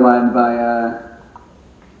another one by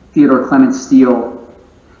Theodore Clement Steele.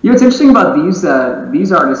 You know, what's interesting about these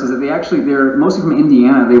artists is that they're mostly from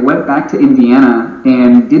Indiana. They went back to Indiana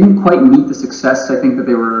and didn't quite meet the success I think that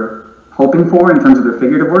they were hoping for in terms of their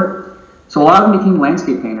figurative work. So a lot of them became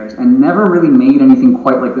landscape painters and never really made anything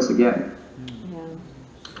quite like this again. Yeah.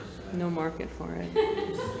 No market for it.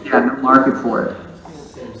 Yeah, no market for it.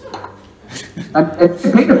 And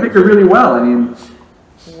they paint the figure really well. I mean,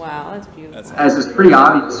 Wow, that's beautiful. as is pretty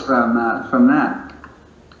obvious from that.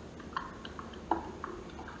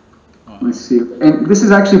 Let's see. And this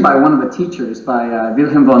is actually by one of the teachers, by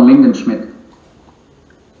Wilhelm von Lindenschmidt.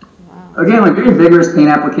 Wow. Again, like very vigorous paint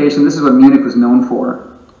application. This is what Munich was known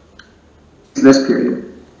for. This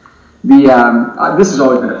period. This has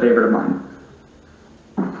always been a favorite of mine.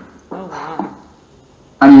 Oh, wow.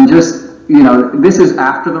 I mean, just, you know, this is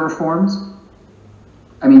after the reforms.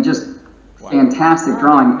 I mean, just fantastic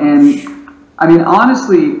drawing. And, I mean,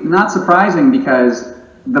 honestly, not surprising because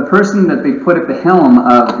the person that they put at the helm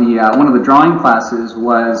of one of the drawing classes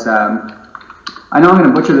was, I know I'm going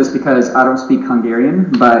to butcher this because I don't speak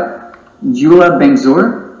Hungarian, but Gyula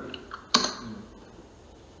Bengzur.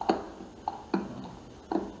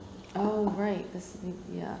 Oh, right.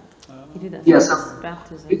 Yeah. He did that Yeah, for so his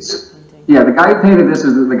baptism. painting. Yeah, the guy who painted this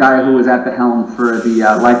is the guy who was at the helm for the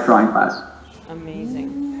life drawing class.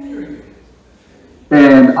 Amazing.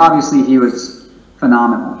 And obviously he was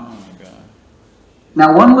phenomenal. Oh my god.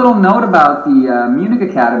 Now, one little note about the Munich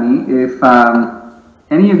Academy, if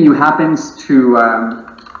any of you happens to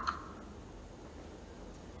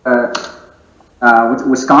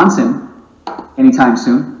Wisconsin anytime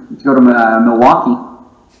soon, if you go to Milwaukee,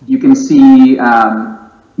 you can see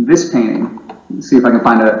this painting. Let's see if I can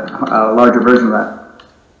find a larger version of that.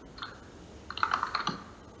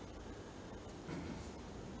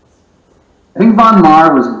 I think von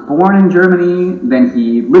Maur was born in Germany, then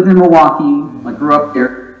he lived in Milwaukee, like grew up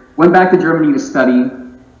there, went back to Germany to study,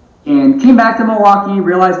 and came back to Milwaukee,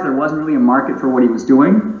 realized that there wasn't really a market for what he was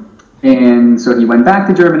doing, and so he went back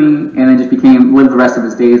to Germany, and then just lived the rest of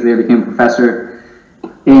his days there, became a professor.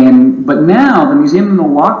 But now the Museum of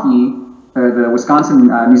Milwaukee, or the Wisconsin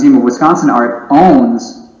Museum of Wisconsin Art,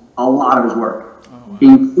 owns a lot of his work,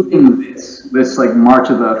 including this like March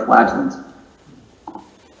of the Flagellants.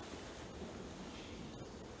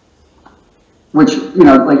 Which, you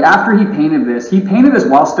know, like after he painted this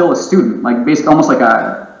while still a student, like basically almost like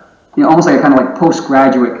a kind of like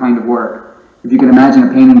postgraduate kind of work. If you can imagine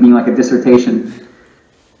a painting being like a dissertation.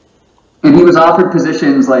 And he was offered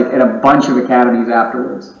positions like at a bunch of academies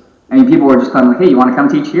afterwards. I mean, people were just kind of like, hey, you want to come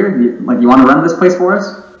teach here? You want to run this place for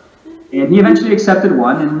us? And he eventually accepted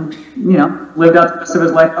one and, you know, lived out the rest of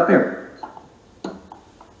his life out there.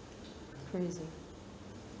 Crazy.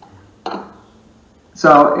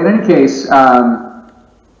 So, in any case, you know,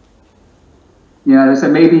 as I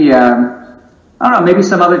said, maybe, I don't know, maybe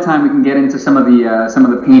some other time we can get into some of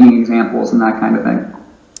the painting examples and that kind of thing.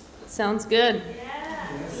 Sounds good.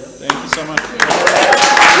 Thank you so much.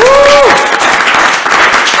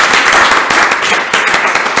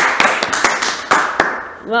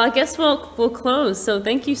 Well, I guess we'll close. So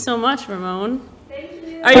thank you so much, Ramon. Thank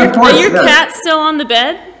you. Are your cats still on the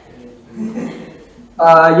bed?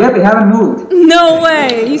 Yeah, they haven't moved. No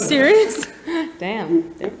way. Are you serious?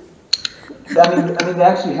 Damn. I mean, they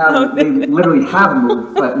actually have. They literally have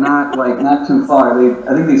moved, but not too far.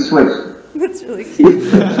 I think they switched. That's really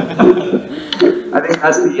cute. I think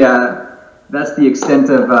that's the extent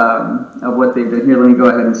of what they've done. Here, let me go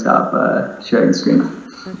ahead and stop sharing the screen.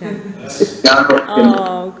 Okay. Oh,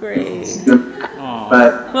 Oh, great.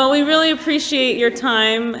 but Well, we really appreciate your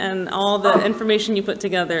time and all the information you put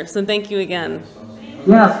together. So thank you again.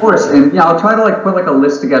 yeah, of course, and yeah, I'll try to like put like a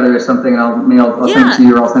list together or something, and I'll send it to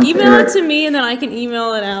you or I'll send it to email Eric. it to me, and then I can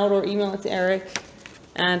email it out or email it to Eric.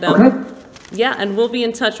 And Okay. yeah, and we'll be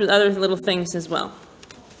in touch with other little things as well.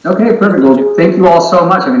 Okay, perfect. Well, thank you all so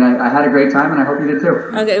much. I mean, I had a great time, and I hope you did too.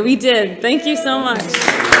 Okay, we did. Thank you so much.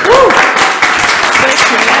 Woo! Great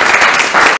connect.